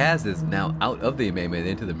 Kaz is now out of the Amendment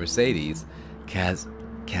into the Mercedes. Kaz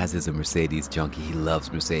is a Mercedes junkie. He loves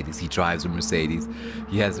Mercedes. He drives a Mercedes.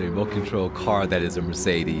 He has a remote control car that is a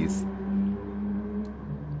Mercedes.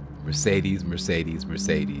 Mercedes.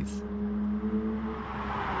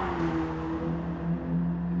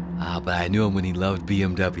 Ah, but I knew him when he loved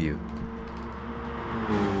BMW.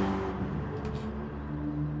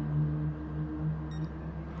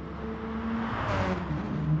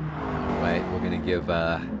 Alright, we're going to give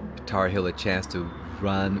Tar Heel a chance to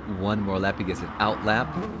run one more lap. He gets an out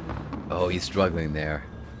lap. Oh, he's struggling there.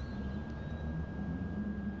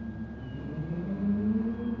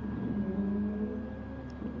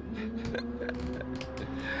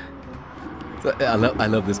 So, I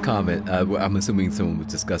love this comment. I'm assuming someone was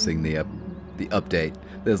discussing the update.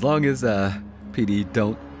 As long as PD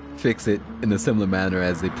don't fix it in a similar manner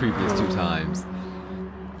as the previous 2 times.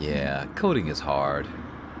 Yeah, coding is hard.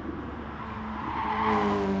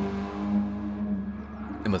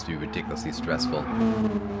 It must be ridiculously stressful.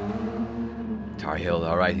 Tar Heel,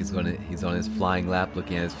 alright, he's on his flying lap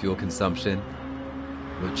looking at his fuel consumption.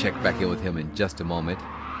 We'll check back in with him in just a moment.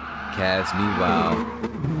 Kaz, meanwhile,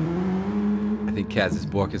 I think Kaz is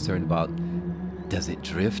more concerned about, does it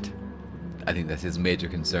drift? I think that's his major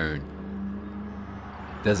concern.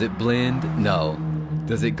 Does it blend? No.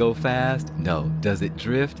 Does it go fast? No. Does it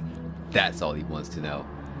drift? That's all he wants to know.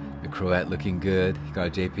 The Croat looking good. He got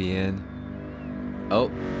a JPN. Oh,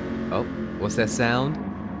 what's that sound?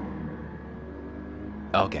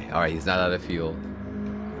 Okay, alright, he's not out of fuel.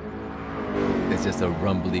 It's just a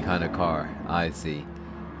rumbly kind of car. I see.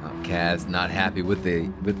 Kaz not happy with the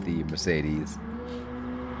Mercedes.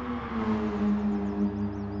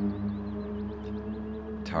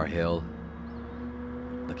 Tar Heel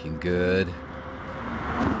looking good.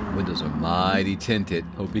 Windows are mighty tinted.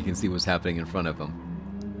 Hope he can see what's happening in front of him.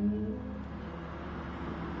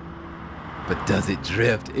 But does it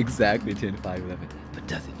drift? Exactly 10-5-11. But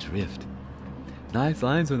does it drift? Nice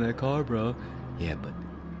lines on that car, bro. Yeah, but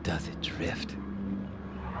does it drift?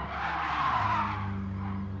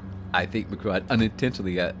 I think McCrud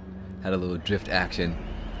unintentionally had a little drift action.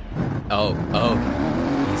 Oh,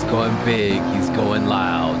 he's going big. He's going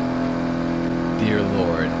loud. Dear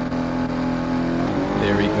Lord.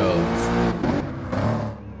 There he goes.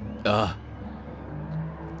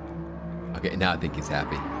 Okay, now I think he's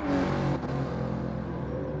happy.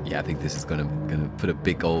 Yeah, I think this is gonna put a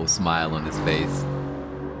big old smile on his face.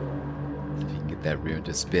 If you can get that rear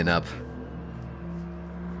to spin up.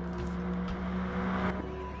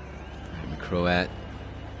 And the Croat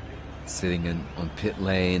sitting on pit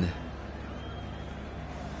lane,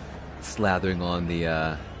 slathering on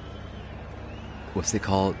the what's it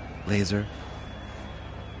called? Laser?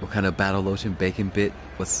 What kind of battle lotion? Bacon bit?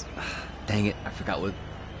 Dang it, I forgot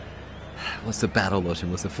what's the battle lotion?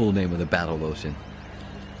 What's the full name of the battle lotion?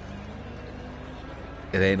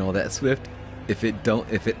 It ain't all that swift. If it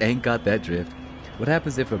ain't got that drift. What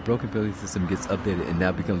happens if a broken penalty system gets updated and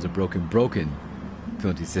now becomes a broken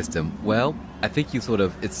penalty system? Well, I think it's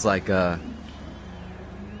like you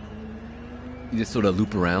just sort of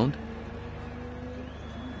loop around.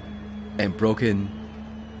 And broken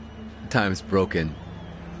times broken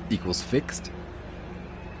equals fixed.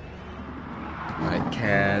 Alright,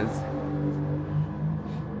 Kaz.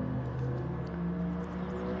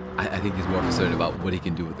 I think he's more concerned about what he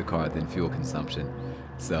can do with the car than fuel consumption.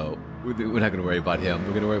 So we're not going to worry about him.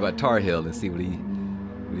 We're going to worry about Tar Heel and see what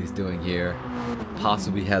he's doing here.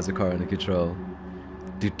 Possibly has the car under control.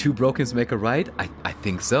 Do two brokens make a right? I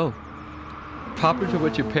think so. Proper to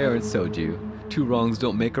what your parents told you. Two wrongs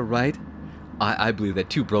don't make a right. I believe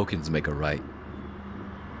that two brokens make a right.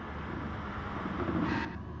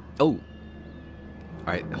 Oh.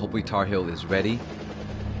 Alright, hopefully Tar Heel is ready.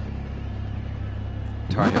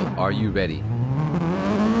 Tar Heel, are you ready?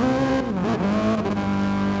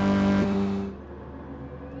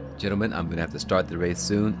 Gentlemen, I'm going to have to start the race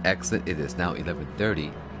soon. Exit, it is now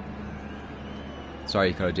 11:30.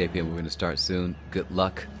 Sorry, Car JPM, we're going to start soon. Good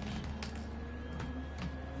luck.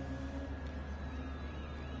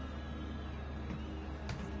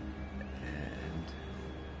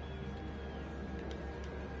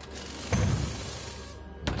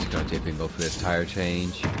 And watch Car JPM go for this tire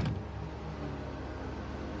change.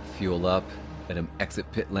 Fuel up, let him exit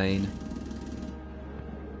pit lane.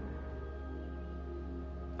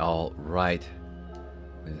 All right,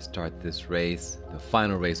 I'm going to start this race, the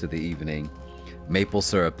final race of the evening. Maple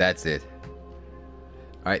syrup, that's it.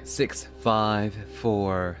 All right, 6, 5,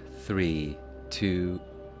 4, 3, 2,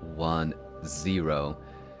 1, 0.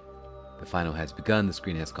 The final has begun. The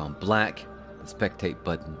screen has gone black. The spectate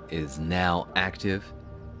button is now active.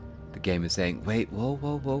 The game is saying, wait, whoa,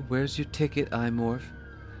 where's your ticket, iMorph?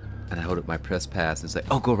 And I hold up my press pass and say,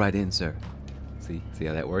 oh, go right in, sir. See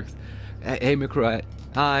how that works? Hey, McCroat.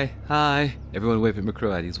 Hi. Everyone wave at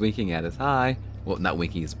McCroat. He's winking at us. Hi. Well, not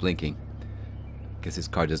winking, he's blinking. Because his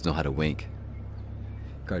car doesn't know how to wink.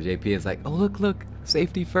 Car JP is like, oh, look.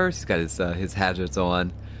 Safety first. He's got his hazards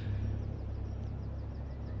on.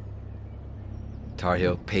 Tar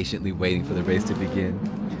Heel patiently waiting for the race to begin.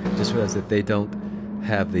 Just realized that they don't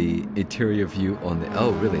have the interior view on the...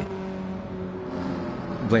 Oh, really?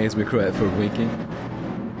 Blames McCroat for winking.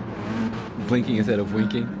 Blinking instead of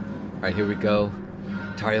winking. Alright, here we go.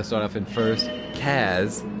 Tar Heel starting off in first.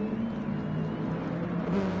 Kaz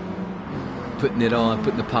putting it on,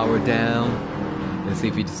 putting the power down. Let's see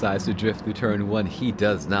if he decides to drift through turn one. He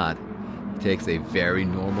does not. He takes a very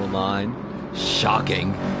normal line.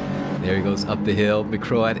 Shocking. There he goes up the hill.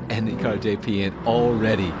 McCroat and the car JPN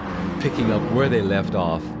already picking up where they left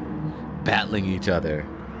off. Battling each other.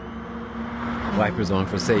 Wipers on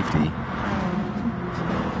for safety.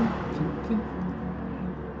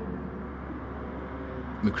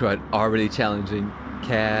 McCroat already challenging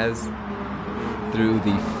Kaz through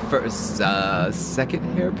the first, second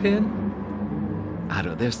hairpin? I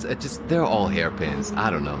don't know, they're all hairpins. I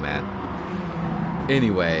don't know, man.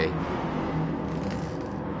 Anyway,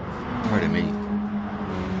 pardon me.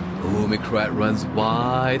 Ooh, McCrat runs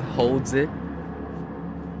wide, holds it.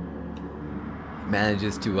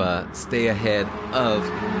 Manages to stay ahead of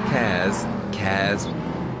Kaz. Kaz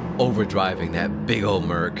overdriving that big old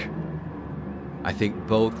Merc. I think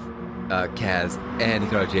both Kaz and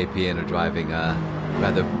Hikaru JPN are driving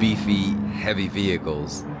rather beefy, heavy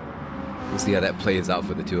vehicles. We'll see how that plays out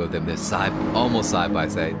for the two of them. They're almost side by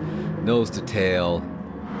side, nose to tail.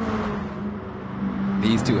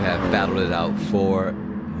 These two have battled it out for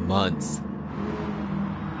months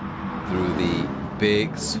through the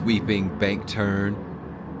big sweeping bank turn.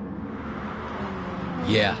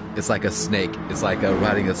 Yeah, it's like a snake. It's like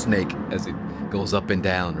riding a snake as it goes up and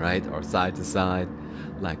down, right? Or side to side,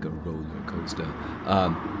 like a roller coaster.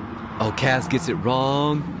 Oh, Kaz gets it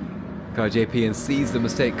wrong. Car JPN sees the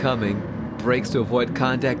mistake coming, brakes to avoid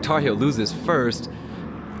contact. Tar Heel loses first.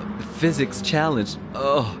 The physics challenged.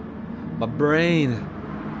 Oh, my brain.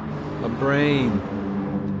 My brain.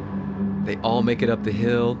 They all make it up the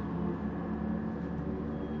hill.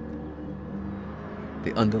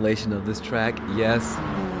 The undulation of this track, yes.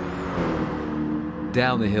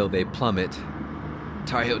 Down the hill they plummet.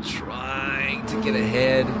 Tar Heel trying to get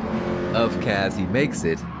ahead of Kaz. He makes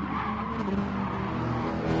it.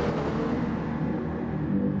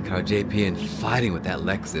 Car JPN fighting with that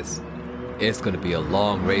Lexus. It's going to be a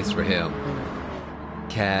long race for him.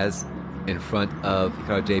 Kaz in front of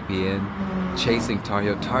Car JPN, chasing Tar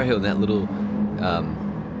Heel. Tar Heel in that little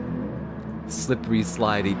slippery,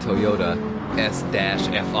 slidey Toyota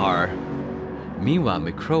S-FR. Meanwhile,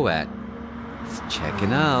 McCroat is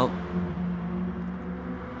checking out.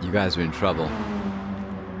 You guys are in trouble.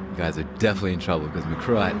 You guys are definitely in trouble because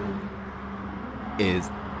McCroat is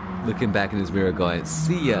looking back in his mirror going,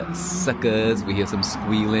 "See ya, suckers." We hear some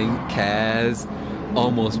squealing. Kaz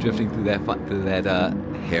almost drifting through that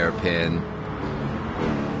hairpin.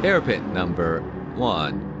 Hairpin number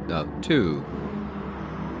 1, no, 2.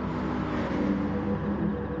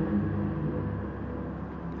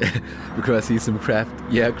 Because I see some craft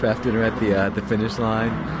dinner at the finish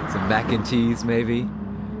line. Some mac and cheese, maybe.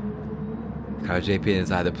 Car JPN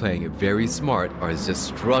is either playing it very smart or is just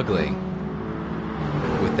struggling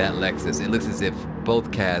with that Lexus. It looks as if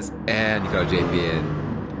both Kaz and Car JPN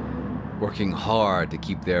working hard to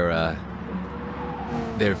keep their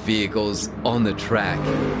vehicles on the track.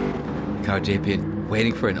 Car JPN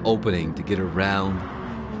waiting for an opening to get around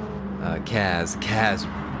Kaz. Kaz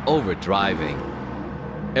overdriving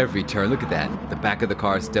every turn. Look at that. The back of the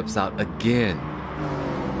car steps out again.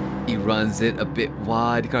 He runs it a bit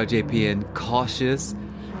wide. Car JPN cautious.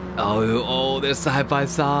 Oh, they're side by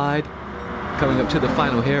side. Coming up to the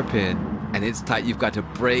final hairpin. And it's tight. You've got to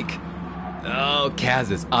brake. Oh,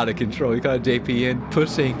 Kaz is out of control. You got JPN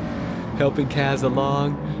pushing, helping Kaz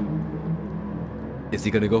along. Is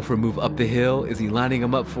he going to go for a move up the hill? Is he lining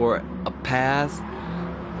him up for a pass?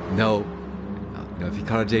 No. If he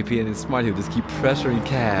caught JPN is smart, he'll just keep pressuring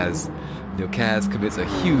Kaz. Kaz commits a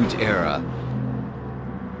huge error.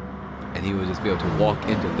 And he will just be able to walk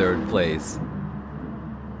into third place.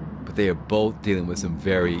 But they are both dealing with some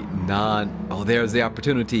very Oh, there's the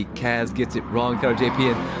opportunity. Kaz gets it wrong. Car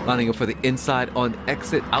JPN lining up for the inside on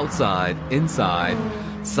exit, outside, inside,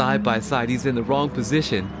 side by side. He's in the wrong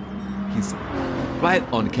position. He's right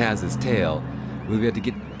on Kaz's tail. We'll be able to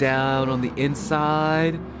get down on the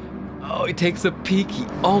inside. Oh, he takes a peek. He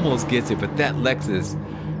almost gets it, but that Lexus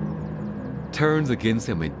turns against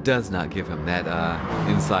him and does not give him that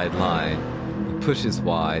inside line. He pushes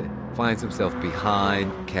wide, finds himself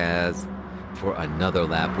behind Kaz for another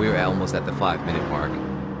lap. We're almost at the 5-minute mark.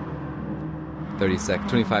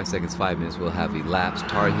 25 seconds, 5 minutes, we'll have elapsed.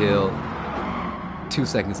 Tar Heel 2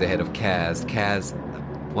 seconds ahead of Kaz. Kaz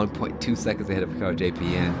 1.2 seconds ahead of Car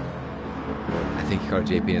JPN. I think Car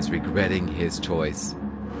JPN is regretting his choice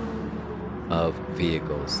of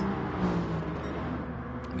vehicles.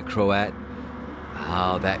 McCroat,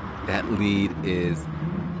 that lead is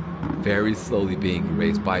very slowly being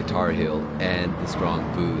erased by Tar Heel and the strong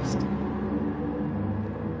boost.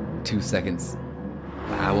 2 seconds,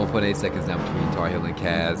 1.8 seconds now between Tar Heel and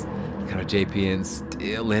Kaz. Car JPN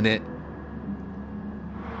still in it.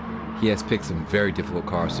 He has picked some very difficult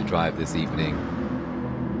cars to drive this evening,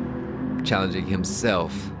 challenging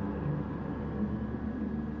himself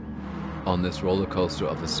on this roller coaster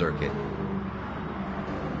of a circuit.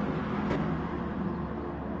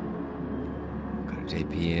 Car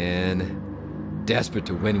JPN, desperate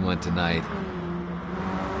to win one tonight.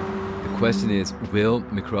 The question is, will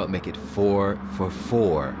McCroat make it 4 for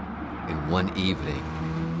 4 in one evening?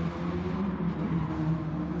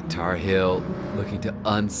 Tar Heel looking to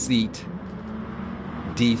unseat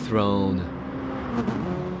dethrone,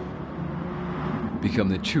 become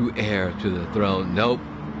the true heir to the throne. Nope,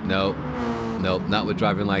 nope, nope, not with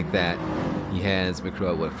driving like that. He has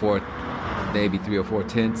McCrow, what, 4, maybe 3 or 4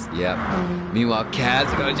 tenths? Yep. Meanwhile, Kaz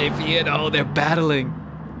and JPN, oh, they're battling.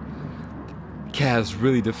 Kaz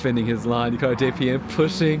really defending his line. You got JPN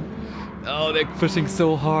pushing. Oh, they're pushing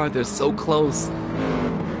so hard. They're so close.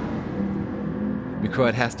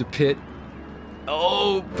 McCrow has to pit.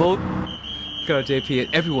 Oh, both JP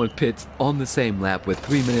and everyone pits on the same lap with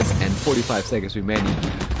 3 minutes and 45 seconds remaining.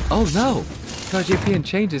 Oh no! JPN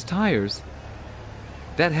changes tires.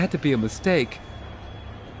 That had to be a mistake.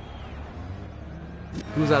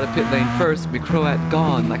 Who's out of pit lane first? McCroat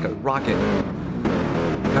gone like a rocket.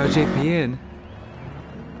 JPN.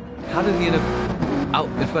 How did he end up out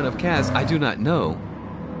in front of Kaz? I do not know.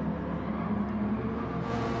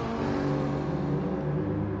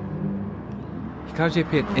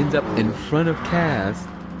 JPN ends up in front of Kaz.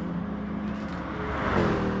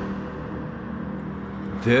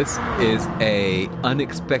 This is a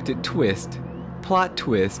unexpected twist, plot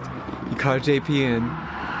twist. JPN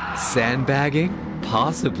sandbagging,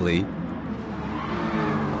 possibly.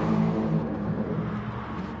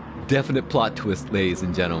 Definite plot twist, ladies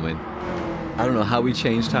and gentlemen. I don't know how we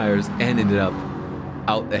changed tires and ended up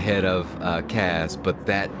out ahead of Kaz, but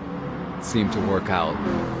that seemed to work out.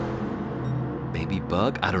 Maybe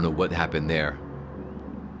bug? I don't know what happened there.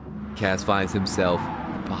 Kaz finds himself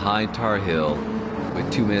behind Tar Heel with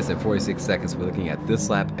 2 minutes and 46 seconds. We're looking at this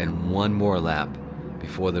lap and one more lap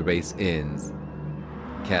before the race ends.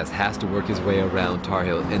 Kaz has to work his way around Tar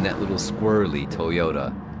Heel in that little squirrely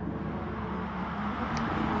Toyota.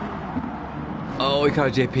 Oh, he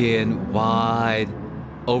caught JPN wide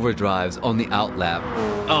overdrives on the outlap.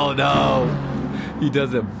 Oh no! He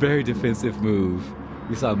does a very defensive move.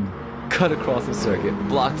 We saw him cut across the circuit,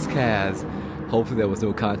 blocks Kaz. Hopefully there was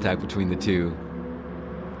no contact between the two.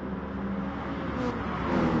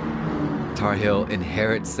 Tar Heel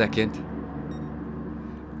inherits second.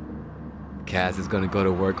 Kaz is going to go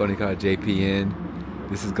to work on the car JPN.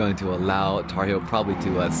 This is going to allow Tar Heel probably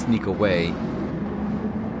to sneak away.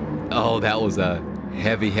 Oh, that was a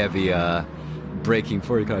heavy braking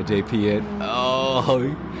for the car JPN. Oh,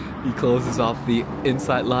 he closes off the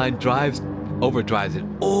inside line, overdrives it.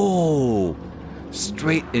 Oh,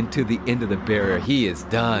 straight into the end of the barrier. He is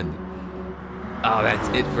done. Oh, that's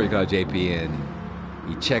it for JPN.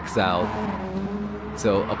 He checks out.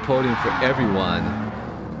 So a podium for everyone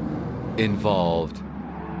involved.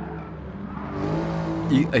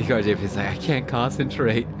 JPN's like, I can't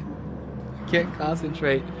concentrate.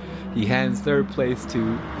 He hands third place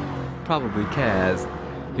to probably Kaz.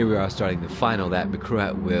 Here we are starting the final lap.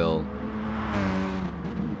 McCroat will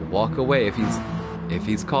walk away if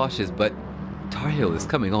he's cautious, but Tar Heel is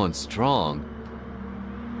coming on strong.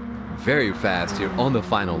 Very fast here on the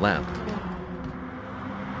final lap.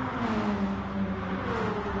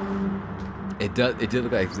 It did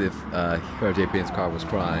look like as if JPN's car was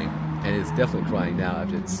crying, and it's definitely crying now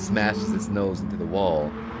after it smashes its nose into the wall.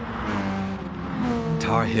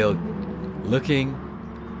 Tar Heel looking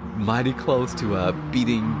mighty close to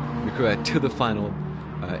beating McCroat to the final.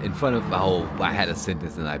 In front of, oh, I had a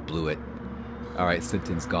sentence and I blew it. All right,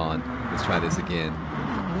 sentence gone. Let's try this again.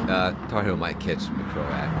 Tar Heel might catch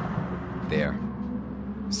McCroat. There.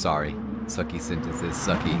 Sorry. Sucky sentences,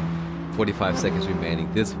 sucky. 45 seconds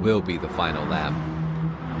remaining. This will be the final lap.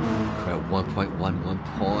 McCroat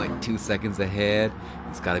 1.2 seconds ahead.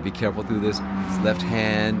 He's got to be careful through this left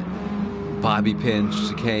hand bobby pin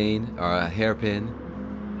chicane, or a hairpin.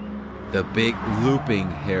 The big looping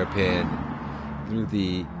hairpin through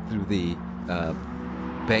the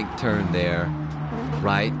bank turn there,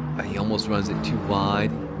 right? He almost runs it too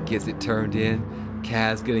wide, gets it turned in.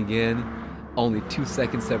 Kaz getting in. Only 2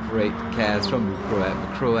 seconds separate Kaz from McCroat.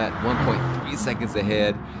 McCroat 1.3 seconds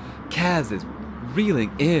ahead. Kaz is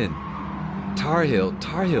reeling in. Tar Heel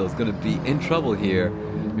is going to be in trouble here.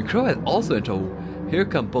 McCroat also in trouble. Here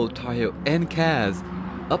come both Tar Heel and Kaz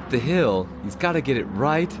up the hill. He's got to get it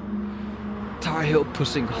right. Tar Heel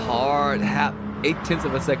pushing hard, 0.8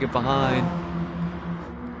 of a second behind.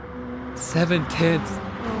 0.7,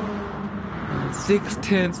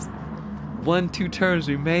 0.6, 1-2 turns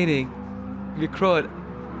remaining. McCroat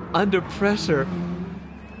under pressure.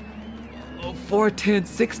 4/10,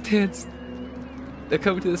 6/10. They're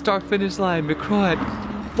coming to the start finish line. McCroat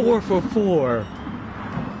 4 for 4.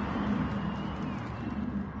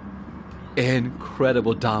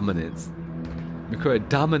 Incredible dominance. McCroat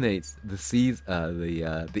dominates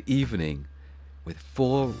the evening with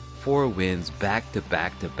four wins back to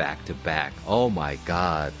back to back to back. Oh my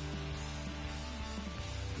God.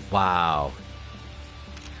 Wow.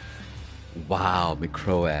 Wow,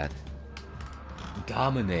 McCroat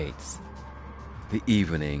dominates the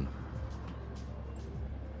evening.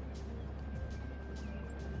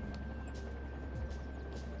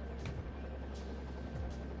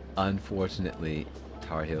 Unfortunately,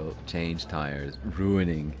 Tar Heel changed tires,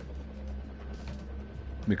 ruining.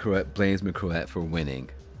 McCroat blames McCroat for winning.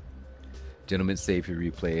 Gentlemen, save your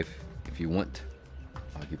replay if you want.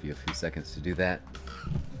 I'll give you a few seconds to do that.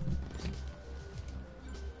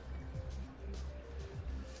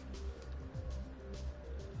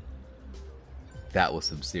 That was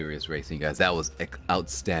some serious racing, guys. That was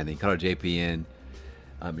outstanding. Color JPN,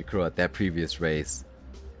 McCroat, that previous race.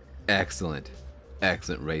 Excellent.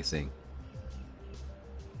 Excellent racing.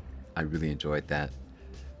 I really enjoyed that.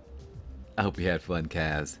 I hope you had fun,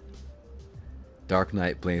 Kaz. Dark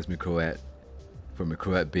Knight blames McCroat for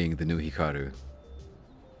McCroat being the new Hikaru.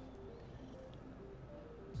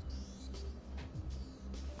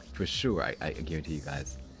 For sure, I guarantee you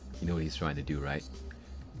guys, you know what he's trying to do, right?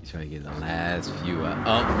 He's trying to get in the last few.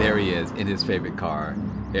 Oh, there he is in his favorite car.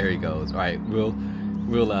 There he goes. All right, we'll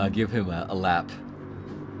give him a lap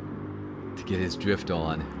to get his drift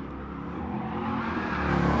on.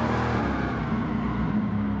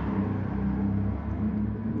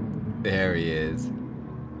 There he is.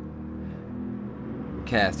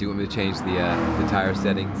 Cass, do you want me to change the tire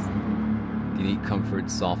settings? Do you need comfort,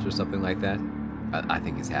 soft, or something like that? I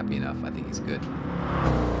think he's happy enough. I think he's good.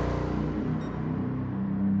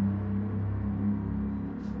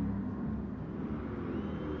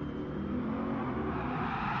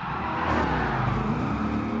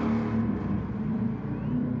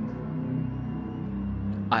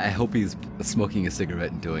 I hope he's smoking a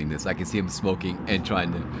cigarette and doing this. I can see him smoking and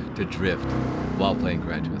trying to drift while playing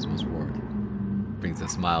Gran Turismo Sport. Brings a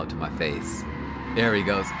smile to my face. There he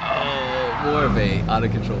goes. Oh, more of a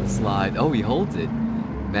out-of-control slide. Oh, he holds it.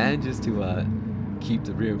 Manages to keep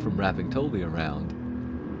the rear from wrapping totally around.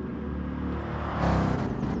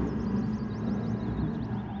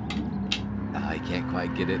 Ah, he can't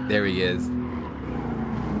quite get it. There he is.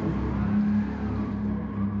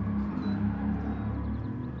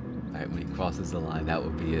 Alright, when he crosses the line, that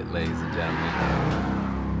will be it, ladies and gentlemen.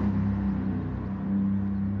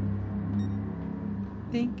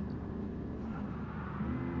 Think.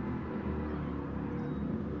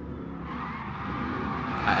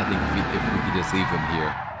 I think if we could just leave him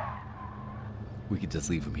here, we could just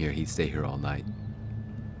leave him here. He'd stay here all night.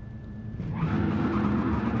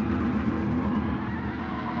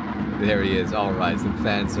 There he is. All right, some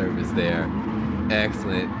fan service there.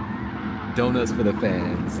 Excellent. Donuts for the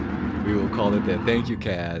fans. We will call it that. Thank you,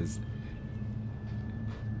 Kaz.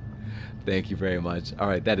 Thank you very much. All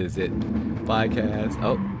right, that is it. Bye, Kaz.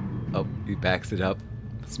 Oh, he backs it up.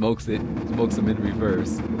 Smokes it. Smokes him in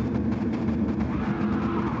reverse.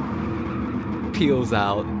 Peels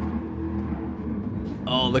out.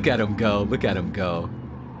 Oh, look at him go. Look at him go.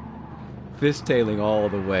 Fishtailing all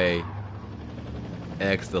the way.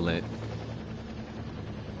 Excellent.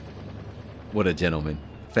 What a gentleman.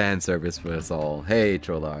 Fan service for us all. Hey,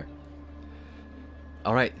 Trollar.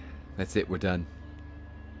 All right, that's it. We're done.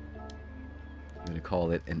 I'm going to call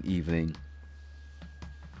it an evening.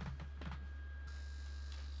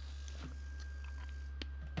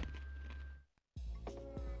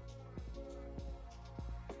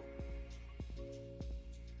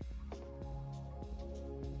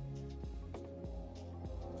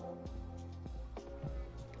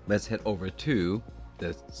 Let's head over to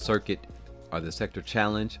the circuit or the sector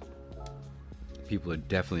challenge. People are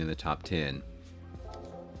definitely in the top 10.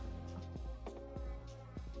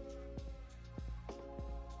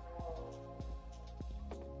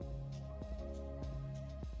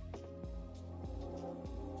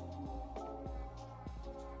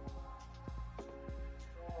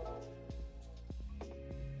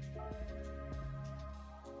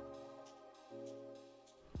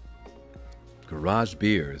 Garage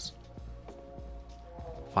Beers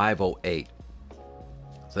 508.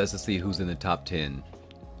 So let's just see who's in the top 10.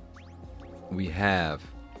 We have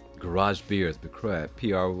Garage Beers,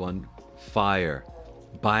 PR1 Fire,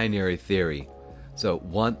 Binary Theory. So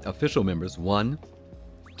one official members, 1,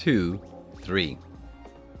 2, 3.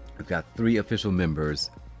 We've got 3 official members.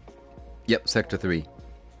 Yep, Sector 3.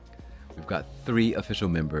 We've got 3 official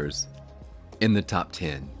members in the top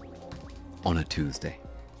 10 on a Tuesday.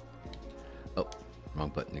 Oh, wrong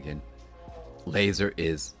button again. Laser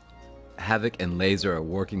is... Havoc and Laser are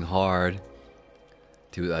working hard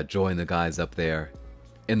to join the guys up there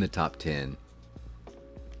in the top 10.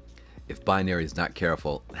 If Binary is not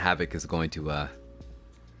careful, Havoc is going to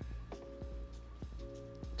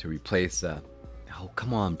replace... oh,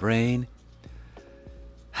 come on, Brain.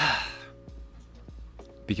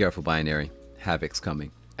 Be careful, Binary. Havoc's coming,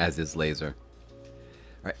 as is Laser.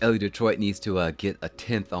 Alright, Ellie Detroit needs to get a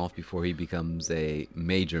 10th off before he becomes a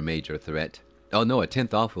major threat. Oh no, a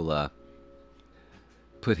 10th off will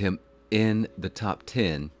put him in the top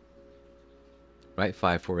 10. Right,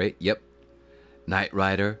 548, yep. Knight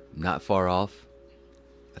Rider, not far off.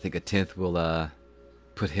 I think a 10th will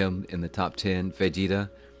put him in the top 10. Vegeta.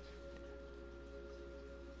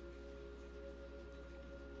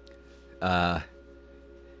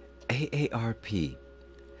 AARP.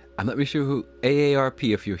 I'm not really sure who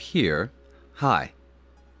AARP, if you're here. Hi.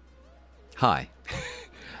 Hi.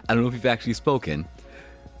 I don't know if you've actually spoken.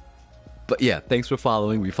 But yeah, thanks for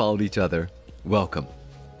following. We followed each other. Welcome.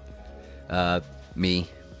 Me.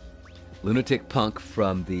 Lunatic Punk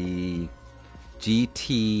from the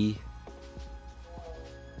GTS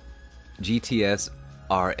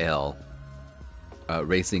RL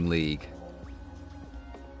Racing League.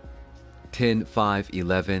 10, 5,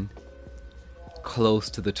 11. Close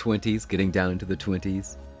to the 20s, getting down into the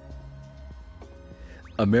 20s.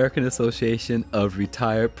 American Association of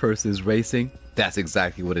Retired Persons Racing. That's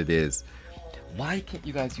exactly what it is. Why can't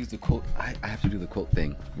you guys use the quote? I have to do the quote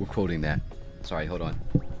thing. We're quoting that. Sorry, hold on.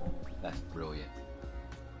 That's brilliant.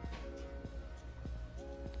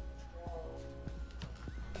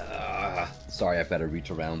 Sorry, I've got to reach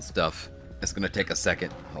around stuff. It's going to take a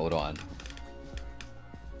second. Hold on.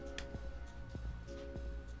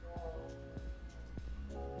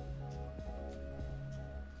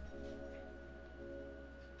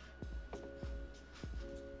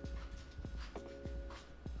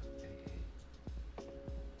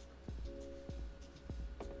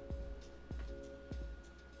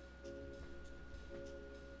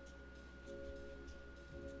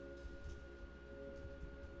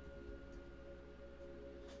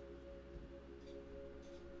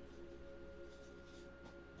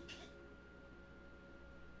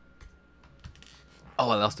 Oh,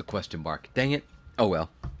 I lost the question mark. Dang it. Oh well.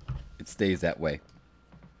 It stays that way.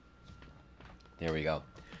 There we go. All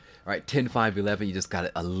right, 10, 5, 11. You just got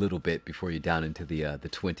it a little bit before you're down into the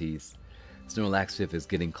 20s. Snow Laxative is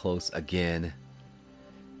getting close again.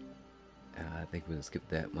 I think we're going to skip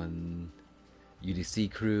that one.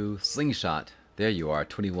 UDC Crew. Slingshot. There you are.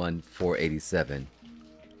 21, 487.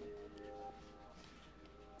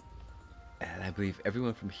 And I believe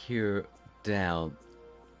everyone from here down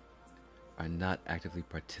are not actively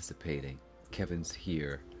participating. Kevin's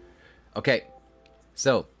here. Okay,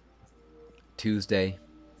 so Tuesday,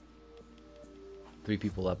 3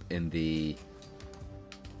 people up in the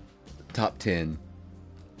top 10.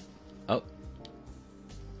 Oh,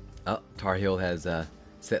 Tar Heel has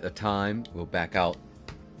set a time. We'll back out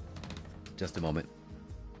just a moment.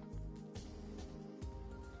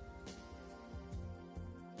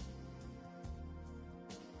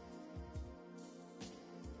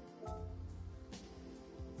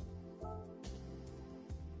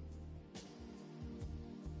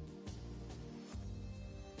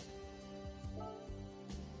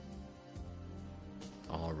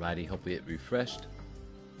 Alrighty, hopefully it refreshed.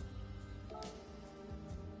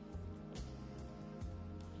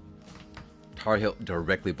 Tar Heel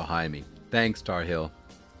directly behind me. Thanks, Tar Heel.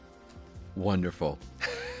 Wonderful.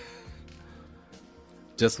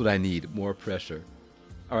 Just what I need, more pressure.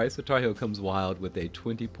 Alright, so Tar Heel comes wild with a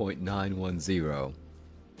 20.910.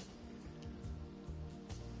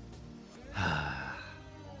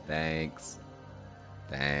 Thanks.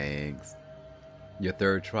 Thanks. Your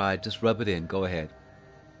third try, just rub it in. Go ahead.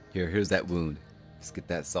 Here's that wound. Just get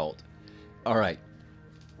that salt. Alright.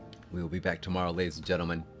 We will be back tomorrow, ladies and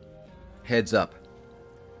gentlemen. Heads up.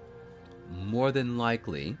 More than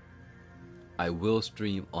likely, I will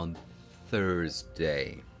stream on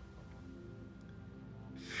Thursday.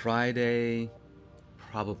 Friday,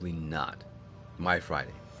 probably not. My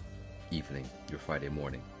Friday evening, your Friday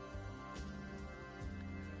morning.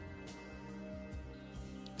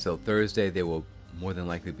 So Thursday, there will more than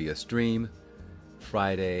likely be a stream.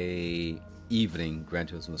 Friday evening, Gran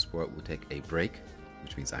Turismo Sport will take a break,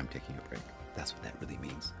 which means I'm taking a break. That's what that really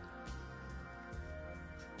means.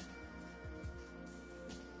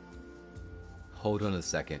 Hold on a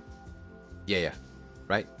second. Yeah.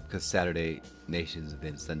 Right? Because Saturday Nations and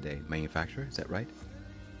then Sunday Manufacturer. Is that right?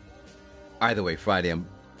 Either way, Friday I'm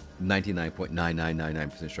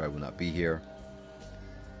 99.9999% sure I will not be here.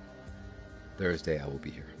 Thursday I will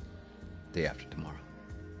be here. Day after tomorrow.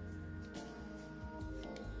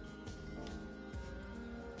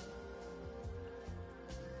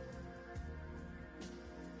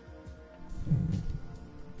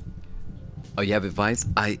 Oh, you have advice?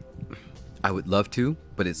 I would love to,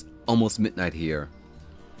 but it's almost midnight here.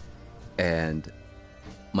 And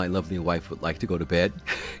my lovely wife would like to go to bed.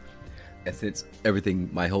 And since everything,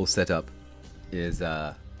 my whole setup is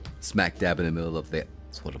smack dab in the middle of the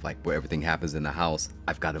sort of like where everything happens in the house,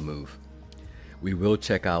 I've got to move. We will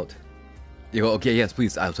check out. You know, okay, yes,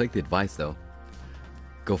 please. I'll take the advice though.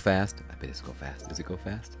 Go fast. I bet it's go fast. Is it go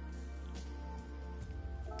fast?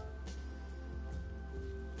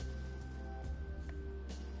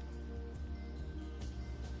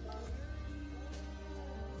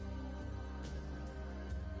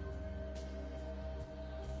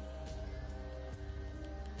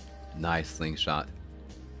 Nice slingshot.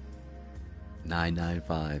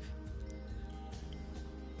 995.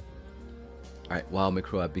 Alright, while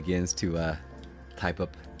McCroy begins to type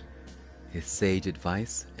up his sage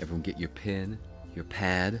advice, everyone get your pen, your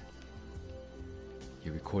pad,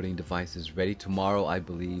 your recording devices ready. Tomorrow, I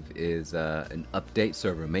believe, is an update,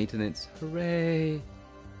 server maintenance. Hooray!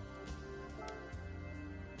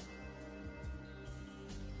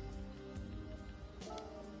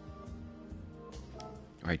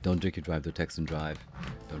 Alright, don't drink or drive, don't text and drive.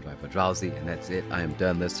 Don't drive or drowsy, and that's it. I am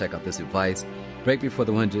done. Let's check out this advice. Brake before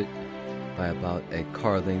the 100 by about a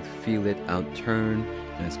car length. Feel it out, turn,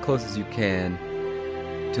 and as close as you can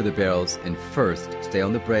to the barrels. And first, stay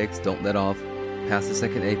on the brakes, don't let off. Past the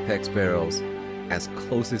second apex barrels, as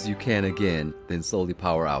close as you can again, then slowly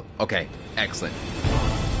power out. Okay, excellent.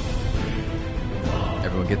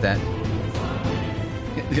 Everyone get that?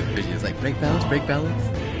 It's like brake balance, brake balance.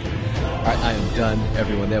 Alright, I am done,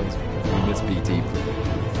 everyone. That was Miss BT.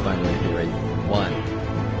 Finally here a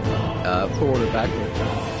 1. Forward or backward.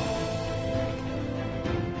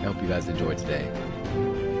 I hope you guys enjoyed today.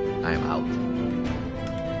 I am out.